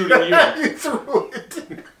shooting you. You threw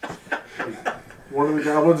it. One of the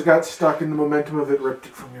goblins got stuck and the momentum of it ripped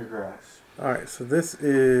it from your grasp. Alright, so this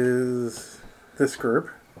is this group.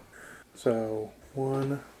 So,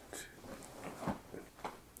 1, 2...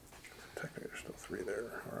 Technically, there's still 3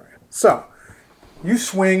 there. Alright. So, you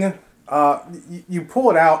swing, you pull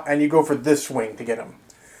it out, and you go for this swing to get him.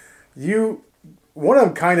 One of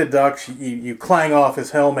them kind of ducks, you clang off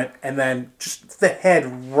his helmet, and then just the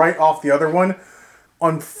head right off the other one.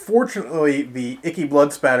 Unfortunately, the icky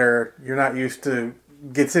blood spatter you're not used to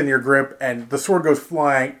gets in your grip, and the sword goes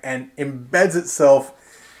flying and embeds itself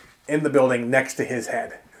in the building next to his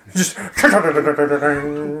head. Just.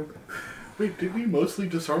 Wait, did we mostly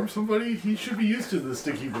disarm somebody? He should be used to the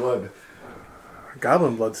sticky blood.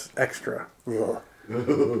 Goblin blood's extra. Ugh.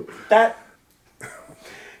 That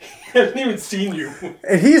He hasn't even seen you.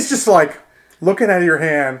 And he's just like looking at your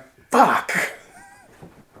hand. Fuck.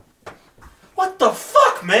 what the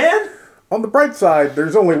fuck, man? On the bright side,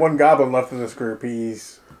 there's only one goblin left in this group.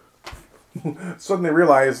 He's suddenly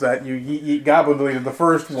realized that you goblin deleted the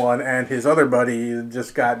first one, and his other buddy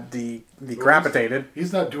just got decapitated.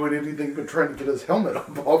 He's not doing anything but trying to get his helmet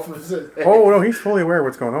up off of his head. Oh no, he's fully aware of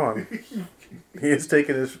what's going on. He has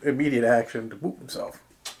taken his immediate action to boot himself.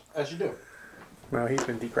 As you do. Well, he's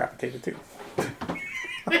been decapitated too.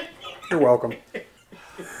 You're welcome.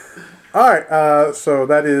 All right, so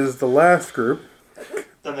that is the last group.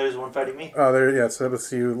 Then there's one fighting me. So let's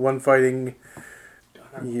see, one fighting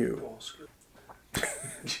you.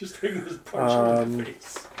 Just taking this punch in the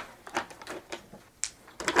face.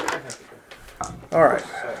 All right,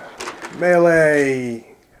 melee.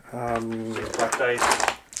 Black dice.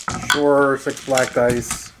 Sure, 6 black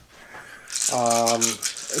dice.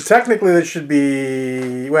 Technically, this should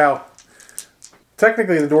be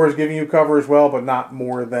technically the door is giving you cover as well, but not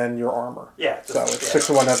more than your armor. Yeah. So it's 6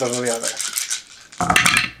 of one, half of the other.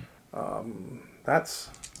 That's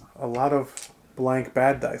a lot of blank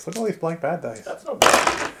bad dice. Look at all these blank bad dice. That's not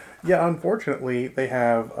bad. Yeah, unfortunately, they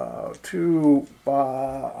have 5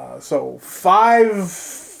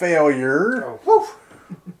 failure,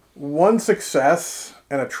 1 success,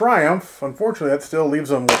 and a triumph. Unfortunately, that still leaves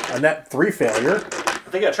them with a net 3 failure.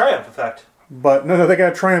 But they got a triumph effect. But no, they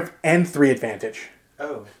got a triumph and 3 advantage.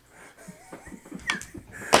 Oh.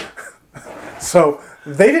 So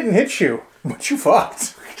they didn't hit you, but you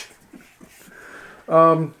fucked.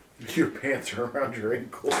 Your pants are around your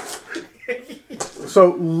ankles.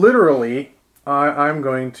 So literally, I'm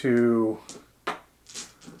going to.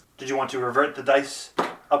 Did you want to revert the dice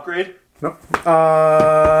upgrade? No,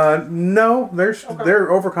 no,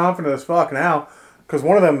 they're overconfident as fuck now, because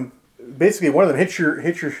one of them hits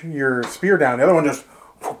your spear down, the other one just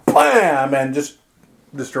bam and just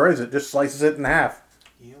destroys it, just slices it in half.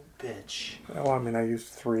 You bitch. Oh, I mean, I used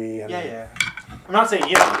 3. And, Yeah. I'm not saying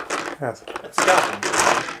you. Yes. That's scouting.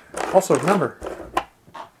 Also, remember,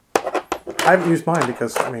 I haven't used mine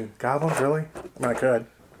because, I mean, goblins, really? I mean, I could.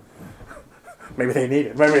 Maybe they need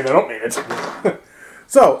it. Maybe they don't need it.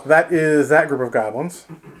 So, that is that group of goblins.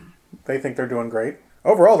 They think they're doing great.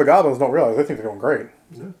 Overall, the goblins don't realize they think they're doing great.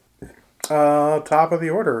 Yeah. Top of the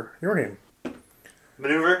order, your game.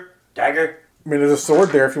 Maneuver. Dagger. I mean, there's a sword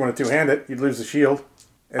there if you want to two-hand it. You'd lose the shield.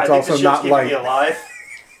 It's I think also the shield's not keeping light. me alive.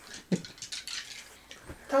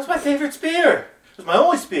 That was my favorite spear. It was my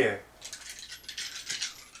only spear.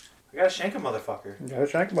 I gotta shank a motherfucker. You gotta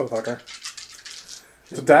shank a motherfucker.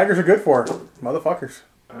 So daggers are good for motherfuckers.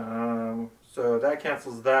 So that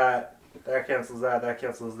cancels that. That cancels that. That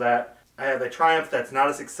cancels that. I have a triumph that's not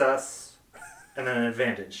a success, and then an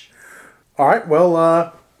advantage. All right,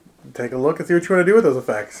 well, take a look and see what you want to do with those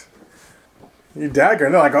effects. You dagger,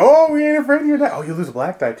 and they're like, "Oh, we ain't afraid of your dagger." Oh, you lose a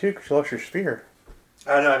black die too because you lost your spear.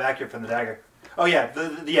 Oh no, I'm accurate from the dagger. Oh yeah,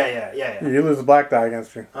 yeah. You lose a black die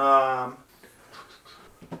against you.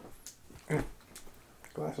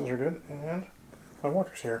 Glasses are good, and my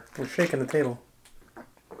water's here. We're shaking the table.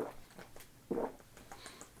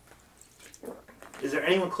 Is there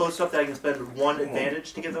anyone close enough that I can spend 1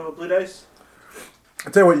 advantage to give them a blue dice?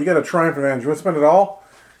 I tell you what, you got a triumph advantage. You want to spend it all?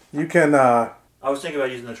 You can. I was thinking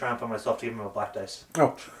about using the triumph on myself to give them a black dice.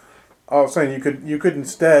 Oh, I was saying you could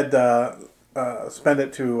instead spend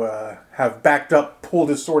it to have backed up, pulled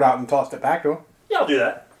his sword out, and tossed it back to him. Yeah, I'll do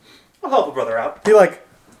that. I'll help a brother out. He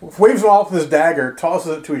waves him off with his dagger,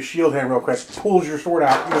 tosses it to his shield hand real quick, pulls your sword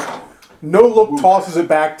out, and just no look tosses it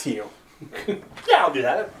back to you. Yeah, I'll do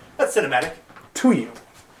that. That's cinematic. To you.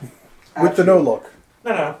 With the no look.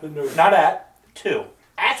 No. Not at. 2.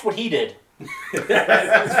 That's what he did. I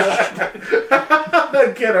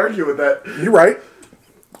can't argue with that. You're right.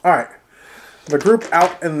 Alright. The group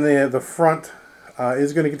out in the front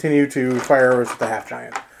is going to continue to fire arrows at the half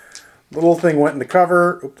giant. The little thing went into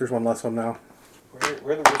cover. Oop, there's one less of them now.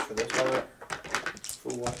 Where are the rules for this, by the way?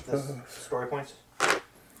 For what? This story points?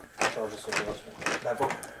 I'll just look at this one. That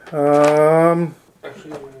book?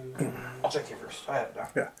 Actually, I'll check you first. I have it now.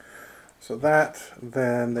 Yeah. So that,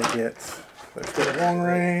 then they get a long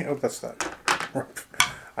range. Oh, that's that.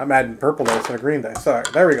 I'm adding purple dice and a green dice. Sorry.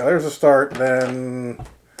 There we go. There's a start. Then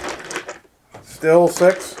still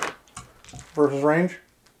 6 versus range.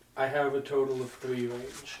 I have a total of 3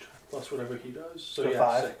 ranged, plus whatever he does. So, So yeah,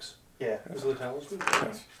 5. 6. Yeah. Is the talisman?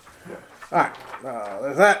 Yes. Alright.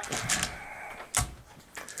 There's that.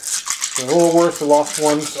 A little worse, the lost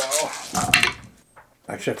one, so...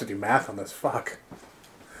 I actually have to do math on this, fuck.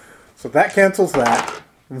 So that cancels that.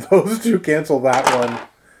 Those two cancel that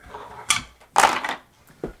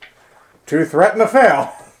one. 2 threat and a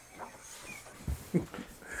fail.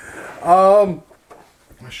 I'm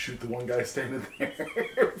gonna shoot the one guy standing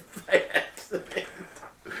there by accident.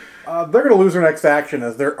 They're going to lose their next action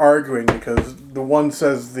as they're arguing because the one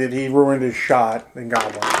says that he ruined his shot in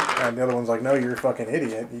Goblin. And the other one's like, no, you're a fucking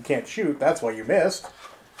idiot. You can't shoot. That's why you missed.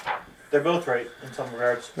 They're both right in some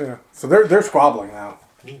regards. Yeah. So they're squabbling now.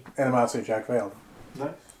 Animosity check failed.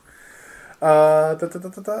 Nice.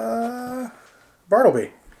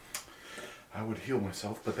 Bartleby. I would heal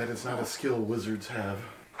myself, but that is not a skill wizards have.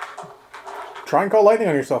 Try and call lightning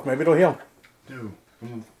on yourself. Maybe it'll heal. No. I'm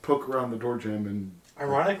gonna poke around the door jam, and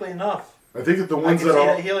Ironically enough, I think that the I ones can that see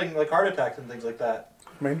are that healing like heart attacks and things like that.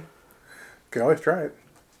 I mean, you can always try it.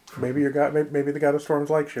 Maybe maybe the God of Storms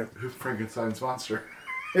likes you. Frankenstein's monster.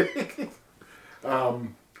 I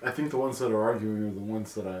think the ones that are arguing are the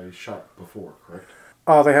ones that I shot before, correct?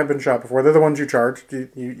 Oh, they have been shot before. They're the ones you charged.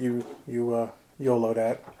 You YOLO'd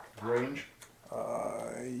at. Range.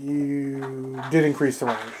 You did increase the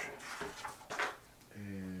range.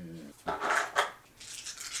 And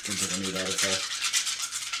don't think I need that attack.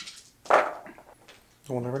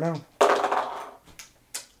 We'll never know.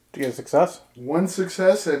 Did you get a success? 1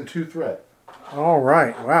 success and 2 threat. All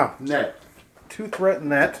right. Wow. Net. 2 threat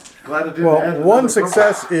net. Glad I didn't add Well, another 1 crumple.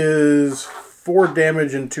 success is 4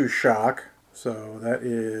 damage and 2 shock. So that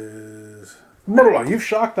is... You've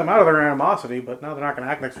shocked them out of their animosity, but now they're not going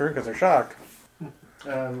to act next turn because they're shocked.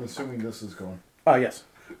 I'm assuming this is going. Yes.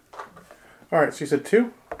 All right, so you said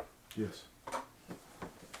 2? Yes.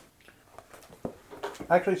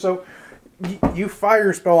 Actually, so you fire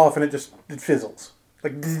your spell off and it fizzles.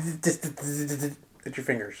 Like, at your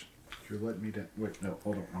fingers. You're letting me down. Wait, no,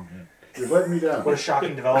 hold on. Wrong hand. You're letting me down. What a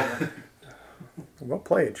shocking development. Well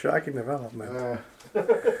played. Shocking development.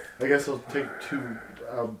 I guess I'll take 2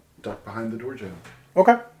 duck behind the door jam.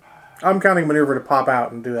 Okay. I'm counting maneuver to pop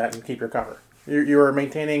out and do that and keep your cover. You are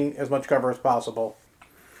maintaining as much cover as possible.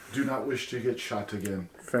 Do not wish to get shot again.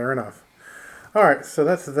 Fair enough. All right, so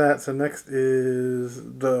that's that. So next is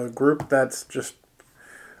the group that's just...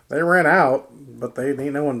 They ran out, but they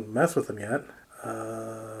ain't no one mess with them yet.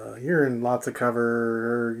 You're in lots of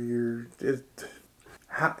cover.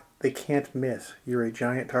 They can't miss. You're a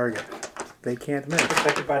giant target. They can't miss.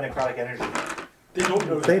 Protected by necrotic energy. They don't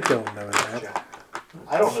know They that. don't know that.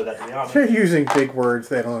 I don't know that, to be honest. You're using big words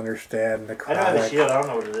they don't understand. I know I have a Necrotic. shield. I don't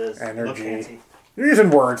know what it is. It Energy. looks fancy. You're using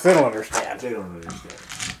words they don't understand. They don't understand.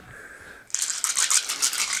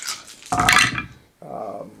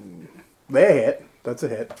 They hit. That's a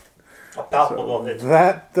hit. A palpable hit.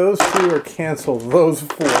 Those 2 are canceled. Those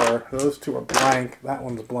 4. Those 2 are blank. That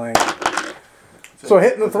one's blank. So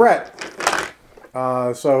hitting the threat.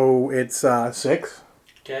 So it's 6.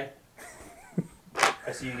 Okay.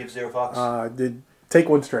 I see you give 0 fucks. Did take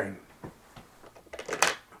 1 strain.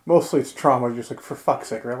 Mostly it's trauma. Just like, for fuck's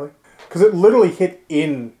sake, really? Because it literally hit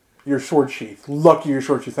in your sword sheath. Lucky your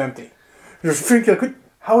sword sheath's empty. You're just freaking like,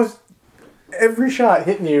 how is every shot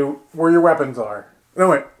hitting you where your weapons are? No,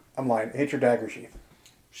 wait. I'm lying. It hit your dagger sheath.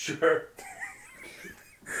 Sure.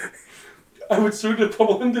 I would sooner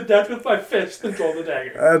pummel him to death with my fist than draw the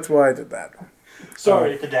dagger. That's why I did that.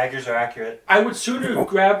 Sorry. The daggers are accurate. I would sooner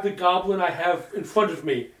grab the goblin I have in front of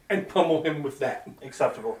me and pummel him with that.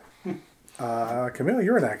 Acceptable. Camille,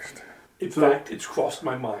 you're next. In fact, it's crossed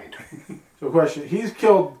my mind. So question, he's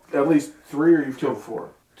killed at least 3 or you've killed 4?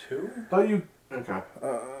 2? Thought you... Okay.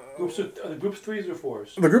 Are the groups 3s or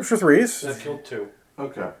 4s? The groups are 3s. I've killed 2.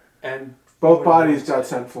 Okay. And Both bodies got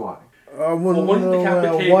sent flying. One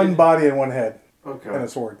decapitated. one body and 1 head. Okay. And a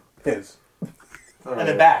sword. His. All And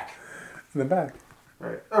then back. And then back.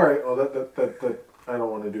 Right. All right. Well, that I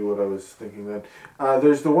don't want to do what I was thinking then.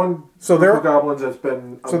 There's the one So group there- of goblins that's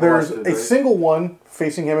been So there's unmolested, a right? single one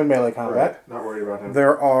facing him in melee combat. Right. Not worried about him.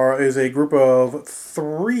 There is a group of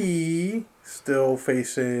 3 still I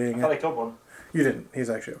facing... thought I killed one. You didn't. He's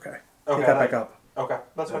actually okay. Okay. He got back up. Okay,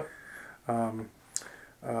 that's fine.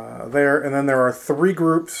 And then there are 3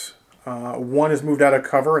 groups. One has moved out of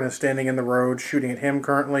cover and is standing in the road shooting at him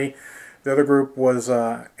currently. The other group was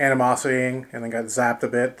animositying and then got zapped a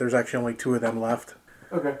bit. There's actually only 2 of them left.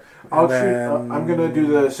 Okay. I'll shoot. then- I'm gonna do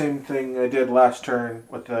the same thing I did last turn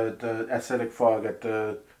with the aesthetic fog at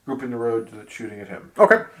the group in the road that's shooting at him.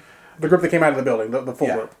 Okay. The group that came out of the building, the full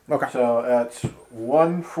Yeah. group. Okay. So that's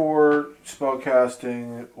 1 for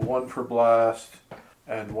spellcasting, 1 for blast,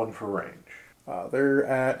 and 1 for range. They're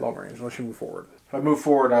at long range unless you move forward. If I move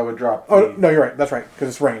forward, I would drop. Oh, no, you're right. That's right. Because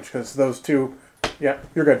it's range. Because those 2 Yeah,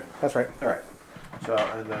 you're good. That's right. All right. So,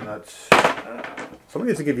 and then that's. Somebody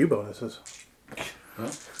needs to give you bonuses.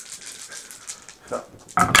 So,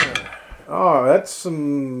 Oh, that's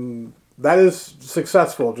some. That is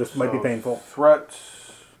successful. Just might be so painful.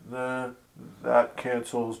 Threats. That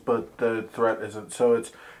cancels, but the threat isn't. So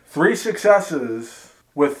it's 3 successes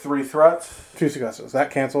with 3 threats. 2 successes.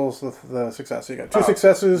 That cancels the success. So you got 2 Oh,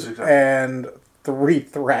 successes success. and 3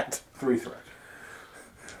 threat. 3 threats.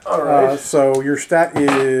 All right. So your stat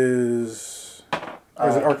is.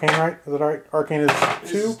 Is it arcane, right? Is it right? Arcane is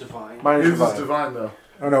This is 2? divine. Mine is His is divine. divine, though.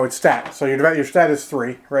 Oh no, it's stat. So your stat is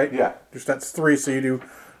 3, right? Yeah. Your stat's 3, so you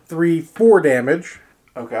do 4 damage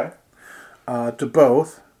Okay. to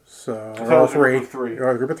both. So So roll it's a group 3. of 3. You're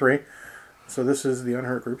a group of 3. So this is the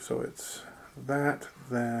unhurt group. So it's that,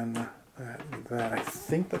 then that, and that. I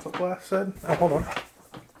think that's what Blast said. Oh, hold on.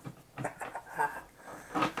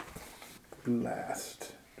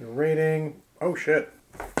 Blast. The rating. Oh shit.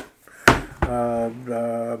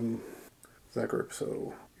 That group.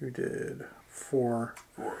 So you did 4.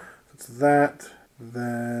 It's that,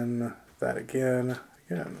 then that again.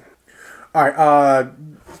 All right.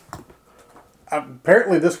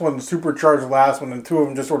 Apparently this one supercharged the last one, and 2 of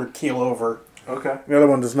them just sort of keel over. Okay. The other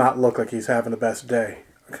one does not look like he's having the best day.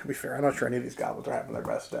 To be fair, I'm not sure any of these goblins are having their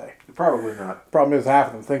best day. Probably not. Problem is, half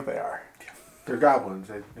of them think they are. They're goblins.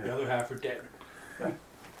 The other half are dead.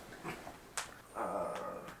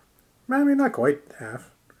 I mean, not quite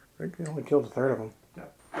half. I think he only killed a third of them. Yeah.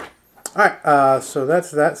 All right, so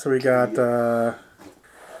that's that. So we got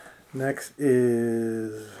next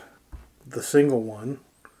is the single one,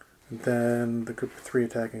 and then the group of 3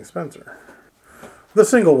 attacking Spencer. The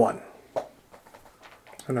single one. Oh,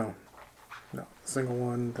 no, the single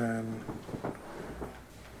one. Then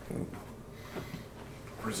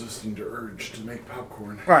Resisting to urge to make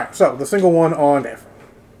popcorn. all right. So the single one on Dave.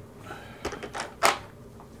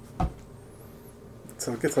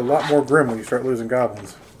 So it gets a lot more grim when you start losing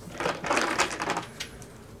goblins.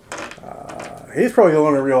 He's probably the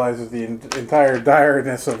one who realizes the entire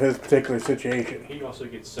direness of his particular situation. He also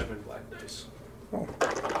gets 7 black dice.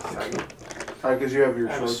 Because you have your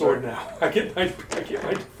I have a sword. sword now. I get my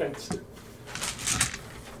defense.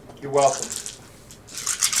 You're welcome.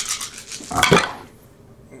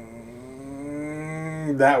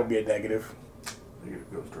 That would be a negative. You get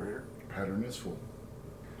a Ghost Rider. Pattern is full.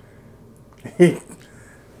 He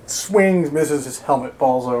swings, misses, his helmet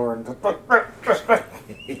falls over, and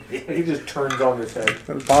He just turns on his head.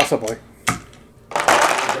 possibly.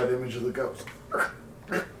 That image of the ghost.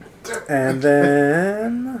 And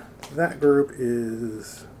then that group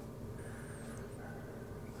is.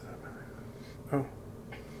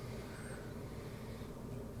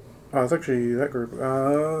 Oh, it's actually that group.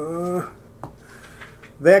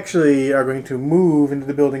 They actually are going to move into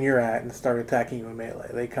the building you're at and start attacking you in melee.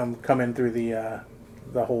 They come in through the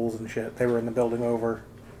holes and shit. They were in the building over,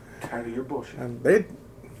 Tired of your bullshit. and they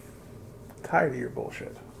tired of your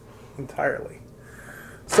bullshit entirely.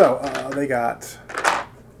 So they got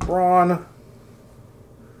brawn.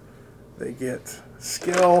 They get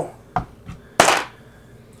skill. Yeah,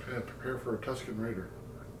 prepare for a Tuscan Raider.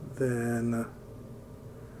 Then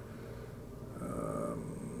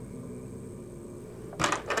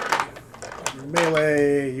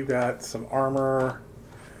melee, you got some armor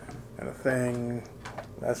and a thing.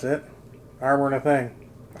 That's it. Armor and a thing.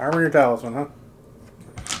 Armor and your talisman, huh?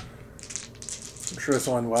 I'm sure this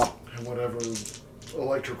will end well. And whatever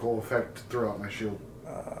electrical effect throughout my shield.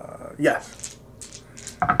 Yes.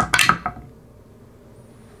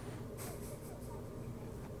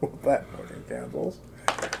 That fucking cancels.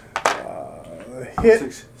 Hit.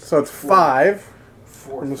 6. So it's 5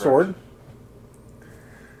 4 from the threats. sword.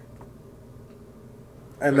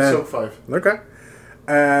 And I then soak 5. okay,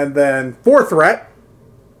 and then 4 threat.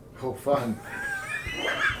 Oh, fun.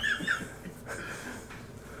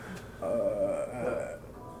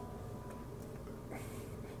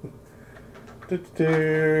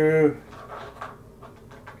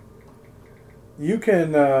 You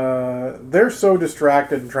can. They're so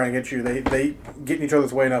distracted and trying to get you. They get in each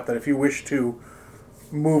other's way enough that if you wish to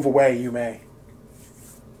move away, you may.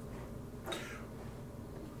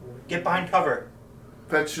 Get behind cover.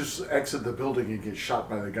 That's just exit the building and get shot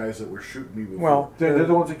by the guys that were shooting me before. Well, They're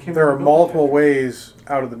the ones that came there from are the multiple building. ways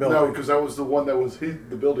out of the building. no, because that was the one that was the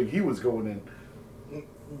building he was going in.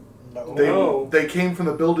 No. They came from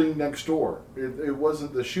the building next door. It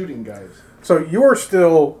wasn't the shooting guys. So you're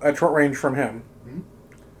still at short range from him.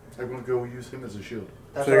 I'm going to go use him as a shield.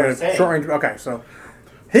 That's So what you're I'm gonna saying. short range. Okay, so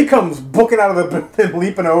he comes booking out of the building,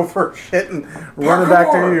 leaping over shit, and running back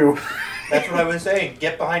to Parkour! you. That's what I was saying.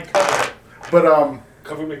 Get behind cover. But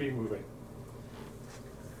Cover may be moving.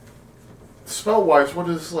 spell wise, what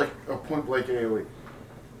is like a point blank AoE?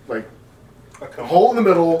 Like A cone. hole in the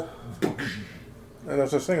middle. And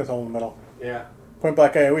there's this thing that's hole in the middle. Yeah. Point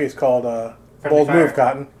blank AoE is called Friendly Bold fire. Move,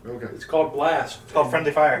 Cotton. Okay. It's called blast. It's called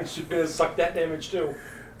friendly fire. It's gonna suck that damage too.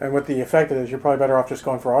 And what the effect is, you're probably better off just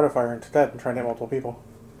going for auto fire instead and trying to hit multiple people.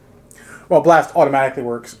 Well, blast automatically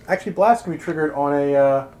works. Actually, blast can be triggered on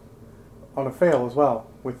a fail as well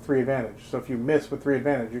with 3 advantage. So if you miss with 3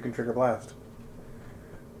 advantage, you can trigger blast.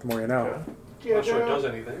 The more you know. I'm not sure it does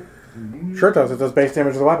anything. Sure it does. It does base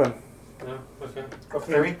damage to the weapon. No. Okay. Go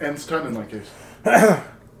for 3. And stun in my case.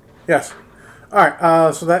 Yes. All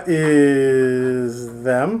right. So that is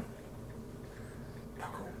them.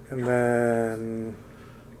 And then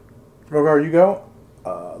Rogar, you go.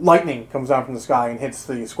 Lightning comes down from the sky and hits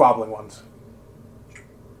the squabbling ones.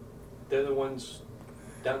 They're the ones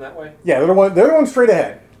down that way. Yeah, they're the ones straight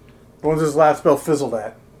ahead. The ones his last spell fizzled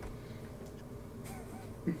at.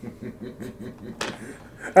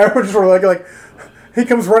 Everyone just sort of like he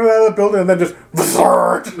comes running out of the building and then just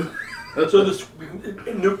berserk. So this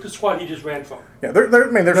nuke the squad he just ran from. Yeah, they're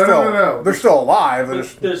No, still no. they're still alive. They're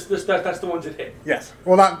just, That's the ones that hit. yes.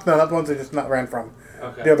 Well, not the ones they just not ran from.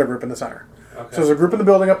 Okay. The other group in the center. Okay. So there's a group in the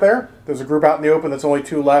building up there. There's a group out in the open. That's only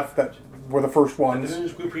 2 left that were the first And ones. then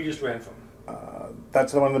this group he just ran from.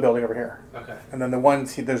 That's the one in the building over here. Okay. And then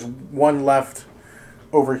there's one left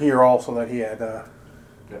over here also that he had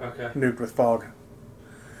Okay. nuked with fog. And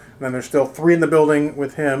then there's still 3 in the building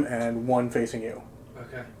with him and 1 facing you.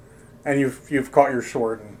 Okay. And you've caught your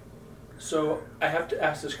sword. And So I have to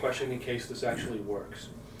ask this question in case this actually works.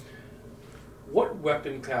 What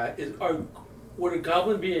weapon would a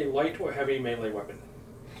goblin be a light or heavy melee weapon?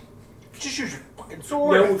 Just use your fucking No,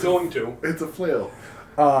 sword. we're going to. It's a flail.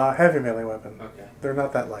 heavy melee weapon. Okay. They're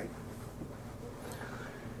not that light.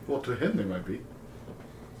 Well, to him they might be.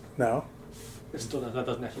 No. It still that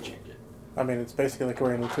doesn't actually change it. I mean, it's basically like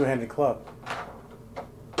wearing a 2-handed club.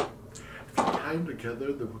 If you tie them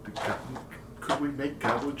together, could we make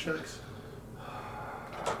goblin checks?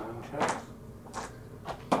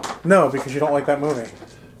 No, because you don't like that movie.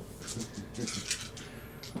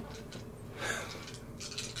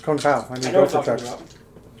 Cone Pal, I I need know go what for I'm talking checks. about.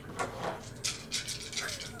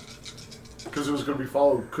 Because it was going to be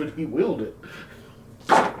followed. Could he wield it?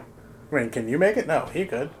 I mean, can you make it? No, he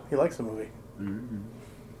could. He likes the movie.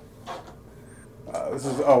 This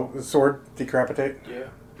is the sword decapitate. Yeah.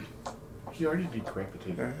 He already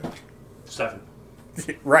decapitated. 7.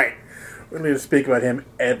 Right. We don't need to speak about him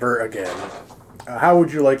ever again. How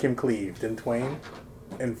would you like him cleaved? In twain?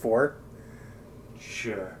 In 4?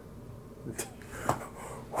 Sure.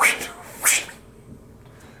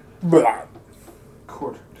 Blah.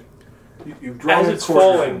 Quartered. You've drawn As a it's quarter.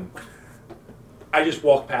 falling, I just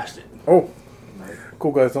walk past it. Oh.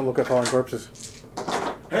 Cool guys don't look at falling corpses.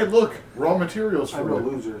 Hey, look! Raw materials I'm for a it.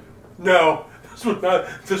 loser. No,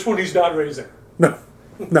 this one he's not raising. No.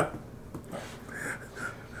 No.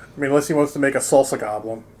 I mean, unless he wants to make a salsa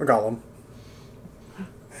golem.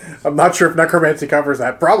 I'm not sure if necromancy covers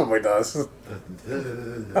that. Probably does.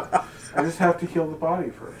 I just have to heal the body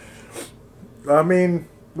first. I mean,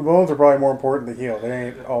 the bones are probably more important to heal. They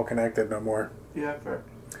ain't all connected no more. Yeah, fair.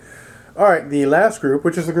 Alright, the last group,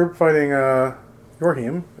 which is the group fighting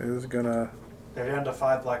Yorhim, is gonna... They're down to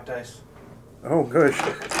 5 black dice. Oh, good.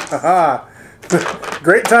 Haha.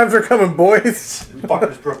 Great times are coming, boys.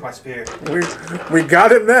 Fuckers broke my spear. We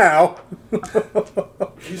got him now.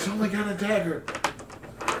 He's only got a dagger.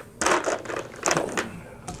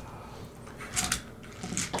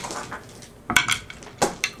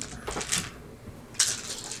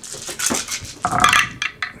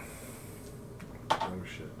 Oh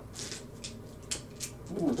shit.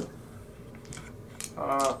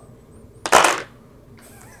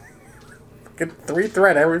 Get 3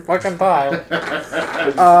 threat every fucking time.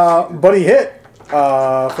 But he hit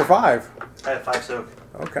for 5. I had 5 soak.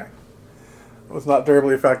 Okay. Was not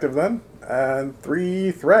terribly effective then. And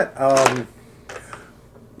 3 threat.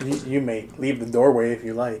 You may leave the doorway if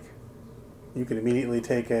you like. You can immediately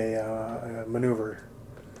take a maneuver.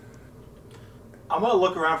 I'm gonna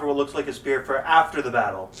look around for what looks like a spear for after the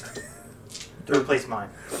battle to replace mine.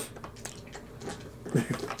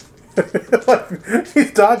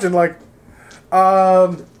 He's dodging like.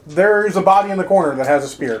 There's a body in the corner that has a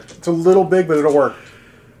spear. It's a little big, but it'll work.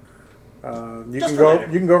 You Just can for go.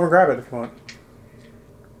 later. You can go over and grab it if you want.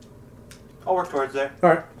 I'll work towards there. All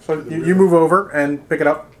right. So you move over and pick it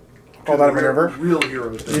up. Call that a maneuver. Real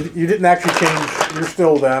heroes. You didn't actually change. You're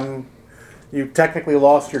still them. You technically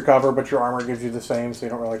lost your cover, but your armor gives you the same, so you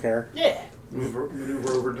don't really care. Yeah. Maneuver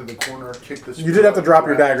over to the corner, kick this. You did have to drop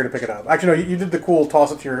your dagger to pick it up. Actually, no. You did the cool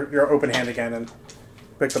toss it to your open hand again and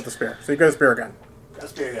picked up the spear. So you got a spear again. Got a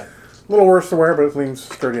spear again. A little worse to wear, but it seems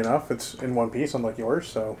sturdy enough. It's in one piece, unlike yours,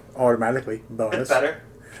 so automatically It's bonus. better.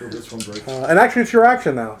 Sure, this one breaks. And actually, it's your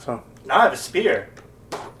action now. So Now I have a spear.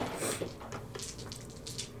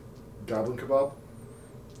 Goblin kebab.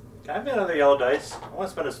 Can I have another yellow dice? I want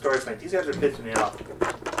to spend a storage point. These guys are pissing me off.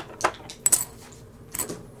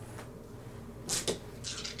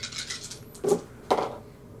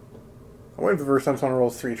 I'm waiting for the first time someone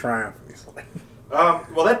rolls 3 triumph.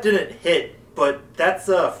 Well, that didn't hit, but that's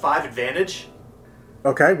a 5 advantage.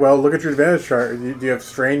 Okay, well, look at your advantage chart. Do you have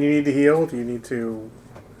strain you need to heal? Do you need to...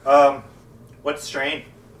 What's strain?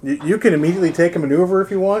 You can immediately take a maneuver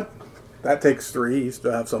if you want. That takes 3. You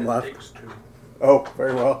still have some It left. takes 2. Oh,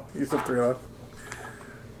 very well. You still have 3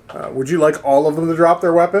 left. Would you like all of them to drop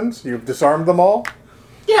their weapons? You've disarmed them all?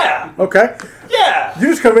 Yeah! Okay. Yeah! You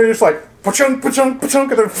just come in and just like, pa-chunk, pa-chunk,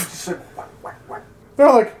 pa-chunk, and they're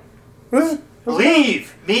like, this is...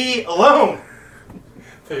 Leave me alone!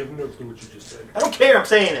 They have no clue what you just said. I don't care, I'm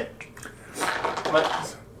saying it.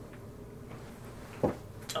 But...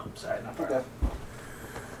 Oh, sorry, not that.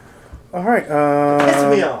 All right.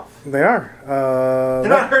 Pissing me off. They are. They're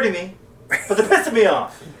not hurting me, but they're pissing me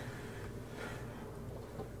off.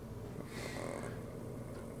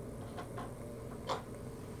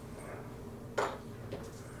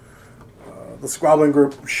 The squabbling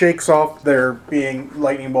group shakes off their being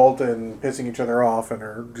lightning bolted and pissing each other off, and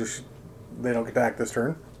are just they don't get to act this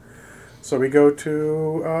turn. So we go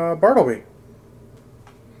to Bartleby.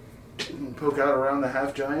 Poke out around the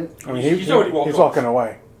half giant. I mean, He's already walked he's off. walking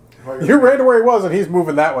away. You ran to where he was, and he's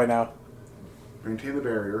moving that way now. Maintain the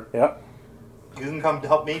barrier. Yep. You can come to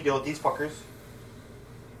help me deal with these fuckers.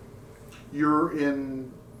 You're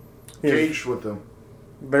engaged with them.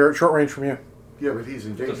 They're at short range from you. Yeah, but he's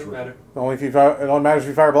engaged Doesn't with matter. Only if you fire, it only matters if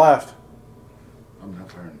you fire blast. them. I'm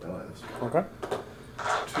not firing blast. Okay.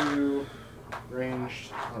 2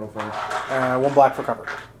 ranged auto fire. 1 black for cover.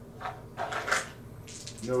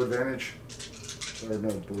 No advantage. Or no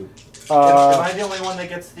blue. Am I the only one that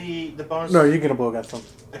gets the bonus No, you get a blue against them.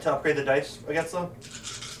 to upgrade the dice against them?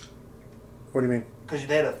 What do you mean? Because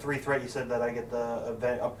they had a 3 threat, you said that I get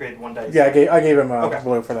the upgrade 1 dice. Yeah, I gave him Okay.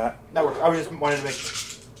 blue for that. That works. I was just wanted to make sure.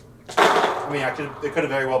 I mean, it could have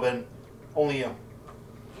very well been only you.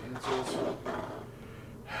 Cancels.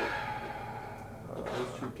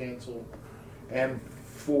 Those 2 cancel. And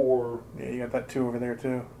 4. Yeah, you got that 2 over there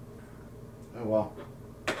too. Oh, well.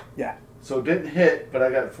 Yeah. So it didn't hit, but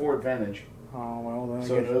I got 4 advantage. Oh well, then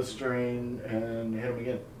So no strain and hit him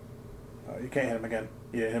again. you can't hit him again.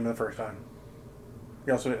 You hit him the first time.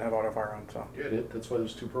 You also didn't have auto fire on, so Yeah, it hit. That's why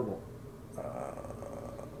there's 2 purple.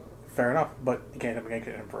 fair enough. But you can't hit him again. You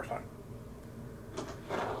can hit him first time.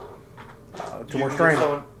 2 You more can strain, give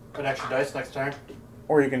someone an extra dice next turn,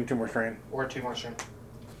 or you can 2 more strain. or 2 more strain.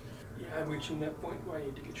 Yeah, I'm reaching that point where I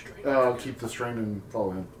need to get straight. I'll keep the strain and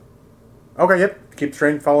follow him. Okay, yep. Keep the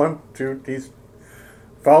strain. Follow him. He's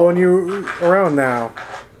following you around now.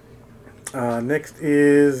 Next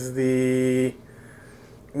is the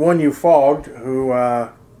one you fogged, who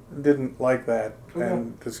didn't like that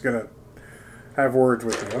and is gonna have words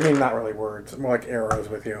with you. I mean, not really words, more like arrows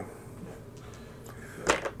with you.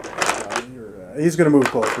 He's gonna move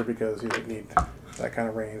closer because he would need that kind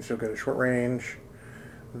of range. He'll get a short range,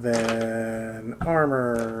 then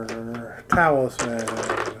armor, talisman.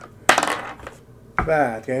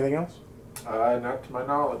 That. Anything else? Not to my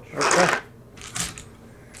knowledge. Okay.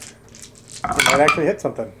 He might actually hit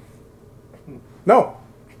something. No.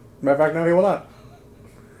 Matter of fact, no, he will not.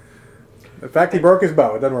 In fact, he broke his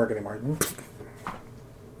bow. It doesn't work anymore.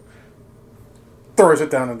 Throws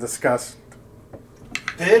it down in disgust.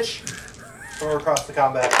 Bitch! Throw her across the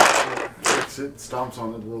combat. Kicks it, stomps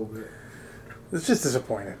on it a little bit. It's just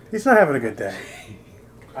disappointed. He's not having a good day.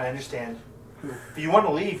 I understand. If you want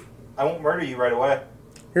to leave, I won't murder you right away.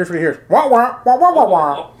 Here's what he hears. Wah, wah, wah, wah, wah,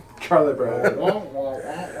 wah. Charlie Brown.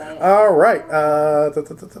 All right.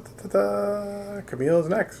 Camille's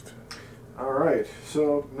next. All right.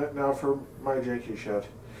 So now for my JQ shot.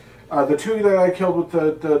 The 2 that I killed with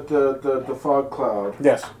the fog cloud.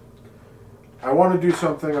 Yes. I want to do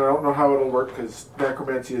something. I don't know how it'll work because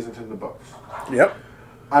necromancy isn't in the books. Yep.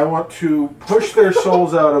 I want to push their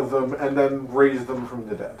souls out of them and then raise them from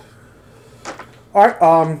the dead. All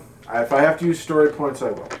right. If I have to use story points,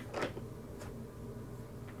 I will.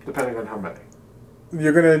 Depending on how many.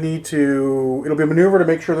 You're gonna need to. It'll be a maneuver to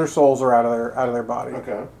make sure their souls are out of their body.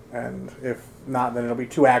 Okay. And if not, then it'll be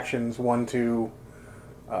 2 actions. One to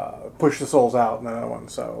push the souls out, and another one.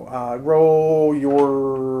 So roll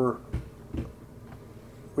your.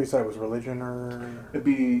 We said it was religion or. It'd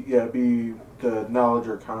be the knowledge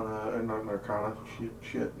arcana, not arcana,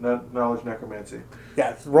 knowledge necromancy.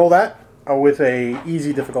 Yeah, roll that with a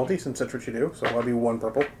easy difficulty since that's what you do. So that'll be 1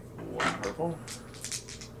 purple. 1 purple.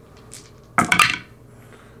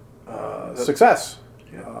 Success.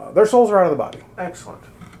 Yeah. Their souls are out of the body. Excellent.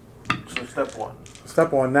 So step 1.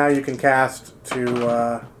 Step 1. Now you can cast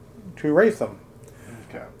to raise them.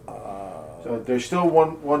 Okay. So there's still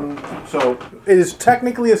one. So It is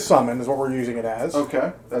technically a summon, is what we're using it as.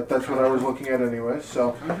 okay, that's what I was looking at anyway.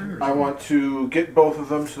 So I want to get both of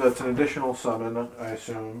them. So that's an additional summon, I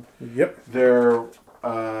assume. Yep. They're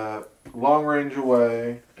long range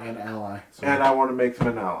away, And ally. So and I want to make them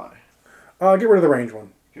an ally. Get rid of the range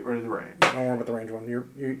one. Get rid of the range. Don't worry about the range one.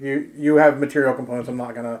 You have material components. I'm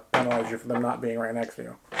not gonna penalize you for them not being right next to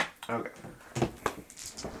you. Okay.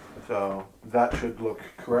 So that should look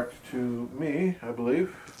correct to me, I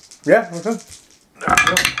believe. Yeah. Okay.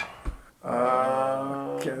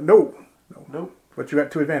 Uh, No. nope. But you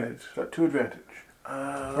got 2 advantage. Got 2 advantage.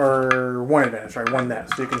 Or 1 advantage. Sorry, 1 net.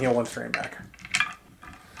 So you can heal 1 strain back.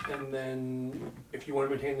 And then, if you want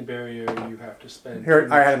to maintain the barrier, you have to spend. Here,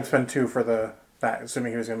 I had him spend 2 for that,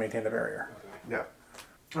 assuming he was going to maintain the barrier. Yeah.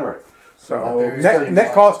 All right. So barrier's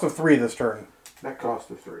net cost of 3 this turn. Net cost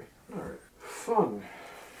of 3. All right. Fun.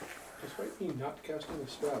 Despite me not casting a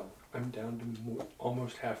spell, I'm down to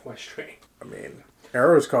almost half my strain. I mean,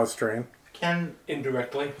 arrows cause strain. Can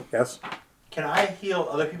Indirectly. Yes. I heal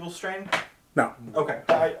other people's strain? No. Okay.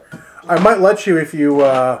 I might let you if you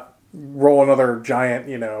roll another giant.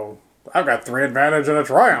 I've got 3 advantage and a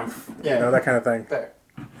triumph. Yeah. That kind of thing. There.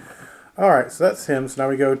 All right, so that's him. So now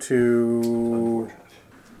we go to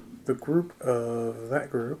the group of that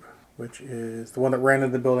group, which is the one that ran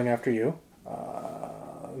into the building after you.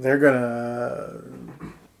 They're gonna.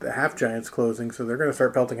 The half giant's closing, so they're gonna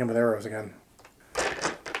start pelting him with arrows again.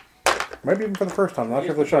 Maybe even for the first time. Not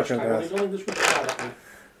sure if the shotgun does.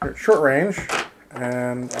 They're at short range,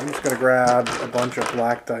 and I'm just gonna grab a bunch of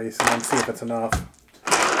black dice and then see if it's enough.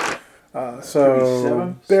 So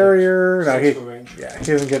 7? barrier. No, 6 for range. he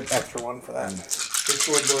doesn't get extra 1 for that. This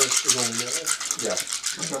sword burst is only melee. Yeah.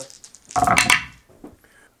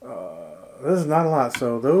 This is not a lot.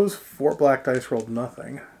 So those 4 black dice rolled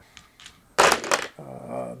nothing.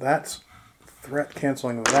 That's threat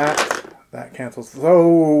canceling that. That cancels.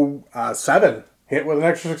 So 7 hit with an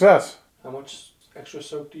extra success. How much extra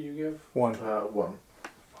soak do you give? 1. 1.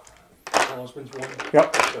 Talisman's 1.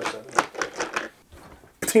 Yep. So 7.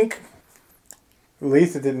 Tink. At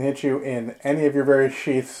least it didn't hit you in any of your various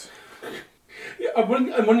sheaths. Yeah, I'm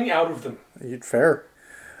running out of them. Fair.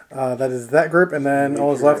 That is that group, and then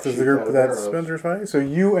all that's left is the group that Spencer's fighting. So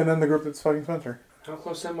you and then the group that's fighting Spencer. How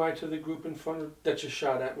close am I to the group in front of that just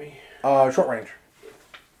shot at me? Short range.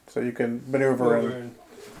 So you can maneuver Over and...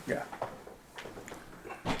 Yeah.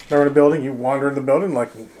 They're in a building, you wander in the building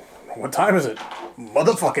like, what time is it?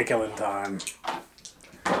 Motherfucker killing time.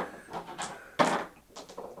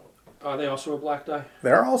 Are they also a black die?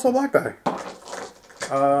 They're also black die.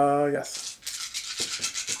 Yes.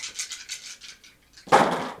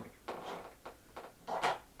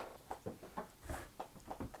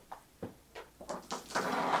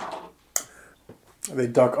 They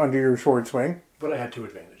duck under your sword swing. But I had 2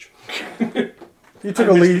 advantage. You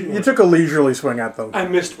took a leisurely swing at them. I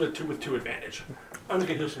missed with two advantage. I'm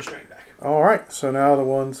gonna heal some strain back. All right, so now the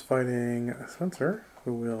one's fighting Spencer,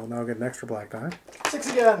 who will now get an extra black die.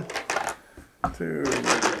 6 again. 2,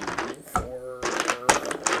 4,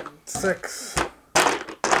 6.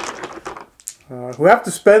 Who have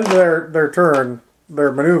to spend their turn,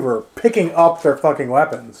 their maneuver, picking up their fucking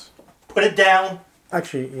weapons. Put it down.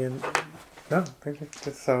 Actually, Ian, no, thank you.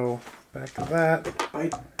 So back to that.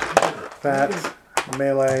 Bite. That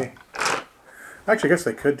melee. Actually, I guess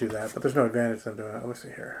they could do that, but there's no advantage to them doing it. Let's see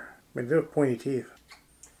here. I mean, they do have pointy teeth.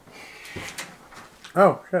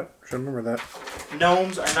 Oh shit! Should remember that.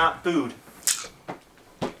 Gnomes are not food.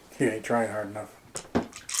 You ain't trying hard enough.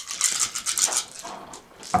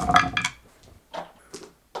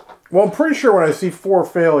 Well, I'm pretty sure when I see 4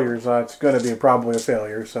 failures, it's going to be probably a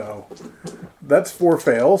failure. So that's 4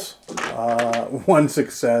 fails. 1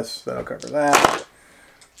 success. That'll cover that.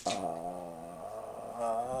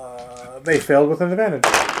 They failed with an advantage.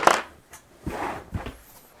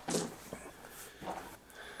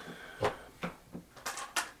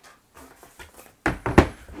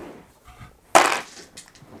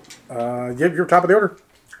 Yep, you're top of the order.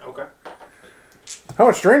 Okay. How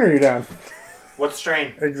much strain are you down? What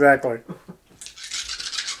strain? Exactly.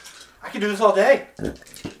 I can do this all day.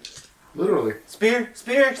 Literally. Spear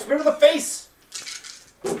to the face.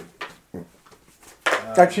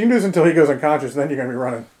 Actually, you can do this until he goes unconscious, then you're going to be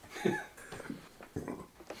running.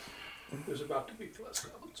 There's about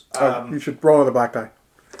You should roll another black die.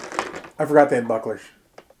 I forgot they had bucklers.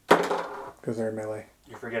 Because they're melee.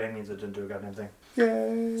 You're forgetting means it didn't do a goddamn thing.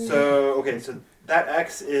 Yay! So, okay, so that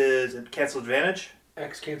X is a cancel advantage.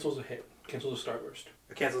 X cancels a hit. Cancels a starburst.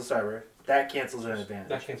 It cancels a cyber. That cancels an advantage.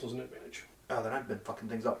 That cancels an advantage. Oh, then I've been fucking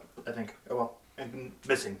things up, I think. Oh, well. I'm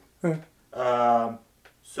missing. Hmm.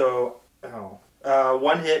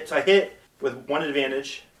 One hit. So I hit with one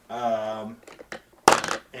advantage. And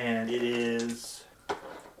it is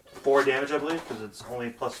 4 damage, I believe, because it's only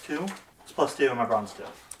 +2. It's +2 on my bronze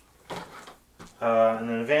steel. And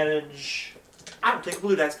then advantage. I will take a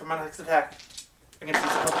blue dice for my next attack. Against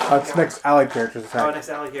these It's next allied character's attack. Oh, next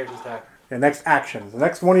ally character's attack. Yeah, next action. The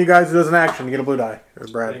next one of you guys who does an action, you get a blue die. Or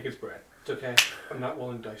I Brad. think it's Brad. It's okay. I'm not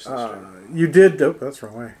rolling dice this turn. You did. Oh, that's the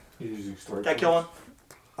wrong way. He's using storage. Did I kill one?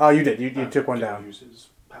 Oh, you did. You took one Didn't down. Use his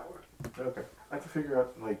power. Okay. I have to figure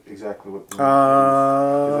out like exactly what.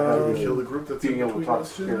 How do we kill Uh, the group that's being in able to between talk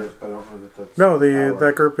us two? spirits, but I don't know that that's. no, power.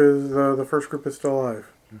 that group is the first group is still alive.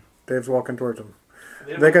 Dave's walking towards them.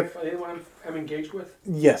 Anyone, They got- anyone I'm engaged with?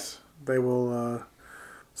 Yes, they will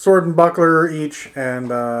sword and buckler each and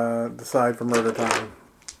decide for murder time.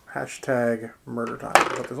 Hashtag murder time.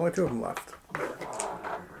 But there's only 2 of them left.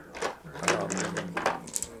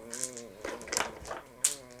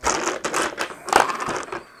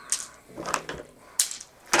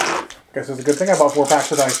 Guess it's a good thing I bought 4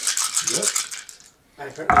 packs of dice. I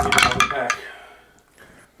apparently need another pack.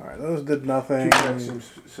 Alright, those did 2 nothing. packs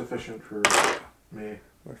seems sufficient for me.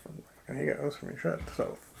 There you go. Those for me. Shit.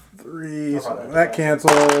 So 3. I'll So probably that have to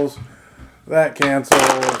cancels. That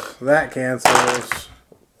cancels. That cancels.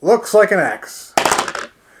 Looks like an X.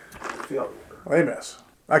 Feel. They miss.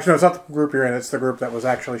 Actually, no, it's not the group you're in. It's the group that was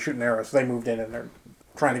actually shooting arrows. They moved in and they're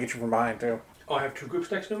trying to get you from behind too. Oh, I have 2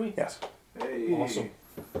 groups next to me? Yes. Hey. Awesome.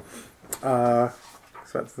 So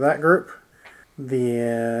that's that group.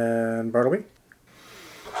 Then Bartleby.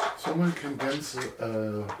 Someone condense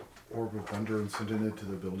orb of thunder and send it into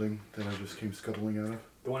the building that I just came scuttling out of.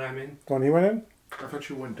 The one I'm in? The one he went in? I thought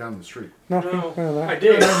you went down the street. No. No, I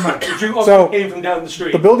did. But you also So, came from down the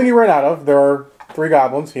street. The building he ran out of, there are 3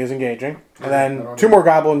 goblins. He is engaging. And then 2 more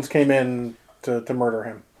goblins came in to murder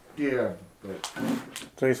him. Yeah, but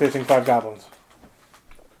So he's facing 5 goblins.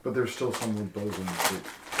 there's still some with bows in the street.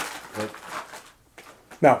 But,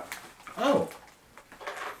 No. oh.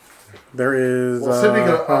 There is. Well, sending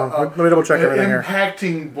let me double check an everything here.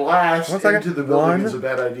 impacting blast 1 second. into the building 1. is a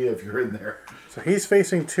bad idea if you're in there. So he's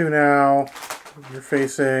facing 2 now. You're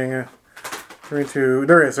facing 3, 2.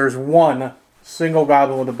 There is. There's 1 single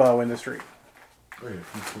goblin with a bow in the street. Oh yeah,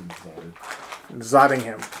 he's been excited. Zotting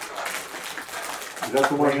him. Is that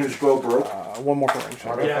the one whose bow broke? 1 more for range.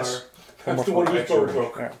 Auto Yes. fire? That's the one whose bow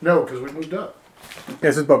broke. Yeah. No, because we moved up.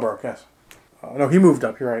 Yes, his bow broke, yes. No, he moved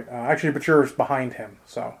up, you're right. Actually, but yours behind him,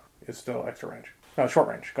 so it's still extra range. No, short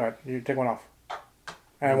range. Go ahead. You take 1 off.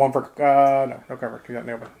 And 1 for, no cover. Keep that in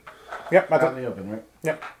the open. Yep, that's Out in it. the open, right?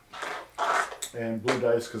 Yep. And blue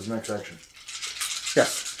dice because next action.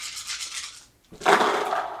 Yes.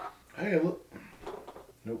 Hey, look.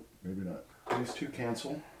 Nope, maybe not. These 2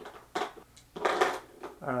 cancel.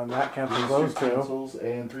 That cancels These those 2 2. cancels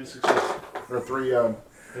and 3 successes. Or 3, I'm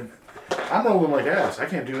rolling like ass. I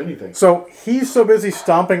can't do anything. So he's so busy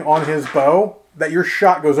stomping on his bow that your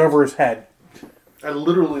shot goes over his head. I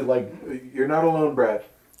literally, like, You're not alone, Brad.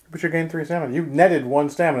 But you gained 3 stamina. You netted 1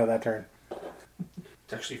 stamina that turn.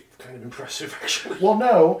 It's actually kind of impressive, actually. well,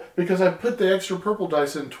 no, because I put the extra purple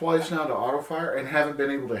dice in twice now to auto fire and haven't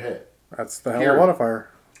been able to hit. That's the hell Here. of modifier.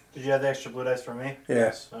 Did you have the extra blue dice for me?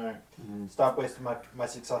 Yes. Alright. Stop wasting my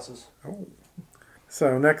successes.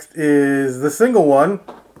 So next is the single one.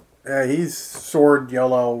 He's sword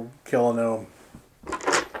YOLO killing him.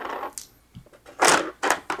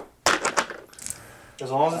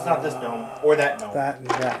 As long as it's not this gnome or that gnome. That and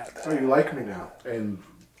that. Oh, you like me now? And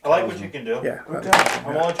I like what you can do. Yeah. Okay.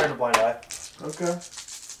 I'm only trying to blind eye. Okay.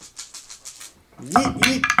 Yeet,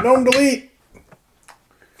 yeet, gnome delete.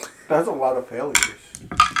 That's a lot of failures.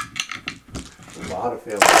 A lot of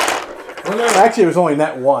failures. Well, no, actually, it was only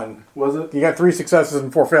net 1. Was it? You got 3 successes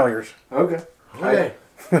and 4 failures. Okay. hey,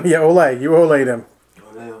 Yeah, Ole. You Ole'd him.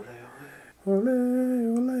 Ole, ole,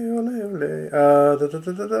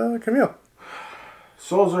 ole. Ole. Camille.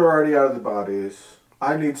 Souls are already out of the bodies.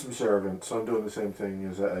 I need some servants, so I'm doing the same thing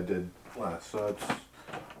as I did last. So it's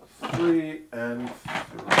 3 and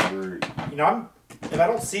 3. You know, if I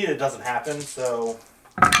don't see it, it doesn't happen, so...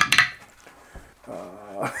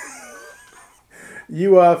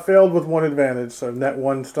 You failed with 1 advantage, so net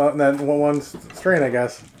 1 strain, I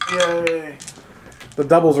guess. Yay! The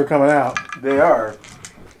doubles are coming out. They are.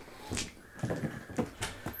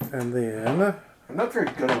 And then, I'm not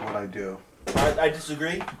very good at what I do. I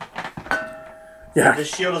disagree. Yeah.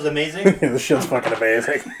 This shield is amazing. The shield's fucking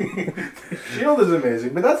amazing. Shield is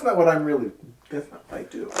amazing, but that's not what I'm really. That's not what I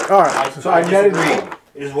do. Alright. So I netted disagree. one.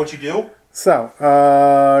 It is what you do. So,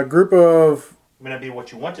 group of It may not be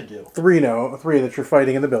what you want to do. three that you're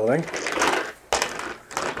fighting in the building.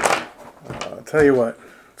 I'll tell you what.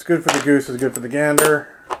 It's good for the goose, it's good for the gander.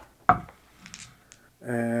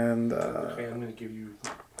 And, Okay, I'm gonna give you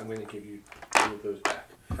two of those back.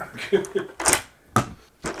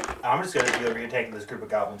 I'm just gonna be over here taking this group of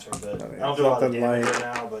goblins for a bit. mean, I don't do a lot of something damage like-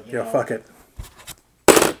 right now, but you yeah, know. fuck it.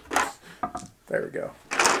 There we go.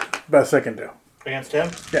 Best I can do. Against him?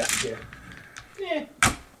 Yeah. Yeah. Yeah.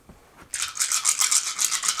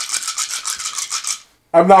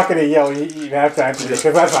 I'm not gonna yell, you have to answer this,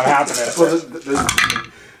 because that's not happening. Well,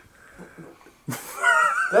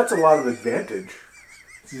 that's a lot of advantage.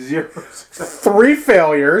 0 success. 3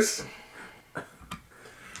 failures.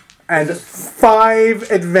 And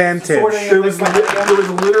 5 advantage. There was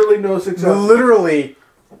literally no success. Literally,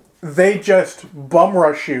 they just bum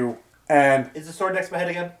rush you, and Is the sword next to my head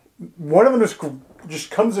again? one of them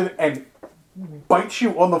just comes in and bites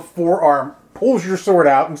you on the forearm, pulls your sword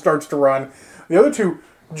out, and starts to run. The other two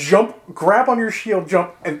grab on your shield,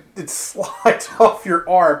 jump, and it slides off your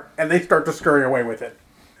arm, and they start to scurry away with it.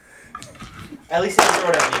 At least it's the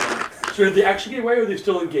sword at me. So did they actually get away, or are they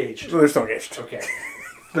still engaged? So they're still engaged. Okay.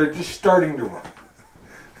 They're just starting to run.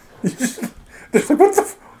 They're like, what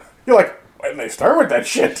the You're like, why didn't they start with that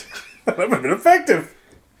shit? That would have been effective.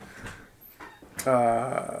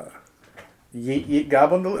 Yeet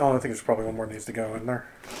Goblin. Oh, I think there's probably one more needs to go in there.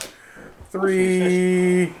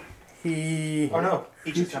 3. He Oh no,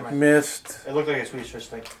 he just come in. missed. It looked like a Swedish fish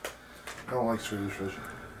thing. I don't like Swedish fish.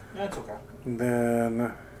 That's okay. And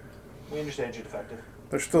then We understand you're defective.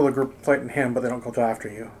 there's still a group fighting him, but they don't go after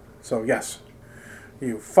you. So yes,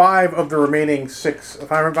 5 of the remaining 5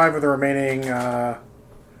 of the remaining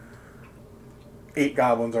 8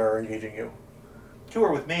 goblins are engaging you. 2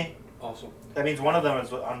 are with me. Awesome. That means one of them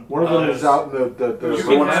is on. One of them is out in the You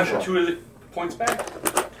can have 2 of the points back.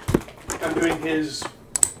 I'm doing his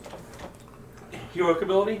heroic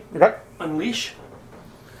ability. Okay. Unleash.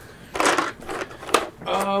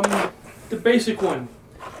 The basic one.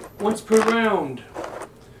 Once per round.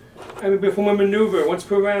 I mean, perform a maneuver once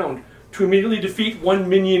per round to immediately defeat one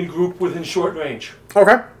minion group within short range.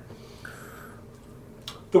 Okay.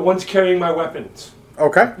 The ones carrying my weapons.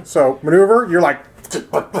 Okay. So maneuver. You're like.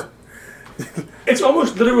 It's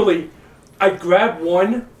almost literally, I grab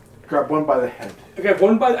one. Grab one by the head. I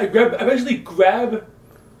eventually grab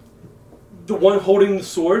the one holding the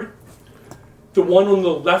sword, the one on the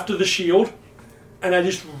left of the shield, and I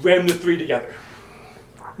just ram the 3 together.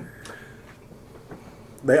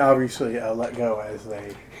 They obviously let go as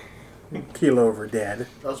they keel over dead.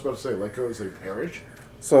 I was about to say, let go as they perish.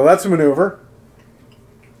 So that's a maneuver.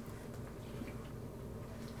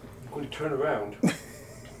 I'm going to turn around.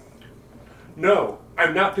 No,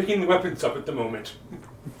 I'm not picking the weapons up at the moment.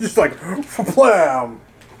 Just like, blam!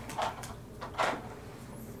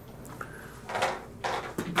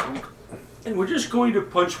 And we're just going to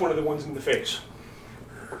punch one of the ones in the face.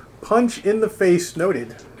 Punch in the face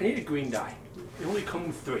noted. I need a green die. They only come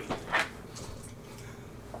with 3.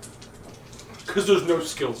 Because there's no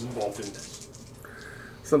skills involved in this.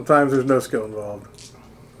 Sometimes there's no skill involved.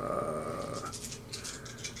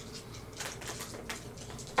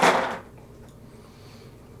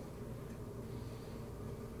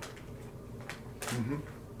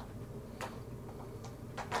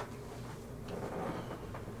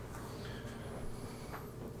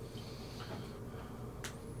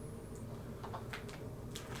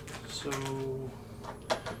 So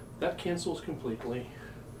that cancels completely.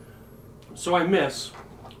 So I miss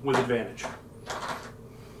with advantage.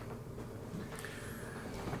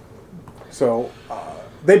 So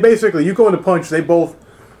they basically, you go into punch, they both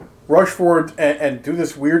rush forward and do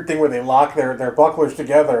this weird thing where they lock their bucklers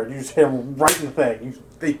together. You just hit them right in the thing.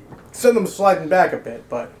 They send them sliding back a bit,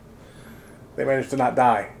 but they manage to not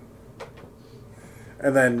die.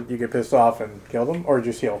 And then you get pissed off and kill them, or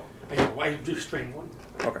just heal. I do strain 1.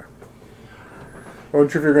 Okay. I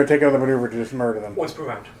wasn't sure if you're going to take another maneuver to just murder them. Once per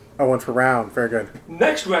round. Oh, once per round. Very good.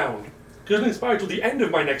 Next round. Doesn't expire till the end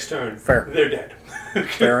of my next turn. Fair. They're dead.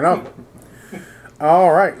 Fair enough.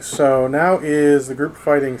 All right. So now is the group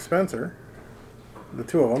fighting Spencer. The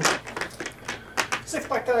 2 of them. 6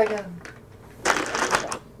 black die again.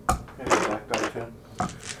 Maybe black die too.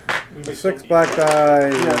 The 6 black die.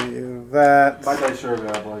 That. My dice are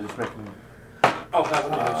available. I just make them. I'll have a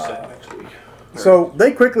new set next week. So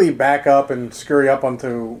they quickly back up and scurry up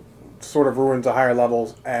onto sort of ruins the higher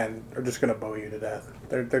levels and are just going to bow you to death.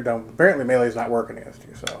 They're done. Apparently melee's not working against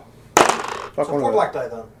you, so. Fuck So one of 4 those. black die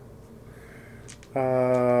then.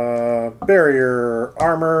 Barrier,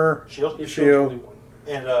 armor, Shield. Your Shield. shield's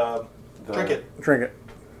only one. And trinket. trinket.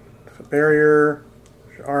 So barrier,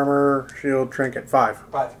 armor, shield, trinket. 5.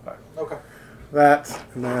 5. Okay. That,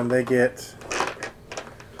 and then they get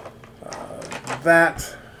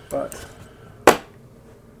that, but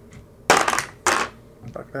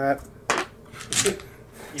fuck that.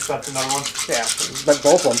 You got another one. Yeah, but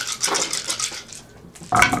both of them.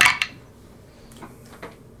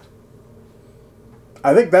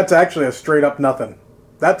 I think that's actually a straight up nothing.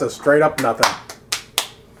 That's a straight up nothing.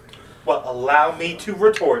 Well, allow me to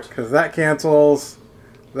retort. Because that cancels,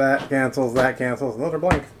 that cancels, that cancels. Another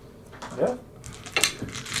blank. Yeah.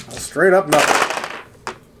 A straight up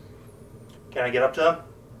nothing. Can I get up to them?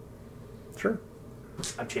 Sure.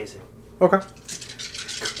 I'm chasing. Okay.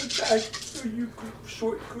 Back, you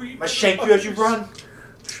short green. I shank you as you run.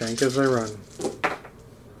 Shank as they run.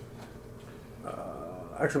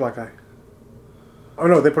 Extra black die. Oh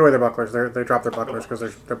no, they put away their bucklers. They drop their bucklers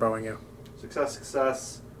because they're bowing you. Success,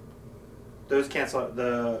 success. Those cancel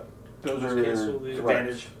the Those Cancel are the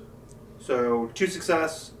advantage. So 2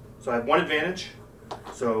 success. So I have 1 advantage.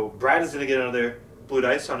 So Brad is going to get another blue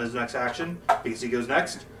dice on his next action because he goes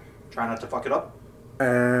next. Try not to fuck it up.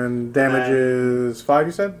 And damage is 5,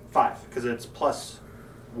 you said? 5 because it's plus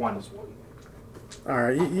 1. All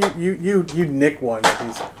right, you nick one.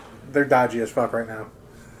 They're dodgy as fuck right now.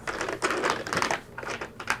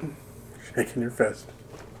 Shaking your fist.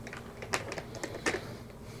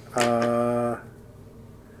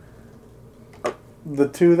 The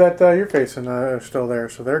 2 that you're facing are still there,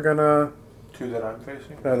 so they're gonna. 2 that I'm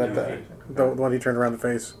facing. The one he turned around to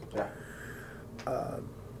face. Yeah.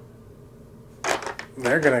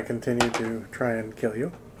 They're gonna continue to try and kill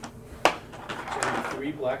you. So I have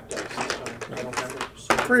 3 black dice. So I don't have it.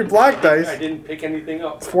 So 3 black dice. I didn't pick anything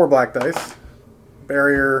up. 4 black dice.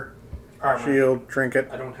 Barrier, Armor. shield, trinket,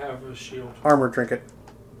 I don't have a shield. armor, trinket.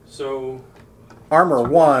 So, Armor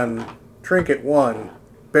 1, trinket 1,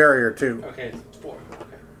 barrier 2. okay, it's 4.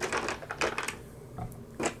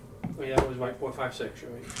 Okay. Oh yeah, that was my 4, 5, 6,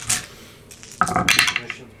 right? Your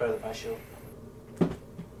shield's better than my shield.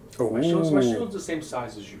 My shield's the same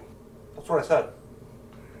size as you. That's what I said.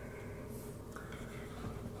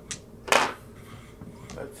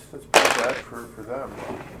 That's pretty bad for them.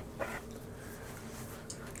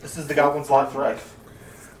 This is the goblin's lot threat.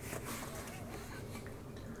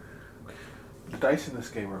 The dice in this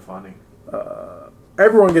game are funny.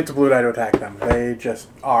 Everyone gets a blue die to attack them. They just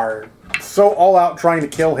are so all out trying to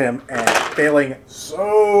kill him and failing so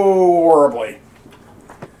horribly.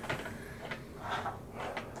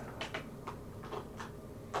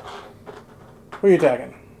 Who are you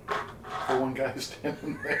attacking? The one guy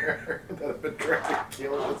standing there that I've been trying to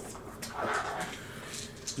kill us.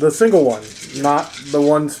 The single one, not the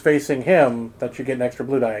ones facing him that you get an extra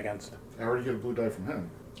blue die against. I already get a blue die from him.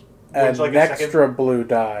 An like a extra blue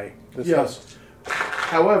die. This Yes.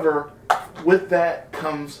 However, with that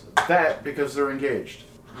comes that because they're engaged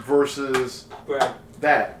versus Brad,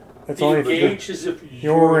 that. It's the only if engage is if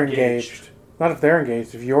you're engaged. Not if they're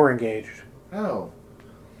engaged, if you're engaged. Oh.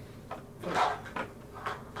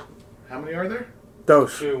 How many are there?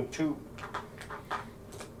 Dose. 2.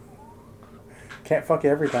 Can't fuck you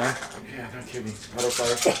every time. Yeah, no kidding. Auto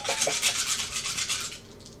fire.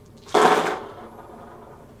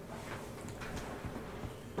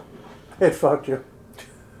 It fucked you.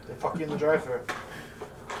 They fuck you in the drive-thru.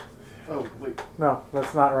 Oh, wait. No,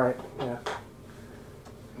 that's not right. Yeah.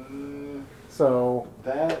 So,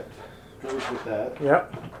 That goes with that.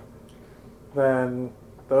 yep. Then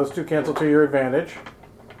those 2 cancel to your advantage.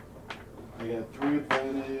 I got 3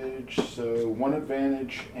 advantage, so 1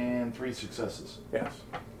 advantage and 3 successes. Yes.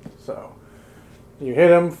 So you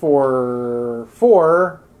hit him for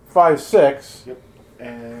 4, 5, 6,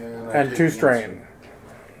 And I and take 2 one strain.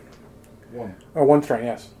 1. Oh, 1 strain,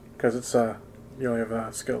 yes, because it's you only have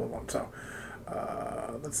a skill of 1. So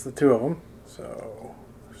that's the 2 of them. So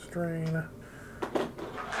strain.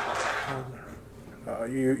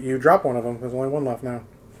 You drop one of them. There's only 1 left now.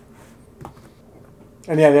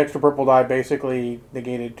 And yeah, the extra purple die basically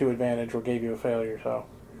negated 2 advantage or gave you a failure. So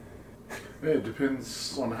It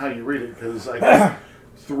depends on how you read it, because I got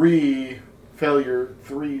 3 failure,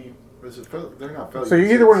 3. Is it failure? They're not failure. so you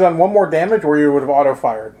either would have done 1 more damage or you would have auto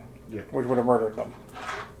fired, Yeah. which would have murdered them.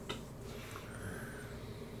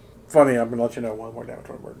 Funny, I'm gonna let you know 1 more damage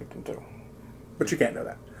would have murdered them too, but you can't know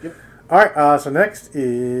that. Yep. All right. So next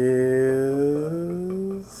is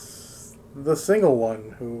the single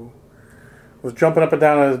one who was jumping up and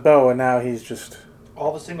down on his bow, and now he's just...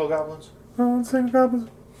 All the single goblins? Oh, single goblins.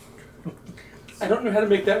 I don't know how to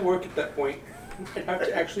make that work at that point. I have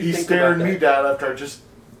to actually He's think staring about me that. down after I just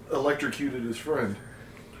electrocuted his friend.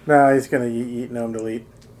 No, he's going to eat gnome delete.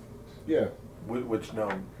 Yeah, Which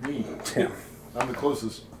gnome? me. Yeah. I'm the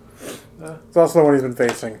closest. It's also the one he's been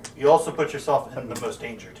facing. You also put yourself in the most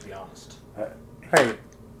danger, to be honest. Hey,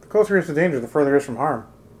 the closer he is to danger, the further he is from harm.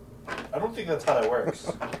 I don't think that's how that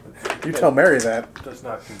works. You tell Mary that. Does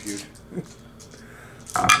not compute.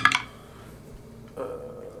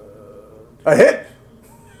 A hit?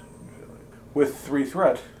 With 3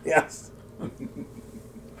 threat. Yes.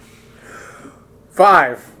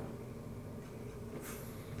 5.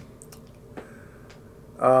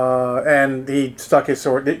 And he stuck his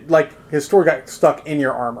sword. His sword got stuck in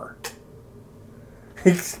your armor.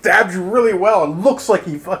 He stabbed you really well. It looks like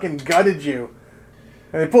he fucking gutted you.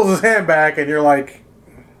 And he pulls his hand back, and you're like,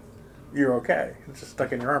 you're okay. It's just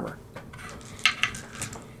stuck in your armor.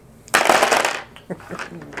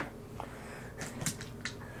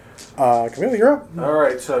 Camille, you're up.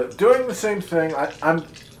 Alright, so doing the same thing, I'm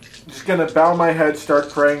just gonna bow my head, start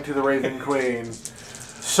praying to the Raven Queen.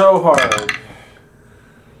 So hard.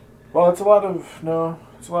 Well, it's a lot of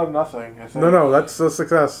nothing, I think. No, that's a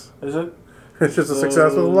success. Is it? It's just a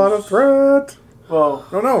success with a lot of threat. Well,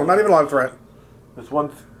 No, not even a lot of threat. it's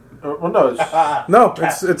one... well, no, No,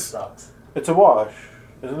 it's Sucks. it's a wash,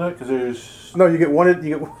 isn't it? Because there's... no. You get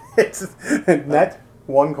one. It's net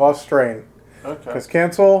 1 cost strain. Okay. Because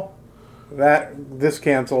cancel this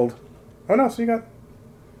canceled. Oh no, so you got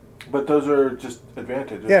But those are just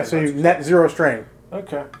advantages. yeah. So you net 0 strain,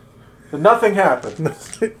 Okay. But nothing happened.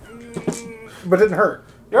 but it didn't hurt.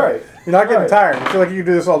 You're right. You're not getting Right. tired. You feel like you can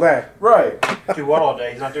do this all day. Right. Do what all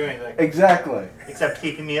day? He's not doing anything. Exactly. Except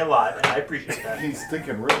keeping me alive, and I appreciate that. He's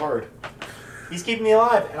thinking real hard. He's keeping me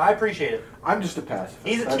alive, and I appreciate it. I'm just a pacifist.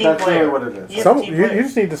 He's a team That's player. really what it is. He's a team You player.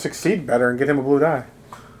 just need to succeed better and get him a blue die.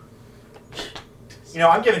 You know,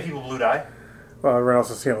 I'm giving people blue die. Well, everyone else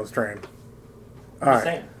is stealing strain. All I'm right. just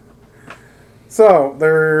saying. So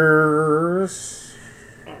there's.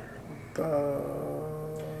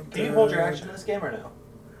 Do you hold your action in this game or no?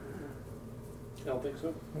 I don't think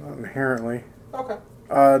so. Not inherently. Okay.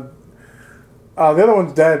 The other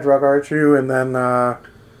one's dead, Drug Archu, and then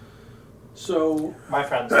So, My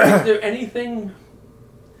friends. is there anything...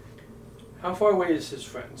 How far away is his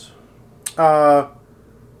friends?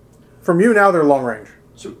 from you now they're long range.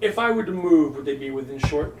 So if I were to move, would they be within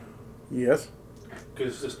short? Yes.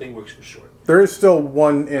 Because this thing works for short. There is still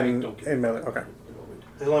one I in don't get melee. Okay.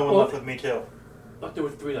 There's only one Well- left with me, too. I thought there were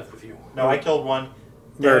 3 left with you. No, I killed one.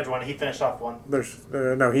 There- Damaged one. He finished off one. There's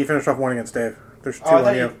no. He finished off one against Dave. There's 2 Oh, I on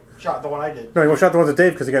thought you. you shot the one I did. No, he shot the ones at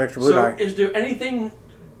Dave because he got extra blue So die. is there anything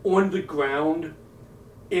on the ground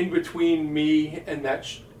in between me and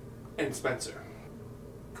and Spencer?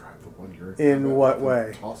 Grab the one you're In what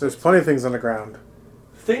way? There's plenty of things on the ground.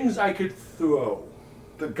 Things I could throw.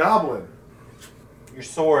 The goblin. Your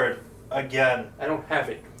sword, again. I don't have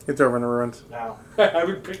it. It's over in the ruins. No. I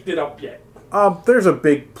haven't picked it up yet. There's a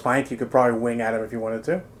big plank you could probably wing at him if you wanted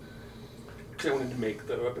to. Because I wanted to make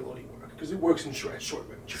the ability work. Because it works in short range.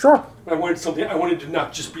 Sure. I wanted something. I wanted to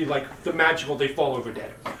not just be like the magical. They fall over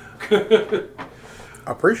dead.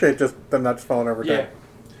 Appreciate just them not just falling over Yeah. dead.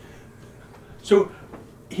 So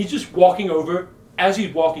he's just walking over. As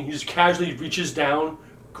he's walking, he just casually reaches down,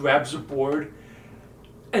 grabs a board.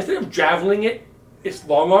 And instead of javeling it, it's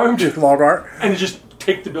long armed, Just log art. and just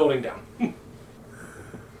take the building down.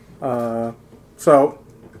 So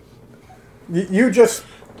you just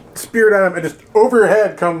speared at him, and just over your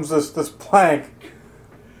head comes this plank.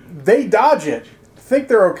 They dodge it, think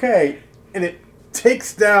they're okay, and it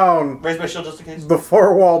takes down Raise my shield just in case. the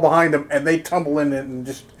far wall behind them, and they tumble in it, and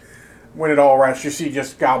just when it all rests, you see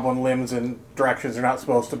just goblin limbs in directions they're not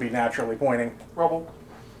supposed to be naturally pointing. Rubble.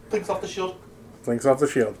 Things off the shield. Flinks off the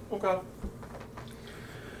shield. Okay.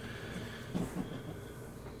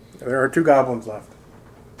 There are 2 goblins left.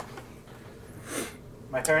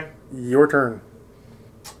 My turn. Your turn.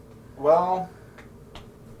 Well,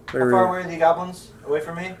 how far away are the goblins away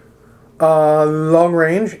from me? Long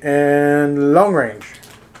range and long range.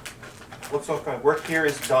 Looks like my work here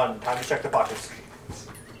is done. Time to check the pockets.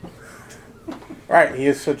 Alright, he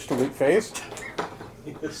has switched to loot phase.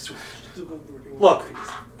 Look,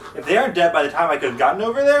 if they aren't dead by the time I could have gotten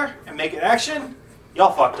over there and make an action,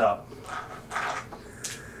 y'all fucked up.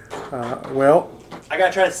 Well, I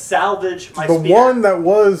gotta try to salvage my the spear. one that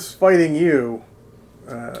was fighting you,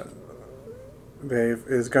 Dave,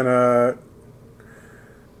 is gonna...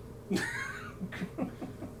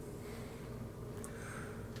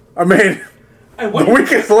 I mean, And The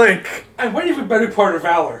weakest link. And what even better part of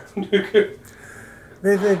valor?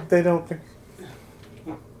 They don't think.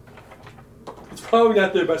 It's probably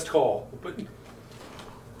not their best call, but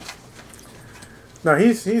No,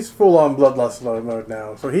 he's full on bloodlust mode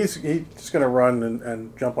now. So he's just gonna run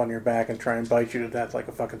and jump on your back and try and bite you to death like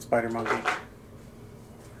a fucking spider monkey.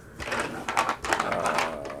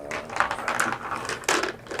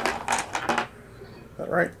 All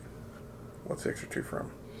right. What's the extra 2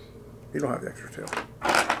 from? You don't have the extra 2. You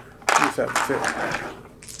just have 2.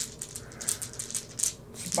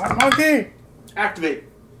 Spider monkey. Activate.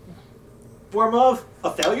 Form of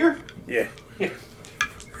a failure? Yeah.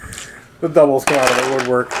 The doubles come out of the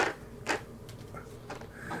woodwork.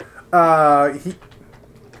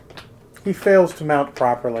 He fails to mount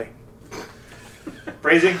properly.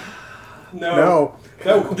 Phrasing? No.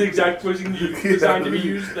 That was the exact phrasing you designed to be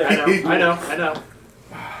used there. I know.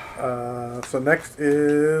 So next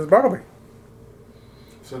is Bartleby.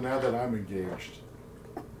 So now that I'm engaged,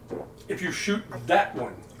 If you shoot that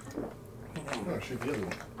one, oh, shoot the other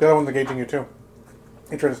one. The other one's engaging you too.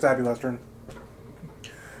 He tried to stab you last turn.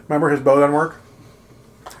 Remember his bow doesn't work?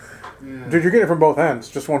 Yeah. Dude, you're getting it from both ends.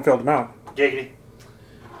 Just one failed to mount. Giggity.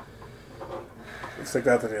 Let's take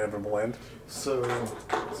that to the inevitable end. So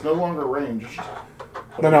it's no longer ranged.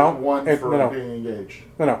 No. One for being engaged.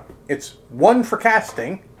 No. It's 1 for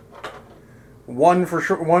casting, 1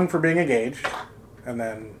 for being engaged, and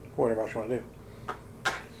then whatever else you want to do.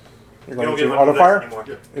 You're You going don't to get one of auto those fire? anymore.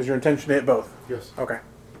 Is your intention to hit both? Yes. Okay.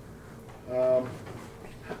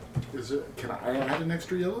 Is it? Can I add an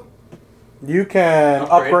extra yellow? You can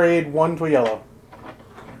Upgrade. upgrade 1 to a yellow.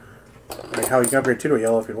 I mean, hell, you can upgrade 2 to a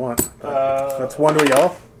yellow if you want. That's 1 to a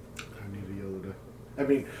yellow. I need a yellow to. I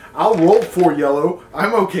mean, I'll roll 4 yellow.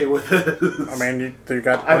 I'm okay with it. I mean, you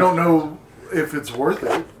got. I don't know if it's worth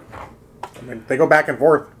it. I mean, they go back and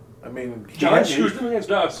forth. I mean, John used them against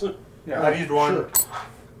us. yeah. I've used one. Sure.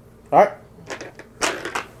 All right.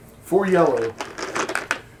 4 yellow.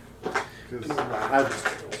 'Cause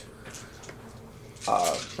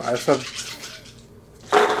I said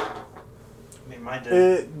I mean, mine did.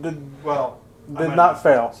 it did Well, I did might not have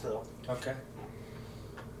fail. Still. Okay.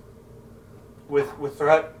 With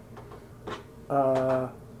threat?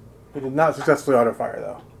 He did not successfully auto fire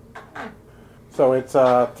though. So it's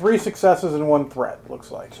 3 successes and 1 threat.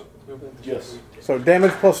 Looks like. Yes. So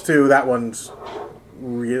damage plus 2. That one's.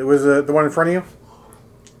 Was it the one in front of you?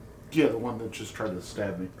 Yeah, the one that just tried to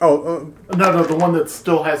stab me. Oh, No, the one that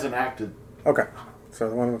still hasn't acted. okay. So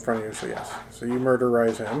the one in front of you. So yes. So you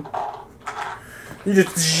murderize him. You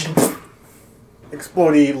just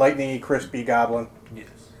explodey, lightning, crispy goblin. Yes.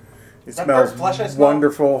 It that smells bird flesh I smell?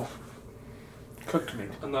 wonderful. Cooked meat.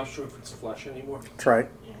 I'm not sure if it's flesh anymore. Try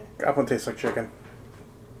it. Goblin tastes like chicken.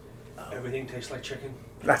 Everything tastes like chicken.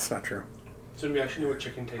 That's not true. So we actually know what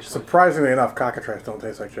chicken tastes like. Surprisingly enough, cockatrice don't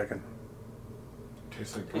taste like chicken.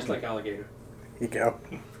 Tastes like. Tastes like alligator. You go.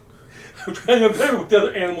 I'm trying to remember what the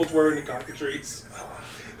other animals were in the cockatrice.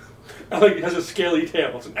 Alligator has a scaly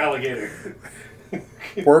tail. It's an alligator.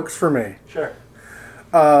 Works for me. Sure.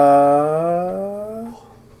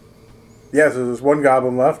 Yeah, so there's 1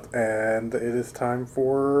 goblin left, and it is time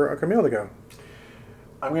for a Camille to go.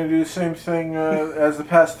 I'm going to do the same thing as the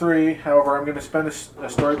past 3. However, I'm going to spend a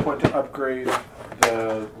story point to upgrade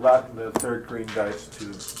the 3rd green dice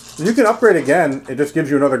to. You can upgrade again. It just gives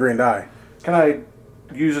you another green die. Can I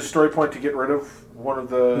use a story point to get rid of one of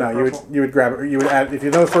the? No, purple? you would grab it. You would add if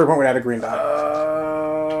you know the story point would add a green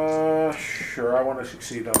die. Sure. I want to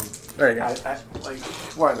succeed on. There you go. Like,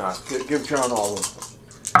 why not? Give John all of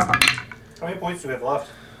them. How many points do we have left?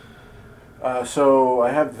 So I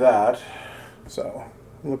have that. So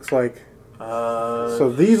looks like So so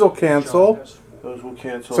these will cancel. those will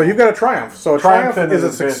cancel. So you've got a triumph. So a triumph triumph and is a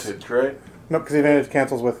advantage, success. right? No, because the advantage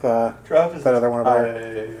cancels with Trav is that other one over Yeah,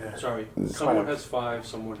 there. yeah, yeah. Sorry. Someone has 5,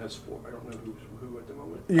 someone has 4. I don't know who at the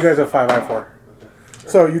moment. You guys have 5, I have 4. Okay.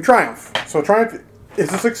 So you triumph. So triumph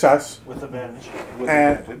is a success. with advantage. With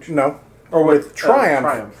And advantage. no, or with triumph,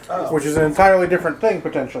 Triumph. Oh. which is an entirely different thing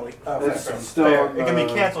potentially. It's fair. still Fair. on It can be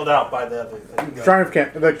the- canceled out by the other thing. Triumph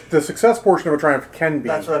can't. The success portion of a triumph can be.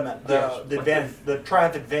 That's what I meant. Yes. The advantage, the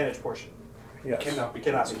triumph advantage portion Yes. Cannot be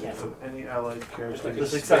cannot be canceled. canceled. Any allied character. The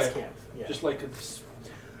success can't. Yeah. Just like it's.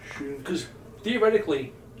 Because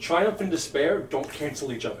theoretically, triumph and despair don't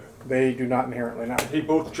cancel each other. They do not inherently now. They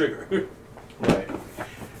both trigger. Right.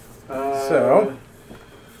 So-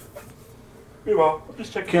 Pretty well.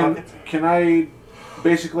 Just check your Can pockets. can I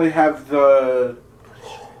basically have the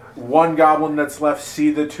 1 goblin that's left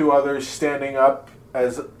see the 2 others standing up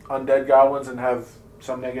as undead goblins and have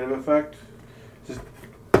some negative effect?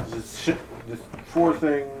 Just the 4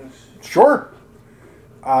 things. Sure.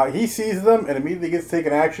 He sees them and immediately gets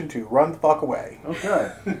taken action to run the fuck away.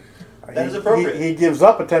 Okay. That is appropriate. He gives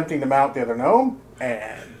up attempting to mount the other gnome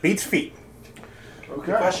and beats feet. The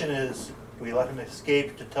Okay. question is, do we let him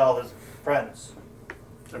escape to tell his friends?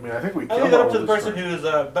 I mean, I think we I killed leave that all up to the this person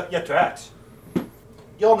stuff. who's but yet to act.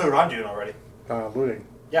 You all know what I'm doing already. Looting.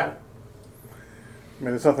 Yeah. I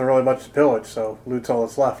mean, there's nothing really much to pillage, so loot's all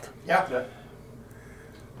that's left. Yeah.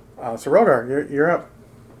 So Rogar, you're up.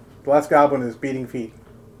 The last goblin is beating feet.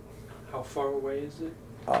 How far away is it?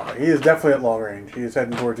 He is definitely at long range. He is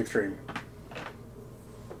heading towards extreme.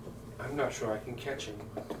 I'm not sure I can catch him.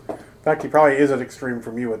 In fact, he probably is at extreme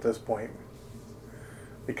from you at this point.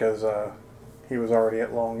 Because he was already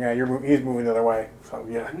at long. Yeah, he's moving the other way. So,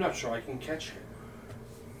 yeah. I'm not sure I can catch him.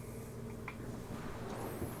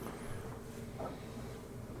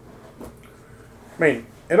 I mean,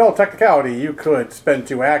 in all technicality, you could spend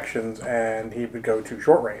 2 actions and he would go to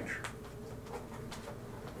short range.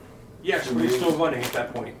 Yes, but he's still running at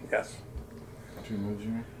that point. Yes. 2 moves,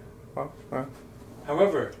 you mean? Well,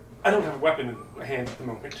 However, I don't have a weapon in my hand at the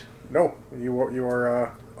moment. no, you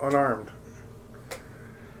are unarmed.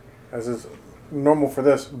 As is normal for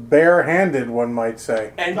this. Bare-handed, one might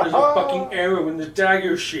say. And there's a fucking arrow in the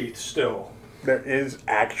dagger sheath still. There is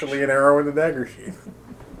actually an arrow in the dagger sheath.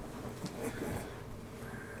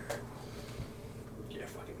 Yeah,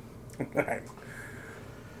 fucking. Alright.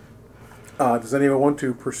 Does anyone want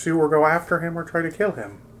to pursue or go after him or try to kill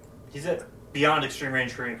him? He's at beyond extreme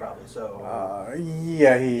range for me, probably. So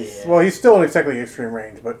Yeah, he's... Yeah. Well, he's still in exactly extreme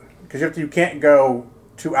range, but... Because you can't go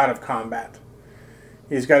too out of combat.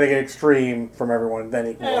 He's got to get extreme from everyone, then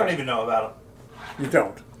he can I go. don't even know about him. You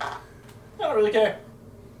don't. I don't really care.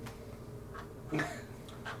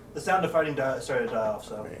 The sound of fighting started to die off.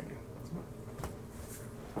 So I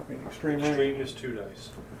mean, extreme range. Extreme is 2 dice.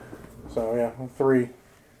 So, yeah, 3.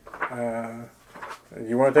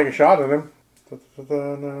 You want to take a shot at him?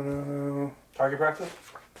 No. target practice.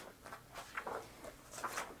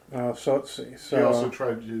 So let's see. He also So,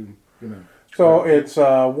 tried to, so it's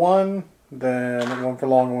 1, then 1 for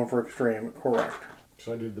long and 1 for extreme. Correct.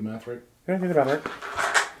 So I did the math right? Yeah, you did about right.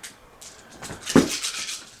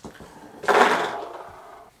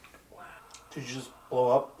 Did you just blow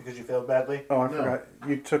up because you failed badly? Oh, I No. forgot.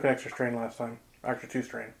 You took an extra strain last time. Extra 2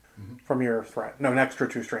 strain from your threat. No, an extra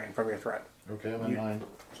 2 strain from your threat. Okay, I'm at 9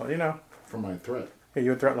 So you know. for my threat. Yeah, you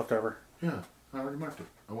had threat left over. Yeah, I already marked it.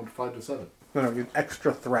 I went 5 to 7. No, you had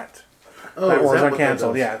extra threat. Oh, That is was that what that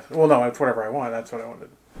uncancelled. does? Yeah. Well, no, it's whatever I want. That's what I wanted.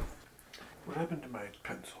 What happened to my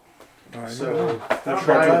pencil? So, I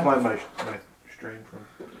tried to apply my strain from.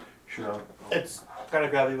 Sure. It's kind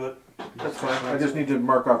of grabby, but That's fine. I just need to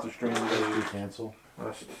mark off the strain. you cancel.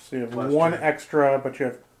 Last, So you have last 1 turn. extra, but you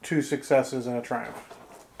have 2 successes and a triumph.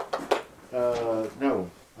 No,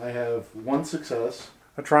 I have 1 success.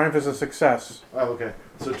 A triumph is a success. Oh, okay.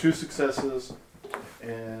 So 2 successes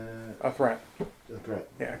and A threat. a threat.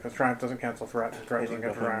 Yeah, because triumph doesn't cancel threat. Threat doesn't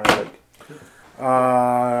cancel Behind triumph.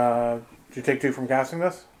 my leg. Did you take 2 from casting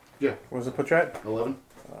this? Yeah. What does it put you at? 11,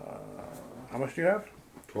 How much do you have?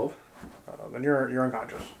 12. Then you're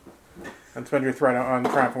unconscious. And spend your threat on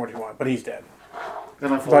triumph on what you want. But he's dead.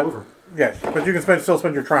 And I fall But- over. Yes, but you can still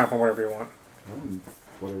spend your triumph on whatever you want.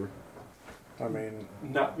 Whatever. I mean,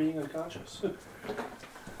 Not being unconscious.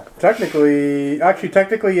 technically,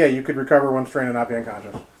 yeah, you could recover 1 strain and not be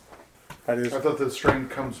unconscious. That is I thought the strain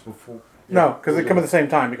comes before. no, because they come at the same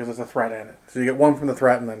time because there's a threat in it. So you get 1 from the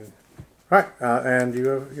threat and then. All right, and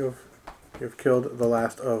you've killed the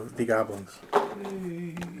last of the goblins.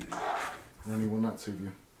 Ronnie will not save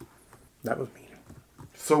you. That was me.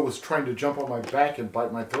 So was trying to jump on my back and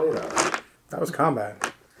bite my throat out. That was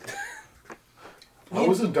combat. I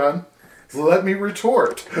wasn't done. Let me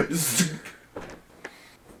retort.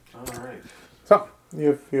 Alright. So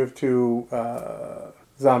you have 2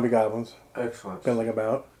 zombie goblins Excellent. milling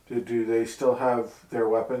about. Do they still have their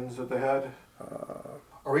weapons that they had?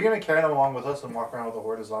 are we gonna carry them along with us and walk around with a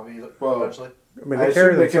horde of zombies Well, eventually? I mean, I they carry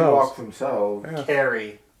assume they can themselves. walk themselves. Yeah.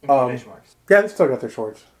 Carry. in quotation marks. Yeah, they still got their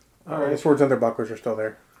swords. The Alright. swords and their bucklers are still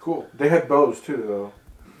there. Cool. They had bows too, though.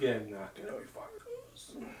 Yeah, not gonna be fucked.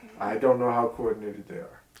 I don't know how coordinated they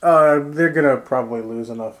are. They're gonna probably lose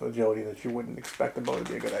enough agility that you wouldn't expect the bow to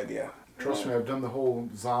be a good idea. Trust me, I've done the whole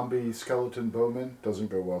zombie skeleton bowman.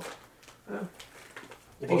 Doesn't go well.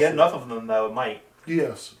 If you get enough of them, though, it might.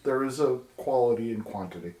 Yes, there is a quality and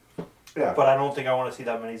quantity. Yeah. But I don't think I want to see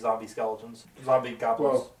that many zombie skeletons. Zombie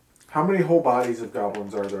goblins. Well, How many whole bodies of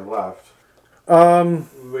goblins are there left?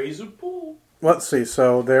 Razor pool? Let's see.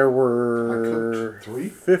 So there I were cooked 3.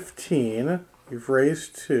 15. You've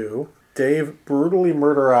raised 2. Dave brutally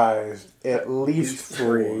murderized at least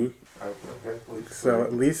 3. Okay, please. So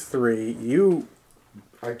at least 3. You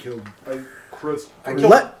Chris.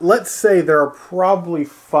 let's say there are probably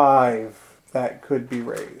 5 that could be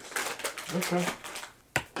raised. Okay.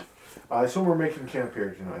 I assume we're making camp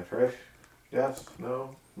here tonight, right? Yes?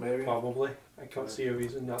 No? Maybe? Probably. I can't see a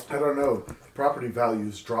reason not I to. don't know. Property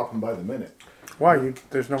values dropping by the minute. Why?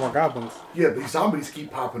 There's no more goblins. Yeah, these zombies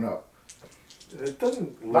keep popping up. It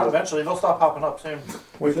doesn't Not look... eventually. They'll stop popping up soon.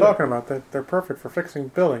 What are you talking about? They're perfect for fixing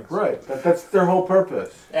buildings. Right. That's their whole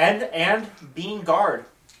purpose. And being guard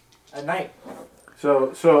at night.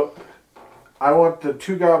 So I want the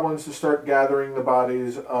 2 goblins to start gathering the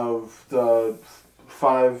bodies of the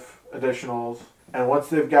 5 additionals. And once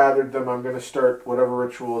they've gathered them, I'm going to start whatever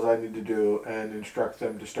rituals I need to do and instruct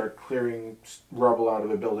them to start clearing rubble out of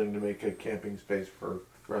the building to make a camping space for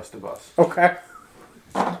the rest of us. Okay.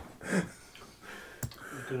 I'm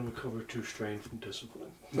going to recover 2 strain from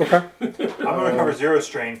discipline. Okay. I'm gonna recover 0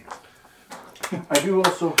 strain. I do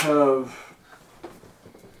also have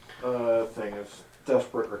a thing. It's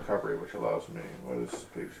desperate recovery, which allows me. What is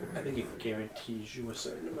speaks to I me? think it guarantees you a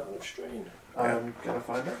certain amount of strain. I'm going to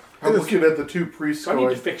find it. I'm looking at the 2 priests So I need to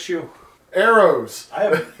going, fix you. arrows! I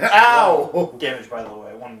have Ow! damage, by the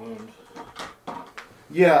way. 1 wound.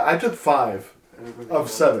 Yeah, I took 5 Everybody of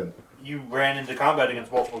else? 7. You ran into combat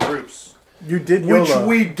against multiple groups. You did Which YOLO.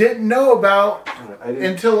 we didn't know about I didn't.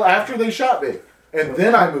 until after they shot me. And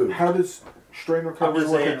then I moved. How does strain recovery I'm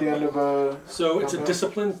just work saying, at the end of a... So it's a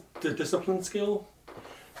Okay. discipline skill.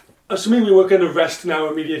 Assuming we weren't going to rest now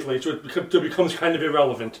immediately, so it becomes kind of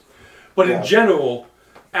irrelevant. But Yeah. in general,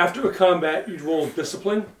 after a combat, you roll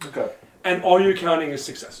discipline, Okay. and all you're counting is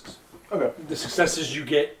successes. Okay. The successes you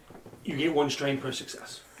get 1 strain per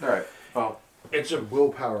success. All right. Well, It's a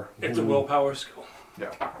Willpower. willpower skill.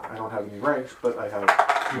 yeah. I don't have any ranks, but I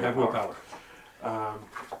have... You have willpower. Um,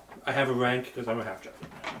 I have a rank because I'm a half giant.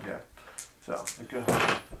 yeah. So,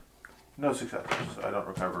 no successes. So I don't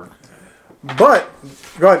recover. But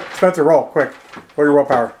go ahead, Spencer. Roll quick. What are your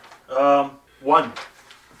willpower? 1.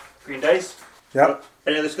 Green dice. Yep.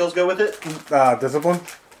 Any other skills go with it? Discipline.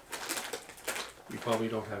 You probably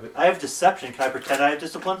don't have it. I have deception. Can I pretend I have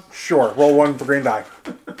discipline? Sure. Roll 1 for green die.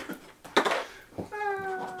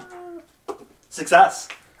 Success.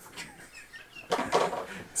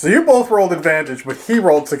 So you both rolled advantage, but he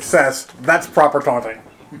rolled success. That's proper taunting.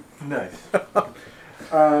 Nice.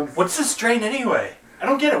 What's the strain anyway? I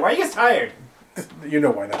don't get it. Why are you guys tired? You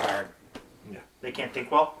know why they're tired. They can't think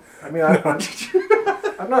well. I mean,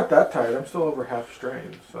 I'm not that tired. I'm still over half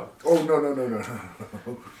strained, so... Oh, no.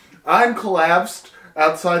 I'm collapsed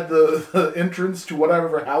outside the entrance to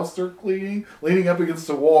whatever house they're cleaning, leaning up against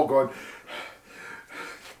the wall going...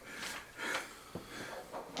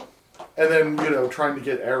 And then, trying to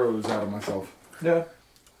get arrows out of myself. Yeah.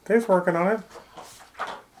 Dave's working on it.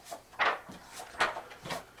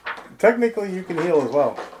 Technically, you can heal as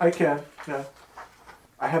well. I can, yeah.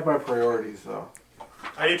 I have my priorities, though.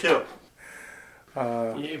 I do too.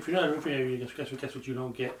 Yeah, if you're not over here, guess what you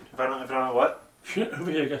don't get. If I don't know what, If you're not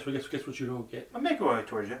over here, guess what you don't get. I'm making my way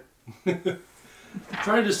towards you.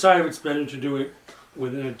 Try to decide if it's better to do it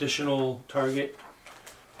with an additional target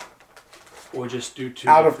or just do 2.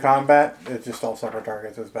 Out of combat, it's just all separate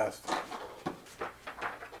targets is best.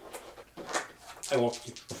 I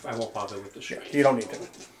won't bother with the strain. You don't need to.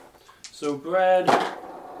 So Brad,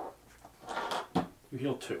 you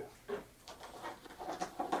heal 2.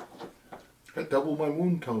 I doubled my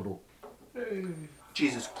wound total.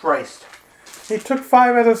 Jesus Christ. He took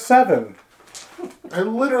 5 out of 7. I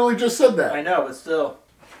literally just said that. I know, but still.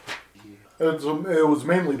 It was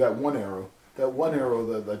mainly that one arrow. That one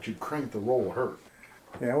arrow that you cranked the roll hurt.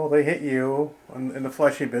 Yeah, well, they hit you in the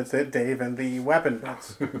fleshy bits. They hit Dave in the weapon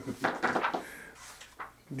bits. Do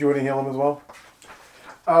you want to heal him as well?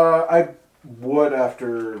 I would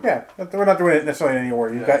after... Yeah, we're not doing it necessarily in any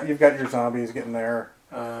order. You've got your zombies getting there.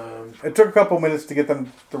 It took a couple minutes to get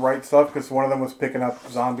them the right stuff because one of them was picking up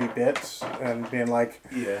zombie bits and being like,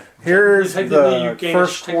 Yeah. "Here's Technically, the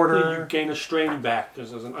first you quarter." gain a strain back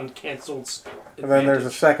because there's an uncancelled. And then there's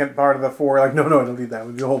a second part of the 4. Like, no, I don't need that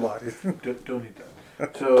with your whole body. Don't need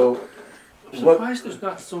that. So, I'm what... surprised there's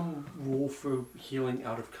not some rule for healing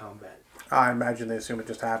out of combat. I imagine they assume it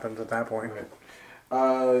just happens at that point.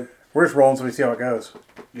 Uh, We're just rolling so we see how it goes.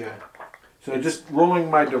 yeah. So just rolling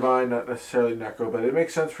my divine, not necessarily necro, but it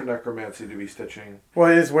makes sense for necromancy to be stitching. Well,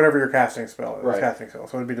 it is whatever your casting spell is. Right. Casting spell.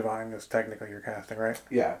 So it'd be divine is technically your casting, right?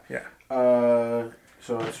 Yeah. Yeah.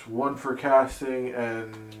 So it's 1 for casting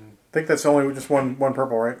and... I think that's only just one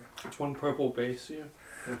purple, right? It's 1 purple base here.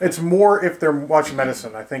 It's more if they're watching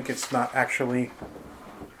medicine. I think it's not actually...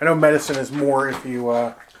 I know medicine is more if you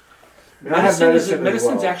mean, I have medicine as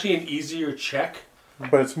medicine's well. actually an easier check,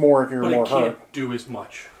 But it's more if you're but more it can't hurt. do as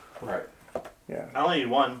much. Right. Yeah. I only need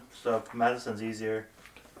one, so medicine's easier.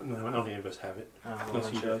 No, I don't think any of us have it. Well, Unless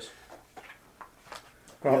then he shit. does.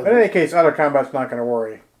 Well, in any case, other combat's not going to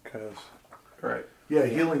worry because Right. Yeah,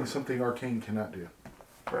 healing is something arcane cannot do.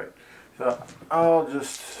 Right. So I'll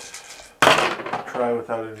just try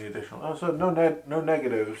without any additional. Oh, so no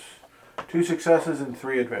negatives. 2 successes and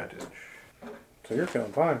 3 advantage. so you're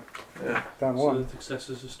feeling fine. Yeah. Down So one. the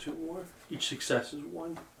successes is 2 more. Each success is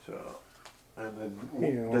 1. So, and then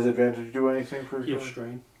Heal. does advantage do anything for? Heal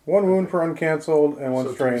strain. One wound for uncancelled and one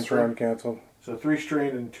So strain three for strain? uncancelled. So 3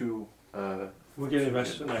 strain and 2. We're getting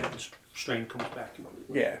invested tonight. The strain comes back.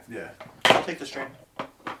 Yeah. Yeah. I'll take the strain.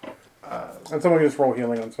 And someone can just roll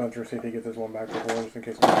healing on Spencer, see if he gets his one back before, just in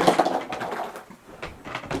case.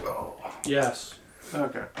 Yes.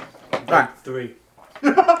 Okay. Alright. 3.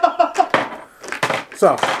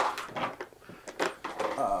 So,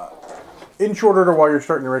 in short order, while you're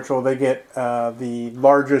starting the ritual, they get the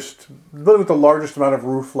largest amount of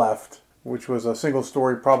roof left, which was a single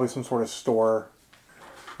story, probably some sort of store.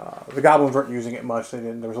 The goblins weren't using it much. There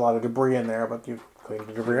was a lot of debris in there, but you cleaned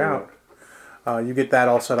the debris out. You get that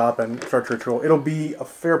all set up and start your ritual. It'll be a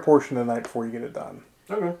fair portion of the night before you get it done.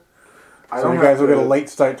 Okay. So you guys will get a late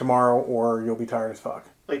start tomorrow, or you'll be tired as fuck.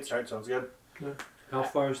 Late start sounds good. How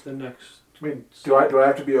far is the next? I mean, do I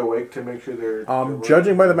have to be awake to make sure they're?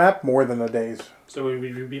 Judging by the map, more than a day's. So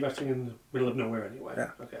we'd be resting in the middle of nowhere anyway. Yeah.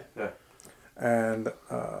 Okay. And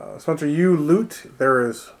Spencer, you loot. There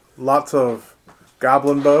is lots of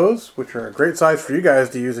goblin bows, which are a great size for you guys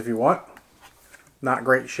to use if you want. Not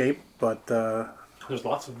great shape, but There's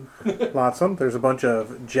lots of them. lots of them. There's a bunch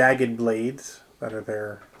of jagged blades that are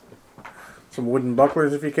there. Some wooden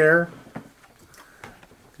bucklers if you care.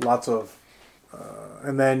 Lots of...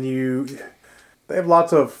 and then they have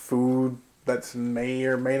lots of food that may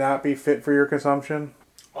or may not be fit for your consumption.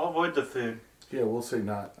 I'll avoid the food. Yeah, we'll say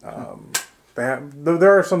not.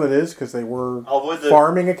 There are some that is, because they were I'll avoid the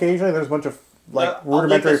farming occasionally. There's a bunch of I'll rudimentary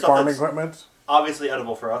leave the stuff farming that's- equipment. obviously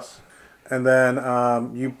edible for us. And then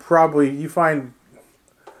you find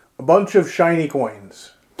a bunch of shiny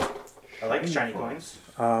coins, I like shiny coins.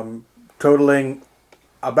 totaling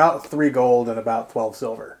about 3 gold and about 12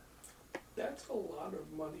 silver. That's a lot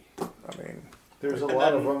of money. I mean, There's a And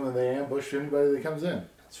lot then- of them, and they ambush anybody that comes in.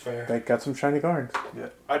 That's fair. they got some shiny coins.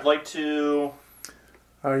 I'd like to.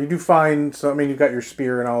 You do find, so I mean, you've got your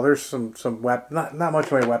spear and all. There's some not much in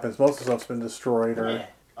the way of weapons. Most of the stuff's been destroyed or. Yeah.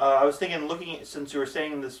 I was thinking, looking at, since you were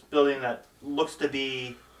staying in this building that looks to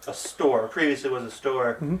be a store, previously was a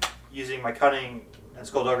store, using my cunning and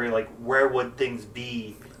skullduggery, like where would things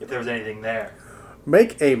be if there was anything there?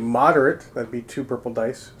 Make a moderate, that'd be 2 purple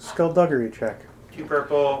dice, skullduggery check. 2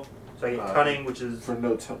 purple, so I get cunning, which is For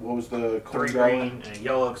notes, what was the 3 coin green and a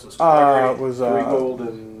yellow, so It skullduggery. was 3 gold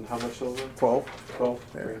and how much silver? 12. 12.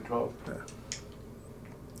 Yeah. 3 and 12.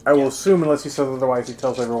 I will assume, unless he says otherwise, he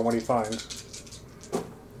tells everyone what he finds.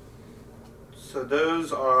 So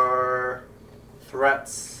those are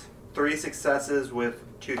threats. 3 successes with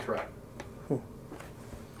 2 threat.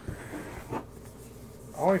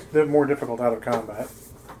 Always more difficult out of combat.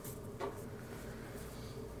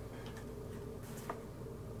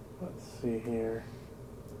 Let's see here.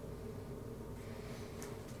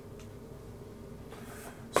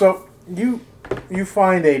 So you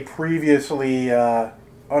find a previously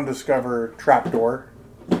undiscovered trapdoor.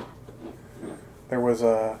 There was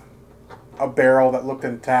a barrel that looked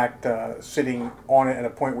intact sitting on it at a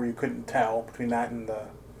point where you couldn't tell between that and the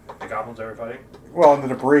goblins that we're fighting. well, and the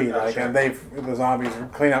debris. Oh, Like, sure. and the zombies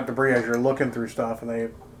clean out debris as you're looking through stuff, and they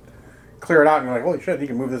clear it out, and you're like, holy shit, you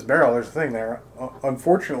can move this barrel. There's a thing there.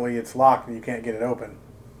 Unfortunately, it's locked, and you can't get it open.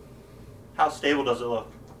 How stable does it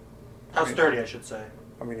look? How sturdy, I should say.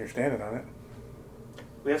 I mean, you're standing on it.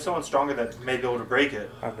 We have someone stronger that may be able to break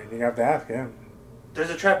it. I mean, you have to ask him.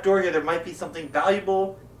 There's a trap door here. There might be something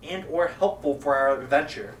valuable and or helpful for our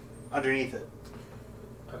adventure underneath it.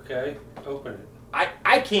 Okay, open it.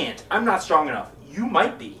 I can't. I'm not strong enough. You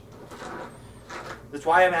might be. That's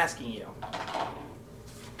why I'm asking you.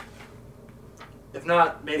 If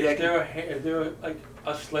not, maybe I Is can. is there like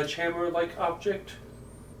a sledgehammer-like object?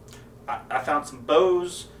 I found some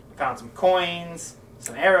bows. I found some coins,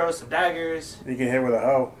 some arrows, some daggers. You can hit with a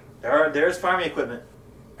hoe. There's farming equipment.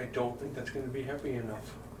 I don't think that's going to be heavy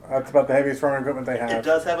enough. That's about the heaviest farming equipment they It have.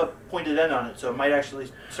 does have a pointed end on it, so it might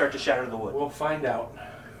actually start to shatter the wood. We'll find out.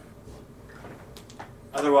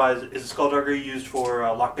 Otherwise, is skullduggery used for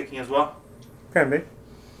lockpicking as well? Can be.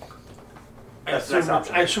 That's the next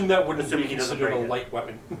option. I assume that wouldn't Assuming be he doesn't considered a break it. light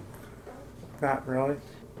weapon. Not really.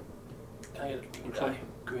 I gotta die.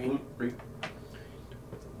 Green. Green.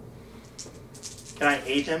 Can I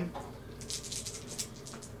aid him?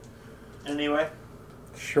 In any way?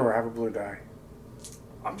 Sure, have a blue die.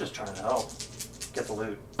 I'm just trying to help. Get the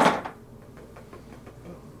loot.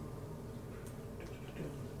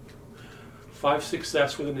 5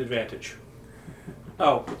 success with an advantage.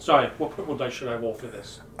 Oh, sorry. What purple dice should I roll for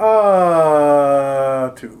this?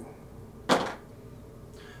 2.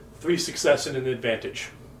 3 success and an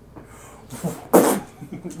advantage.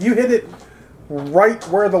 You hit it right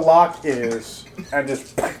where the lock is, and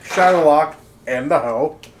just shatter the lock and the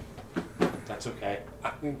hoe, That's okay.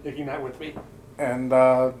 I'm taking that with me. and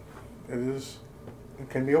it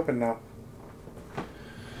can be open now.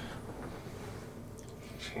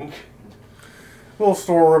 Chink. Little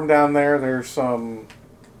storeroom down there. There's some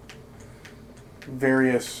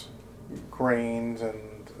various grains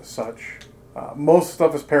and such. Most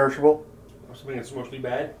stuff is perishable. Something that's mostly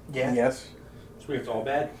bad. Yeah. Yes. Something that's all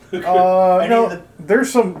bad. No.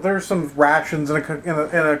 There's some rations in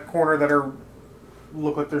a corner that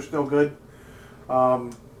look like they're still good.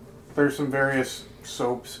 There's some various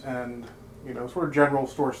soaps and sort of general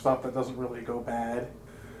store stuff that doesn't really go bad.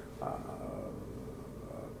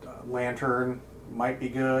 Lantern might be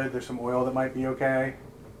good. There's some oil that might be okay.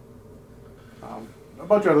 A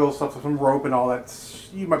bunch of other little stuff, some rope and all that.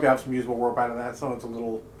 You might be able to have some usable rope out of that. Some of it's a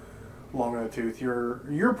little long in the tooth.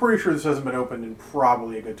 You're pretty sure this hasn't been opened in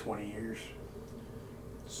probably a good 20 years.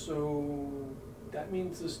 So that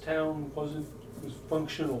means this town was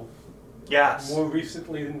functional Yes. more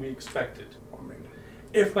recently than we expected. I mean,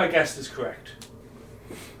 If my guess is correct.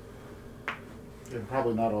 And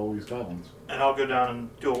probably not always goblins. And I'll go down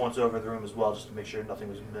and do a once over the room as well, just to make sure nothing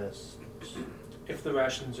was missed. If the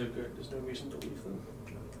rations are good, there's no reason to leave them.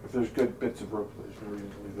 If there's good bits of rope, there's no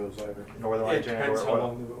reason to leave those either. Nor the It lantern, depends or how oil.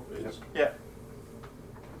 long the rope is. Yeah.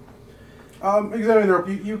 examining the rope,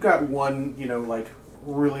 you've got one, like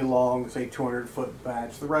really long, say 200-foot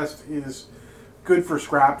batch. The rest is good for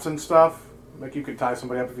scraps and stuff. Like you could tie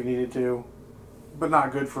somebody up if you needed to, but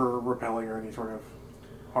not good for rappelling or any sort of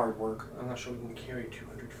hard work. I'm not sure we can carry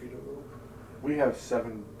 200 feet of rope. We have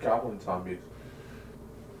 7 goblin zombies.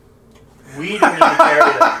 We don't even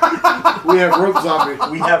carry them. We have rope zombies.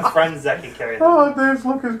 We have friends that can carry them. Oh, Dave's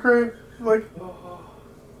look is great. Like,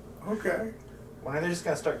 okay. Why are they just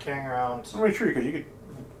gonna start carrying around? I mean, sure you could. You could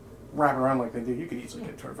wrap it around like they do. You could easily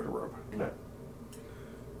get 200 foot of rope. No.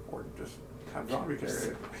 Or just have zombie carry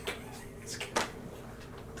it.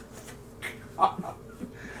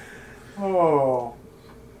 Oh.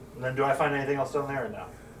 And then do I find anything else down there or no?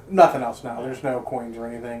 Nothing else now. There's no coins or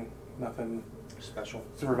anything. Nothing Special.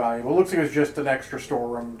 super valuable. It looks like it's just an extra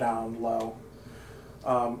storeroom down low.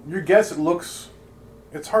 Your guess,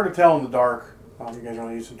 it's hard to tell in the dark. You guys are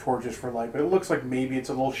only using torches for light, but it looks like maybe it's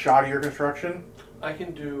a little shoddier construction. I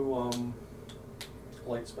can do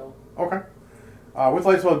light spell. Okay. With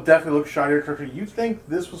light spell, it definitely looks shoddier construction. You think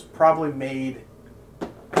this was probably made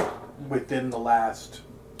within the last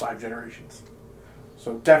 5 generations.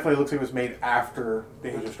 So it definitely looks like it was made after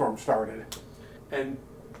the Age of Storm started. And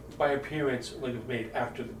by appearance, like it's made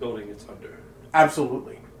after the building it's under.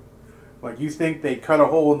 Absolutely. Like you think they cut a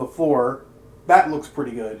hole in the floor, that looks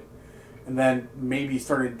pretty good. And then maybe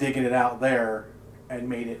started digging it out there and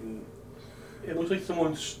made it in... It looks like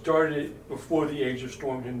someone started it before the Age of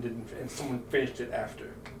Storm and someone finished it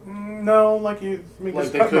after. No, like you... I mean, Like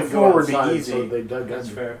just they cutting the couldn't floor go would be outside, easy. so they dug That's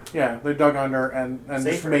under. fair. Yeah, they dug under and just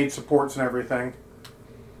Safer. made supports and everything.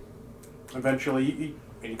 Eventually,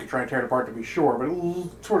 you could try and tear it apart to be sure,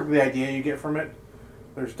 but sort of the idea you get from it.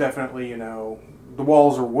 There's definitely, the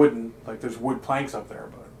walls are wooden, like there's wood planks up there,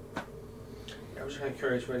 but I was kind of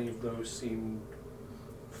curious if any of those seemed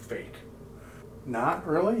fake. not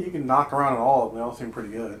really. You can knock around on all of them; they all seem pretty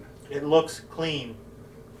good. It looks clean.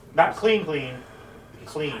 Not clean, clean.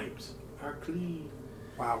 Clean. Are clean.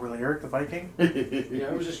 Wow, really, Eric the Viking? Yeah,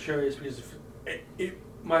 I was just curious because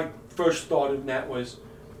my first thought of that was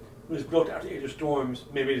it was built after Age of Storms.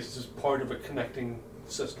 Maybe this is part of a connecting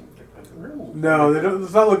system. No, they don't.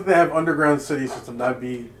 It's not like they have underground city system. That'd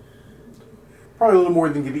be probably a little more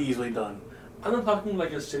than could be easily done. I'm not talking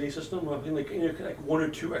like a city system. I'm talking like 1 or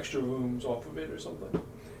 2 extra rooms off of it or something.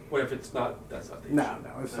 What if it's not? That's not the No,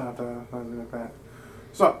 it's not nothing like that.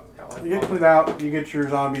 So How I you get thought. cleaned out. You get your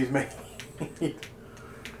zombies made.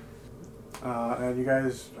 And you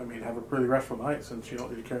guys, have a pretty restful night since you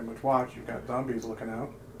don't need to carry much watch. You've got zombies looking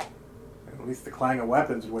out. And at least the clang of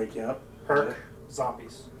weapons would wake you up. Perk.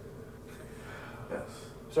 Zombies. Yes.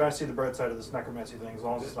 So I see the bright side of this necromancy thing, as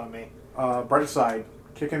long as it's not me. Bright side,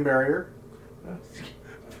 kicking barrier.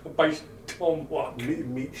 By Tom Walk.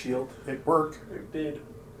 Meat shield. It worked. It did.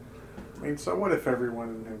 I mean, so what if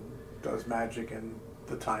everyone who does magic in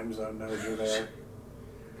the time zone knows you're there?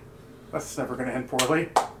 That's never going to end poorly.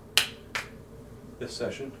 This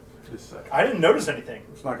session. I didn't notice anything.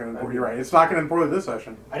 It's not going to. You're right. It's not going to end poorly this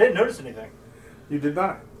session. I didn't notice anything. You did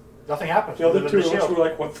not. Nothing happened. The other other two than of us shield. were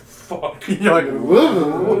like, what the fuck? You're like,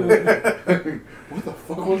 Whoa. What the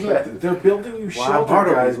fuck was that? They're building you wow, shelter,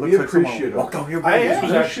 Bardo, guys. looks Be like someone appreciative. walked on your I bed. am. This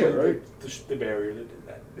was Yeah, actually right. the barrier that did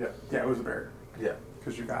that. Yeah, it was a barrier. Yeah.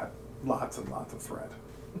 Because you got lots and lots of threat.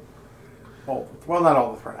 Well, not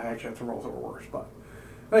all the threat. I actually had some rolls that were worse, but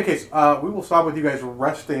in any case, we will stop with you guys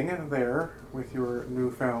resting there with your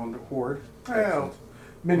newfound horde. Well,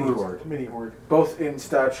 Mini horde. Mini horde. Both in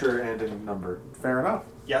stature and in number. Fair enough.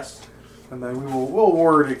 Yes. And then we'll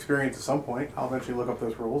award experience at some point. I'll eventually look up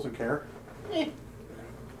those rules and care. Because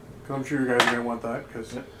I'm sure you guys are going to want that,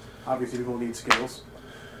 because obviously people need skills.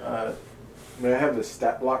 May I have the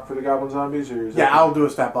stat block for the goblin zombies? Or is Yeah, that I'll do a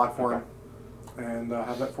stat block for him. And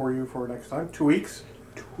have that for you for next time. 2 weeks.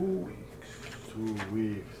 2 weeks. 2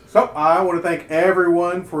 weeks. So, I want to thank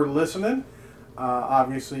everyone for listening.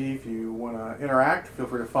 Obviously, if you want to interact, feel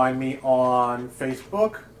free to find me on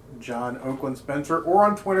Facebook, John Oakland Spencer, or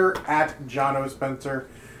on Twitter, @John O. Spencer.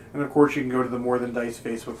 And of course, you can go to the More Than Dice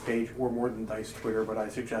Facebook page or More Than Dice Twitter, but I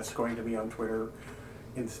suggest going to me on Twitter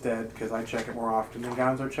instead because I check it more often than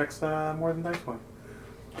Gonzo checks the More Than Dice one.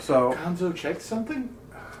 So, Gonzo checked something?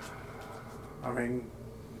 I mean,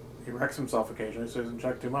 he wrecks himself occasionally, so he doesn't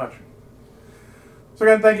check too much. So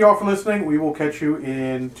again, thank you all for listening. We will catch you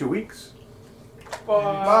in 2 weeks.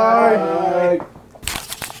 Bye. Bye.